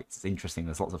gunfights. It's interesting.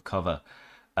 There's lots of cover,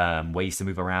 ways to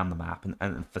move around the map.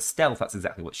 And for stealth, that's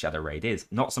exactly what Shadow Raid is.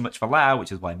 Not so much for Loud,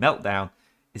 which is why Meltdown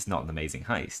is not an amazing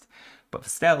heist. But for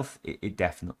stealth, it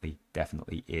definitely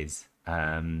is.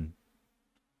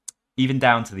 Even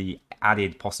down to the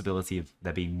added possibility of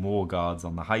there being more guards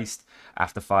on the heist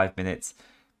after 5 minutes.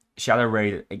 Shadow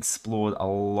Raid explored a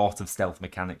lot of stealth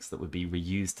mechanics that would be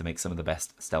reused to make some of the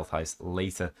best stealth heists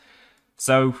later.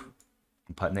 So,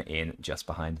 I'm putting it in just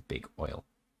behind Big Oil.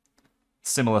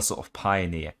 Similar sort of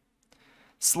pioneer.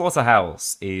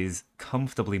 Slaughterhouse is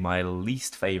comfortably my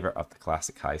least favourite of the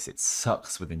classic heists. It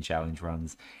sucks within challenge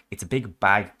runs. It's a big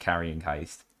bag carrying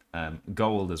heist.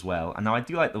 Gold as well. And now I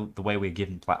do like the way we're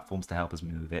given platforms to help us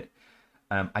move it.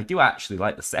 I do actually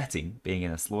like the setting, being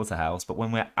in a slaughterhouse, but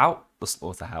when we're out the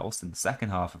slaughterhouse in the second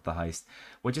half of the heist,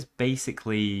 we're just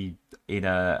basically in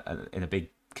a big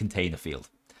container field.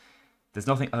 There's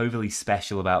nothing overly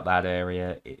special about that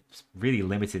area. It's really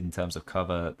limited in terms of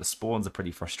cover. The spawns are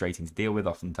pretty frustrating to deal with.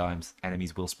 Oftentimes,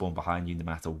 enemies will spawn behind you no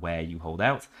matter where you hold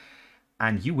out.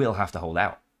 And you will have to hold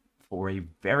out for a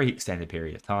very extended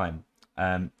period of time.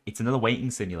 It's another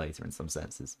waiting simulator in some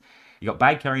senses. You got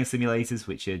bag carrying simulators,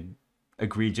 which are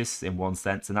egregious in one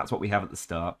sense, and that's what we have at the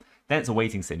start. Then it's a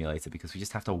waiting simulator because we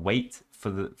just have to wait for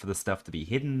the stuff to be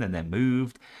hidden and then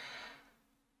moved.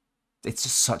 It's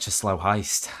just such a slow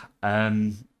heist.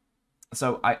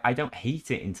 So I don't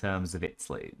hate it in terms of its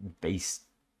like base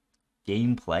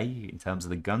gameplay, in terms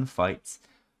of the gunfights,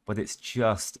 but it's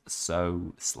just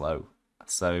so slow.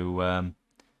 So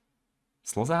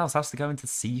Slaughterhouse has to go into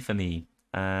C for me.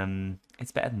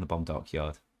 It's better than the Bomb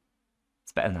Dockyard.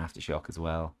 It's better than Aftershock as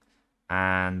well.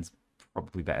 And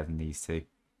probably better than these two.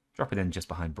 Drop it in just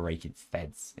behind Breaking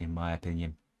Feds, in my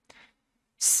opinion.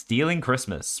 Stealing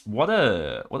Christmas. What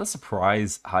a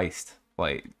surprise heist.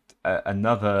 Like,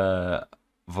 another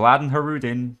Vlad and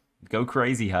Harudin go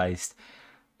crazy heist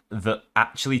that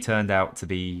actually turned out to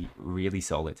be really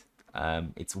solid.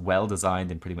 It's well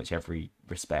designed in pretty much every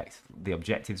respect. The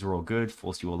objectives are all good,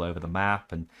 force you all over the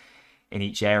map, and in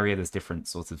each area there's different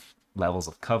sorts of levels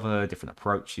of cover, different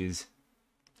approaches.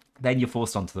 Then you're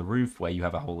forced onto the roof where you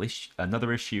have a whole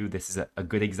another issue. This is a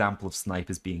good example of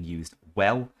snipers being used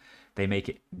well. They make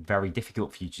it very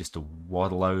difficult for you just to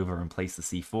waddle over and place the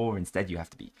C4. Instead, you have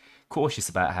to be cautious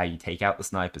about how you take out the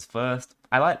snipers first.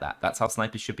 I like that. That's how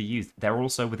snipers should be used. They're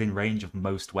also within range of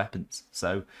most weapons.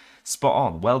 So, spot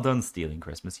on. Well done, Stealing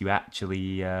Christmas. You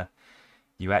actually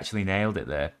nailed it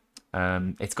there.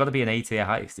 It's got to be an A-tier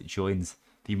heist. It joins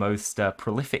the most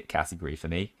prolific category for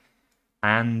me.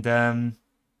 And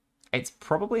it's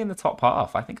probably in the top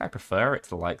half. I think I prefer it to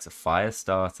the likes of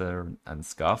Firestarter and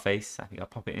Scarface. I think I'll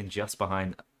pop it in just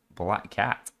behind Black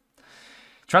Cat.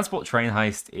 Transport Train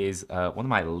Heist is one of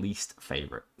my least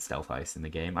favorite stealth heists in the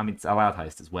game. I mean, it's a loud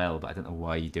heist as well, but I don't know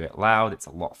why you do it loud. It's a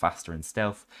lot faster in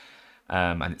stealth,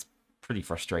 and it's pretty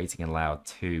frustrating and loud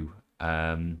too.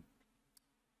 I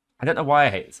don't know why I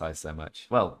hate this heist so much.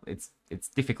 Well, it's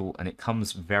difficult, and it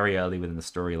comes very early within the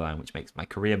storyline, which makes my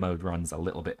career mode runs a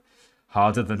little bit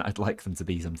harder than I'd like them to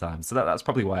be sometimes. So that's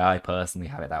probably why I personally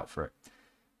have it out for it.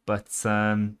 But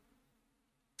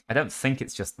I don't think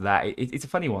it's just that. It's a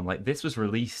funny one. Like, this was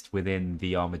released within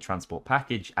the Armored Transport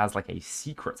package as like a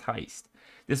secret heist.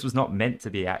 This was not meant to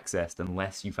be accessed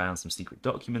unless you found some secret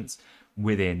documents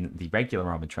within the regular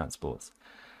Armored Transports.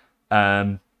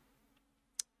 So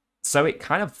it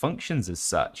kind of functions as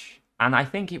such. And I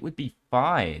think it would be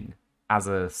fine as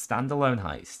a standalone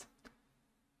heist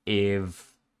if,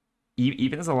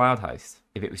 even as a loud heist,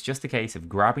 if it was just a case of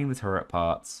grabbing the turret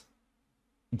parts,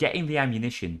 getting the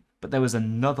ammunition, but there was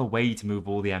another way to move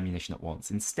all the ammunition at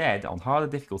once. Instead, on harder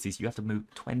difficulties, you have to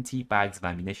move 20 bags of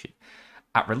ammunition.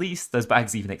 At release, those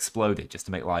bags even exploded just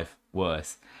to make life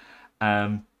worse.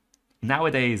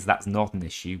 Nowadays, that's not an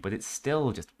issue, but it's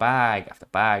still just bag after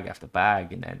bag after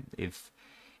bag. And then if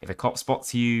a cop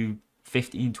spots you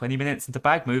 15, 20 minutes into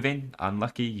bag moving,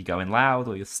 unlucky, you go in loud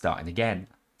or you're starting again.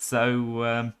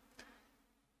 So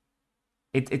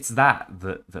it's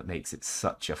that makes it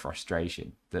such a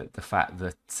frustration. The fact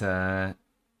that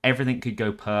everything could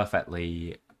go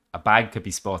perfectly, a bag could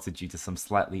be spotted due to some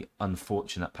slightly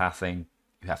unfortunate passing,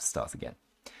 you have to start again.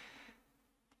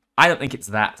 I don't think it's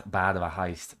that bad of a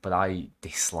heist, but I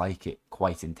dislike it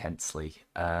quite intensely.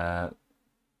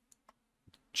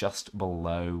 Just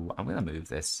below, I'm going to move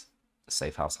this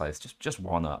safe house heist just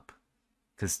one up,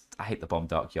 because I hate the bomb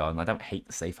dockyard and I don't hate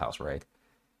the safe house raid.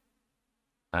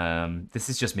 This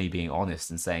is just me being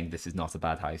honest and saying this is not a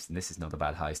bad heist and this is not a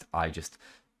bad heist. I just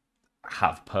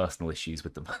have personal issues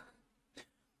with them.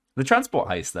 The transport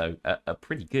heists, though, are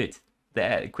pretty good.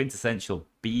 They're quintessential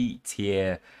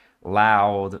B-tier,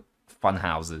 loud fun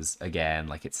houses again.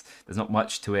 Like, there's not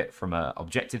much to it from an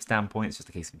objective standpoint. It's just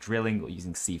a case of drilling or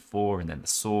using C4 and then the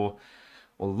saw,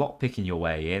 or lockpicking your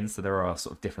way in. So there are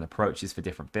sort of different approaches for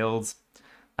different builds.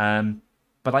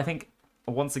 But I think,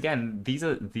 once again, these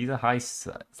are heists.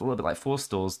 It's a little bit like Force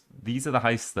Stores. These are the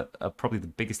heists that are probably the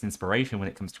biggest inspiration when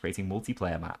it comes to creating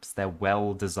multiplayer maps. They're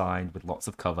well designed with lots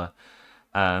of cover,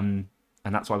 and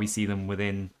that's why we see them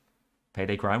within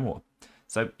Payday Crime War.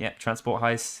 So yeah, transport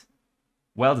heists,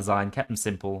 well designed, kept them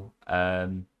simple.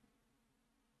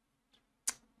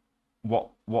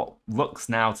 What looks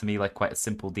now to me like quite a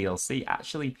simple DLC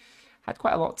actually had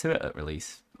quite a lot to it at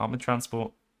release. Armored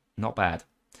Transport, not bad.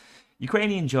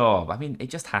 Ukrainian Job, I mean, it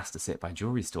just has to sit by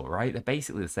Jewelry Store, right? They're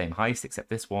basically the same heist, except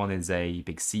this one is a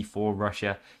big C4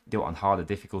 rusher. You do it on harder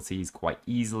difficulties quite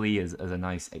easily as a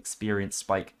nice experience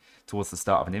spike towards the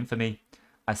start of an infamy,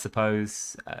 I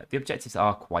suppose. The objectives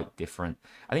are quite different.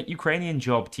 I think Ukrainian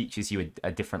Job teaches you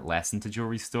a different lesson to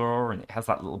Jewelry Store, and it has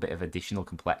that little bit of additional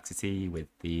complexity with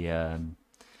the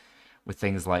with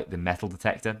things like the metal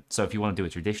detector. So if you want to do a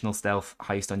traditional stealth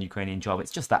heist on Ukrainian Job,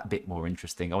 it's just that bit more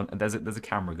interesting. Oh, and there's a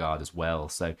camera guard as well.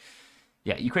 So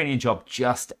yeah, Ukrainian Job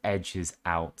just edges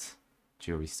out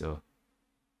Jewelry Store.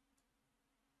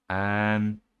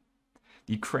 The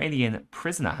Ukrainian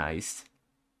Prisoner Heist,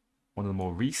 one of the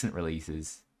more recent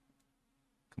releases,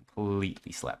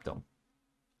 completely slept on.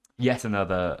 Yet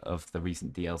another of the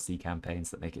recent DLC campaigns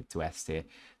that make it to S tier.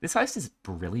 This heist is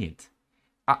brilliant.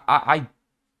 I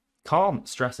can't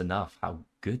stress enough how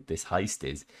good this heist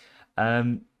is.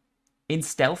 In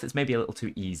stealth, it's maybe a little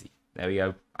too easy. There we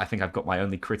go. I think I've got my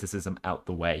only criticism out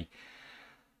the way.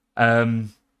 But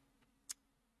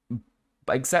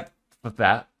except for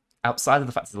that, outside of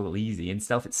the fact it's a little easy, in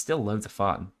stealth it's still loads of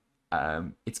fun.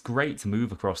 It's great to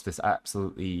move across this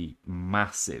absolutely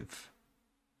massive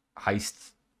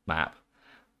heist map,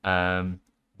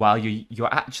 while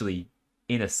you're actually,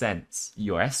 in a sense,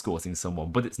 you're escorting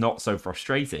someone, but it's not so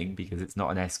frustrating because it's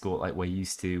not an escort like we're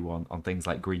used to on things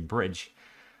like Green Bridge.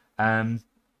 Um,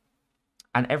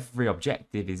 and every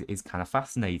objective is kind of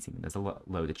fascinating. There's a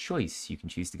load of choice. You can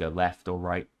choose to go left or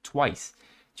right twice,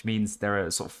 which means there are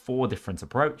sort of 4 different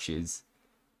approaches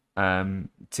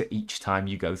to each time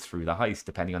you go through the heist,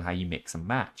 depending on how you mix and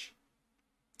match.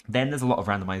 Then there's a lot of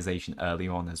randomization early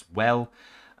on as well.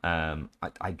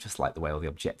 I just like the way all the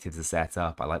objectives are set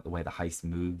up. I like the way the heist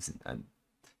moves, and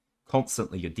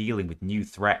constantly you're dealing with new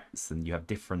threats, and you have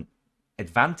different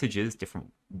advantages,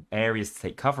 different areas to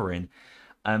take cover in.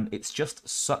 It's just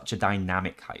such a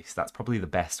dynamic heist. That's probably the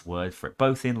best word for it,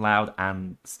 both in loud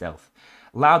and stealth.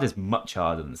 Loud is much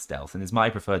harder than stealth, and is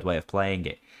my preferred way of playing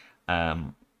it.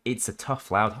 It's a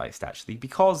tough loud heist, actually,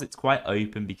 because it's quite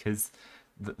open, because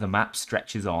the map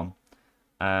stretches on.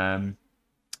 And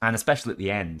especially at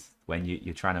the end, when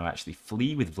you're trying to actually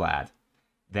flee with Vlad,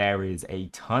 there is a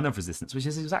ton of resistance, which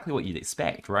is exactly what you'd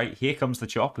expect, right? Here comes the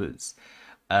choppers.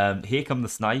 Here come the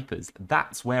snipers.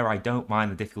 That's where I don't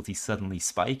mind the difficulty suddenly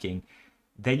spiking.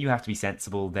 Then you have to be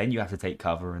sensible, then you have to take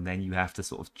cover, and then you have to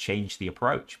sort of change the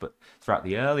approach. But throughout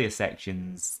the earlier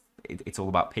sections, it's all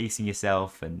about pacing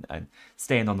yourself and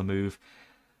staying on the move.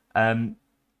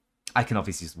 I can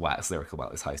obviously just wax lyrical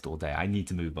about this heist all day. I need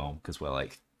to move on because we're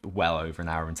like well over an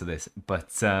hour into this.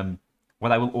 But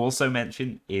what I will also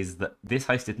mention is that this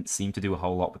heist didn't seem to do a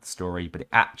whole lot with the story, but it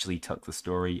actually took the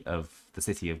story of the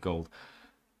City of Gold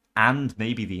and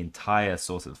maybe the entire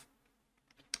sort of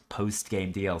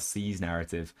post-game DLC's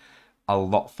narrative a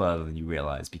lot further than you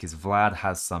realize, because Vlad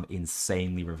has some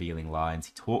insanely revealing lines.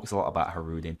 He talks a lot about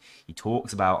Harudin. He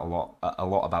talks about a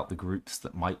lot about the groups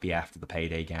that might be after the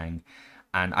Payday gang.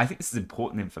 And I think this is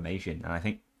important information. And I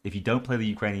think if you don't play the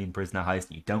Ukrainian prisoner heist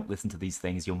and you don't listen to these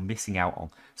things, you're missing out on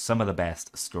some of the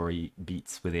best story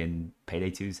beats within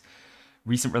Payday 2's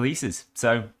recent releases.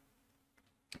 So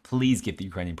please give the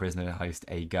Ukrainian prisoner heist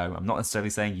a go. I'm not necessarily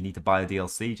saying you need to buy the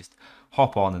DLC. Just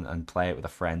hop on and play it with a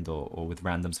friend or with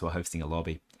randoms who are hosting a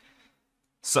lobby.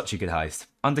 Such a good heist.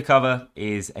 Undercover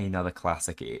is another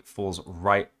classic. It falls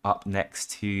right up next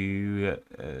to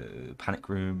Panic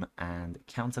Room and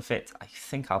Counterfeit. I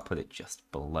think I'll put it just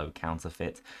below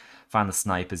Counterfeit. Find the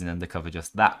snipers in Undercover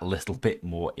just that little bit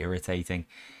more irritating.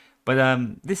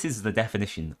 But this is the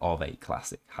definition of a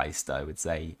classic heist, I would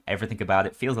say. Everything about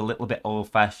it feels a little bit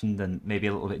old-fashioned and maybe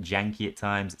a little bit janky at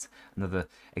times. It's another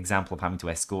example of having to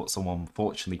escort someone,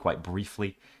 fortunately, quite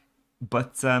briefly.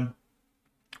 But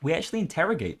we actually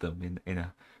interrogate them in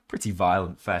a pretty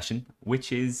violent fashion,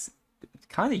 which is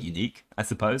kind of unique, I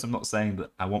suppose. I'm not saying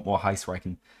that I want more heists where I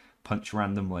can punch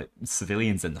random like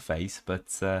civilians in the face,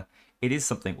 but it is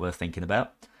something worth thinking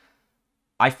about.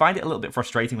 I find it a little bit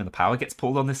frustrating when the power gets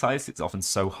pulled on this heist. It's often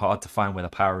so hard to find where the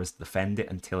power is to defend it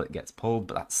until it gets pulled,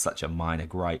 but that's such a minor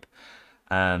gripe.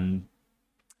 It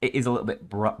is a little bit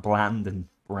bland and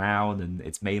brown, and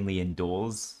it's mainly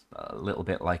indoors. A little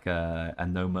bit like a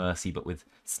No Mercy, but with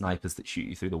snipers that shoot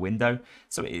you through the window.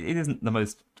 So it isn't the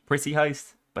most pretty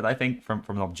heist, but I think from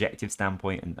an objective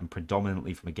standpoint and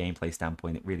predominantly from a gameplay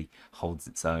standpoint, it really holds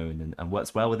its own and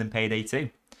works well within Payday 2.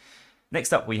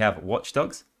 Next up, we have Watch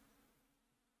Dogs.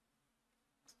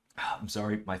 I'm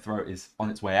sorry, my throat is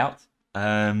on its way out.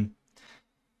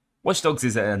 Watch Dogs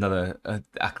is another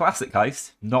a classic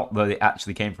heist. Not that it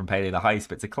actually came from Payday the Heist,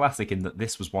 but it's a classic in that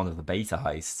this was one of the beta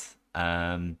heists.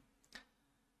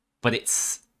 But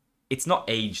it's not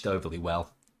aged overly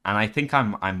well, and I think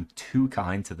I'm too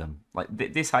kind to them. Like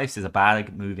this heist is a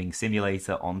bag moving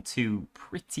simulator on 2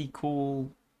 pretty cool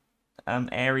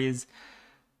areas.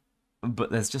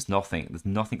 But there's just nothing. There's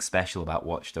nothing special about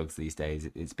Watch Dogs these days.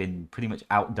 It's been pretty much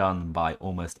outdone by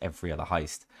almost every other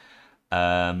heist.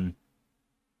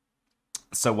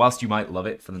 So whilst you might love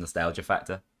it for the nostalgia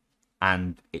factor,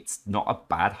 and it's not a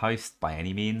bad heist by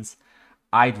any means,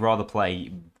 I'd rather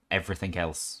play everything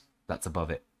else that's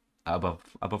above it, above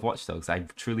Watch Dogs. I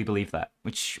truly believe that,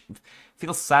 which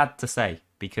feels sad to say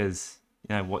because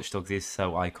Watch Dogs is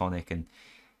so iconic and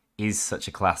is such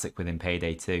a classic within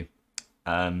Payday 2.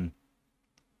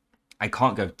 I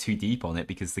can't go too deep on it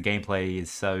because the gameplay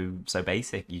is so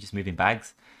basic. You're just moving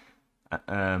bags,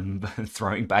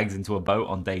 throwing bags into a boat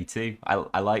on day 2.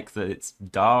 I like that it's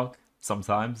dark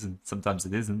sometimes, and sometimes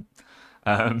it isn't.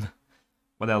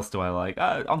 What else do I like?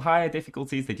 On higher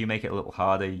difficulties, they do make it a little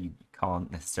harder. You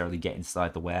can't necessarily get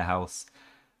inside the warehouse.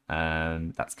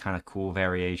 That's kind of cool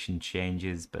variation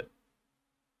changes, but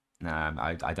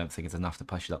I don't think it's enough to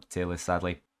push it up the tier list,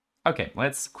 sadly. Okay,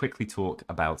 let's quickly talk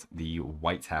about the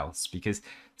White House, because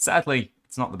sadly,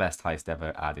 it's not the best heist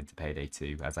ever added to Payday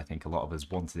 2, as I think a lot of us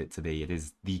wanted it to be. It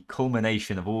is the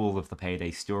culmination of all of the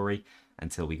Payday story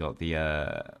until we got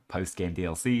the post-game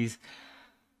DLCs.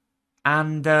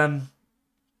 And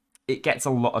it gets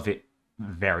a lot of it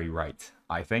very right,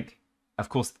 I think. Of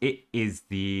course, it is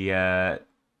it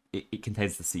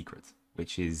contains the secret,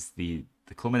 which is the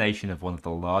culmination of one of the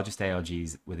largest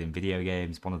ARGs within video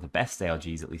games, one of the best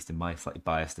ARGs, at least in my slightly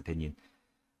biased opinion,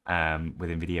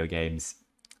 within video games.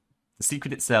 The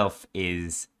secret itself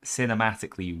is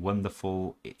cinematically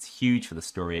wonderful. It's huge for the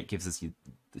story. It gives us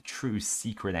the true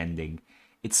secret ending.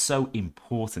 It's so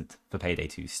important for Payday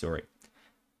 2's story.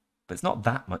 But it's not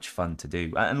that much fun to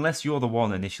do, unless you're the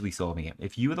one initially solving it.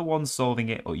 If you were the one solving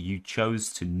it, or you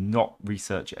chose to not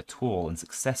research it at all and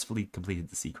successfully completed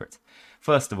the secret,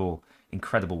 first of all,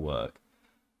 incredible work.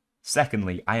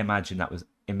 Secondly, I imagine that was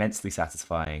immensely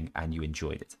satisfying and you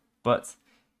enjoyed it. But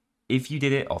if you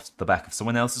did it off the back of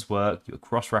someone else's work, you were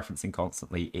cross-referencing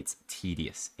constantly, it's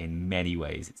tedious in many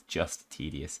ways. It's just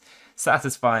tedious.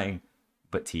 Satisfying,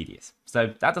 but tedious.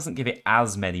 So that doesn't give it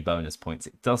as many bonus points.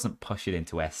 It doesn't push it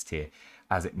into S tier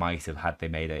as it might have had they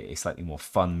made a slightly more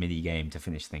fun mini-game to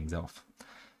finish things off.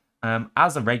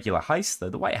 As a regular heist, though,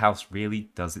 the White House really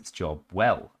does its job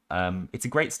well. It's a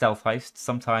great stealth heist.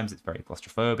 Sometimes it's very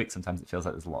claustrophobic. Sometimes it feels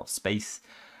like there's a lot of space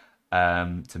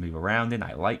to move around in.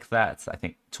 I like that. I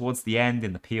think towards the end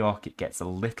in the POC, it gets a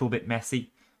little bit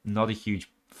messy. Not a huge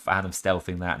fan of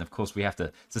stealthing that. And of course, we have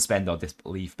to suspend our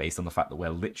disbelief based on the fact that we're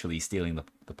literally stealing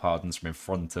the pardons from in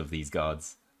front of these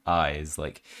guards' eyes.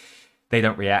 Like, they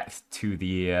don't react to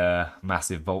the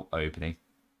massive vault opening.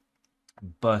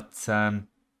 But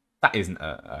that isn't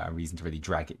a reason to really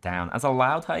drag it down. As a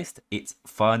loud heist, it's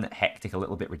fun, hectic, a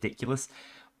little bit ridiculous.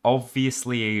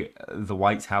 Obviously, the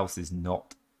White House is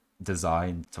not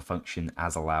designed to function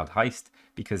as a loud heist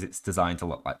because it's designed to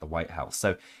look like the White House.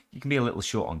 So you can be a little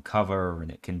short on cover,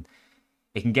 and it can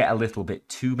get a little bit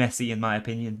too messy, in my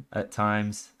opinion, at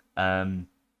times. But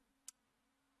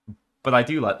I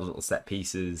do like the little set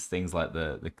pieces, things like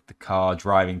the car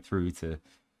driving through to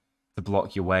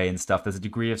block your way and stuff. There's a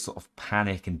degree of sort of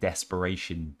panic and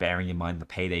desperation, bearing in mind the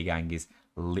Payday gang is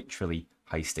literally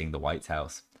heisting the White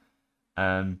House.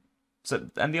 And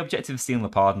the objective of stealing the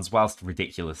pardons, whilst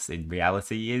ridiculous in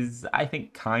reality, is, I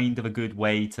think, kind of a good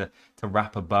way to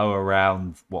wrap a bow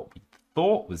around what we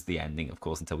thought was the ending, of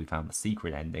course, until we found the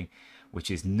secret ending,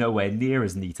 which is nowhere near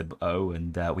as neat a bow,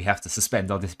 and we have to suspend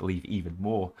our disbelief even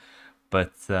more.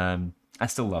 But I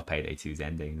still love Payday 2's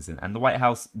endings, and the White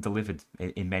House delivered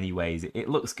in many ways. It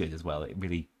looks good as well. It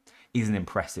really is an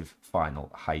impressive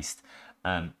final heist.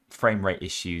 Frame rate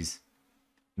issues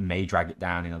may drag it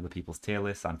down in other people's tier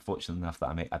lists. I'm fortunate enough that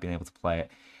I've been able to play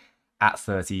it at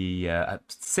 60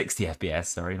 FPS,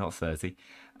 sorry, not 30.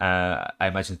 I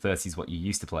imagine 30 is what you're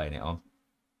used to playing it on.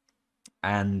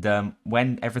 And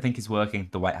when everything is working,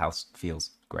 the White House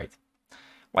feels great.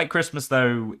 White Christmas,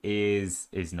 though, is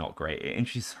not great. It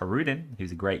introduces Harudin,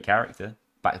 who's a great character.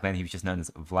 Back then, he was just known as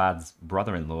Vlad's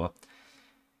brother-in-law.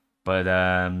 But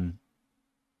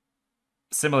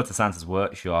similar to Santa's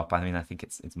Workshop, I mean, I think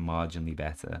it's marginally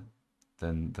better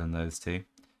than those two.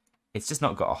 It's just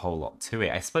not got a whole lot to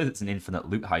it. I suppose it's an infinite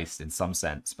loot heist in some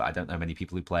sense, but I don't know many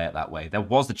people who play it that way. There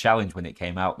was a challenge when it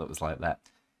came out that was like that.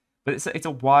 But it's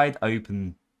a wide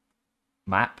open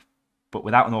map, but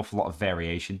without an awful lot of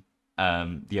variation.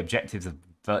 The objectives are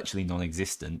virtually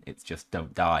non-existent. It's just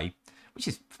don't die, which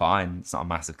is fine. It's not a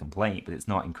massive complaint, but it's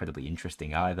not incredibly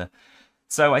interesting either.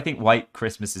 So I think White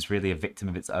Christmas is really a victim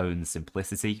of its own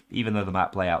simplicity, even though the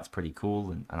map layout's pretty cool,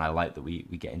 and I like that we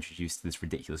get introduced to this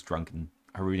ridiculous drunken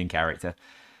Harudin character.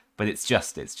 But it's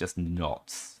just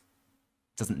not,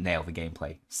 doesn't nail the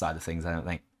gameplay side of things, I don't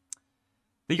think.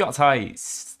 The Yacht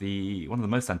Heist, one of the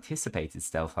most anticipated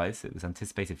stealth heists. It was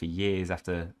anticipated for years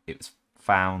after it was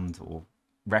found, or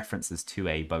references to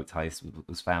a boat heist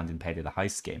was found in Payday the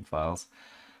Heist game files.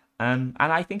 And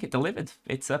I think it delivered.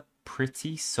 It's a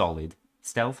pretty solid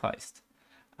stealth heist.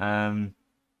 I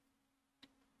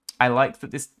like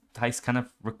that this heist kind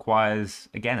of requires,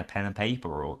 again, a pen and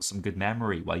paper or some good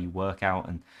memory while you work out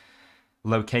and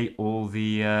locate all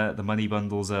the money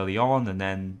bundles early on, and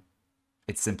then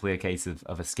it's simply a case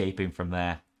of escaping from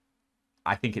there.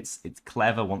 I think it's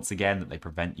clever, once again, that they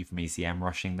prevent you from ECM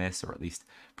rushing this, or at least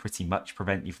pretty much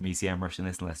prevent you from ECM rushing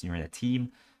this unless you're in a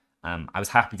team. I was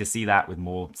happy to see that with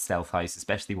more stealth heists,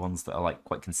 especially ones that are like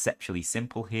quite conceptually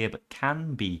simple here, but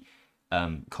can be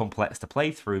complex to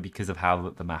play through because of how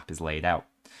the map is laid out.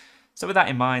 So with that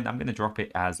in mind, I'm going to drop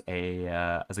it as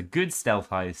a good stealth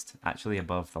heist, actually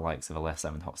above the likes of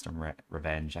Alesso and Hotstone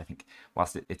Revenge. I think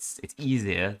whilst it's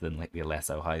easier than like the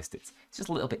Alesso heist, it's just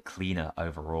a little bit cleaner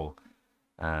overall.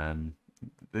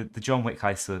 The John Wick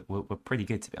heists were pretty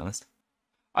good, to be honest.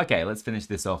 Okay, let's finish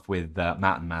this off with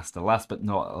Mountain Master. Last but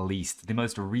not least, the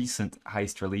most recent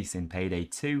heist release in Payday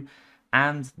 2,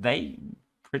 and they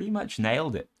pretty much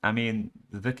nailed it. I mean,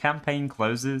 the campaign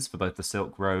closes for both the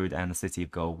Silk Road and the City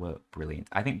of Gold were brilliant.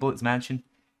 I think Bullet's Mansion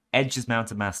edges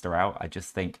Mountain Master out. I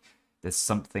just think there's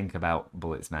something about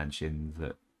Bullet's Mansion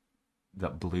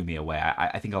that blew me away.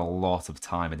 I think a lot of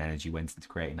time and energy went into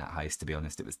creating that heist, to be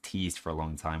honest. It was teased for a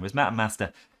long time, whereas Mountain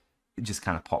Master, it just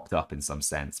kind of popped up in some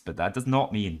sense, but that does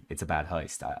not mean it's a bad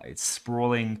heist. It's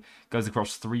sprawling, goes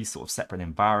across 3 sort of separate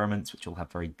environments, which all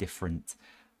have very different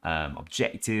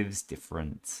objectives,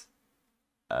 different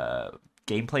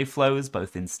gameplay flows,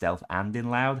 both in stealth and in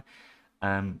loud,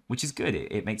 which is good.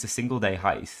 It makes a single day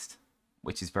heist,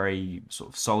 which is very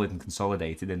sort of solid and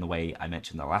consolidated in the way I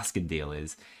mentioned the Alaskan deal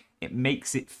is. It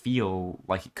makes it feel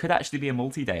like it could actually be a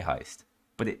multi-day heist,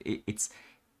 but it's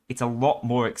a lot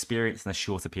more experience in a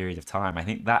shorter period of time. I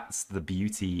think that's the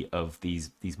beauty of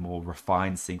these more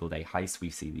refined single day heists we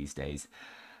see these days.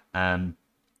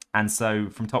 And so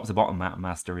from top to bottom, Mountain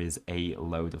Master is a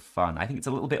load of fun. I think it's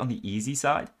a little bit on the easy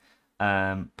side,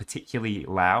 particularly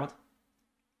loud,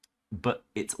 but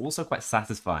it's also quite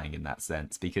satisfying in that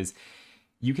sense because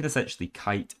you can essentially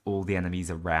kite all the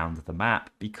enemies around the map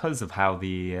because of how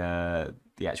the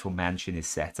actual mansion is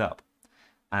set up.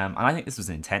 And I think this was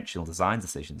an intentional design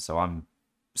decision, so I'm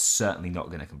certainly not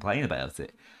going to complain about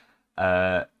it.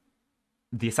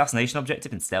 The assassination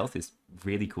objective in stealth is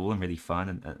really cool and really fun,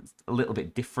 and it's a little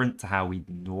bit different to how we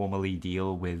normally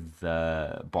deal with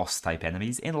boss-type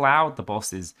enemies. In loud, the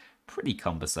boss is pretty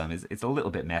cumbersome. It's a little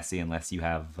bit messy unless you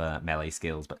have melee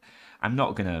skills, but I'm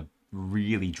not going to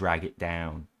really drag it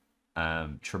down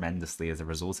tremendously as a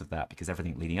result of that because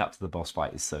everything leading up to the boss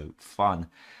fight is so fun.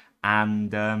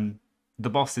 And the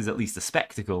boss is at least a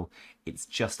spectacle. It's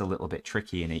just a little bit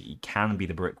tricky, and it can be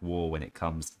the brick wall when it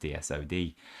comes to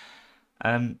DSOD.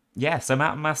 Yeah, so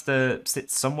Mountain Master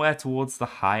sits somewhere towards the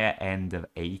higher end of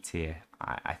A tier.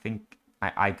 I think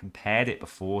I compared it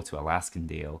before to Alaskan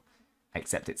Deal,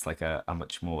 except it's like a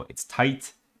much more, it's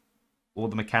tight. All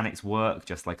the mechanics work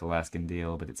just like Alaskan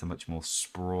Deal, but it's a much more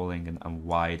sprawling and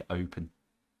wide open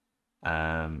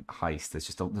heist.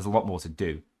 There's a lot more to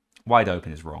do. Wide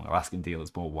open is wrong. Alaskan Deal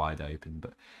is more wide open,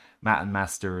 but Mountain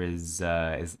Master is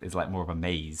like more of a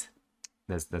maze.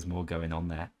 There's more going on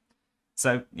there.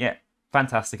 So yeah,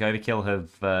 fantastic. Overkill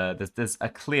have there's a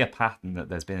clear pattern that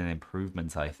there's been an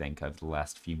improvement, I think, over the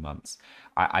last few months.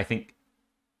 I think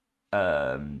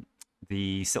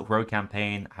the Silk Road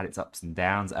campaign had its ups and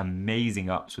downs.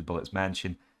 Amazing ups with Bullet's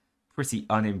Mansion. Pretty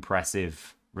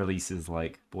unimpressive releases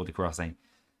like Border Crossing.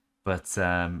 But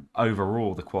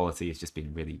overall, the quality has just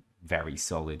been really very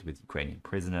solid with Ukrainian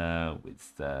Prisoner,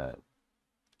 with the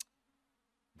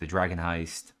Dragon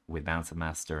Heist, with Mountain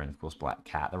Master, and of course Black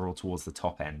Cat. They're all towards the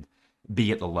top end,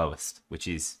 be at the lowest, which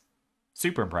is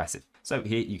super impressive. So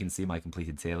here you can see my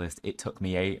completed tier list. It took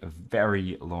me a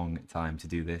very long time to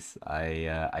do this. I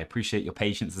appreciate your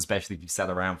patience, especially if you've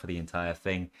sat around for the entire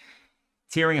thing.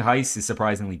 Tiering heists is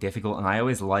surprisingly difficult, and I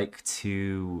always like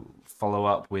to follow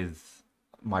up with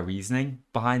my reasoning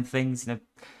behind things. You know,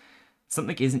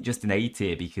 something isn't just an A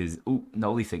tier because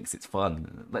Kknowley thinks it's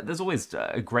fun. There's always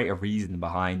a greater reason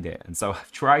behind it, and so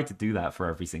I've tried to do that for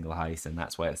every single heist, and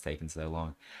that's why it's taken so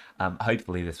long.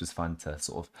 Hopefully this was fun to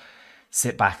sort of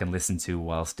sit back and listen to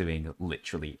whilst doing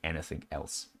literally anything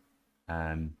else.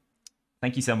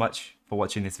 Thank you so much for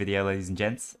watching this video, ladies and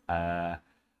gents. I'm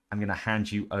going to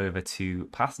hand you over to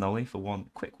Kknowley for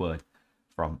one quick word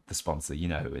from the sponsor. You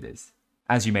know who it is.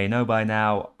 As you may know by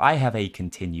now, I have a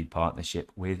continued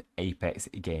partnership with Apex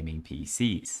Gaming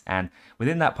PCs, and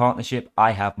within that partnership,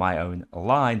 I have my own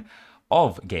line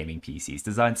of gaming PCs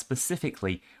designed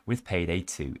specifically with Payday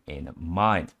 2 in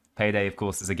mind. Payday, of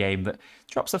course, is a game that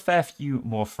drops a fair few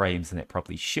more frames than it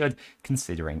probably should,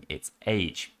 considering its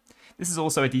age. This is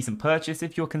also a decent purchase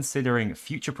if you're considering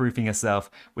future-proofing yourself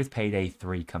with Payday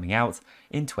 3 coming out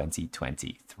in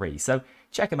 2023. So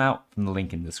check them out from the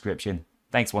link in the description.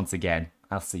 Thanks once again.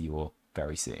 I'll see you all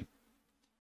very soon.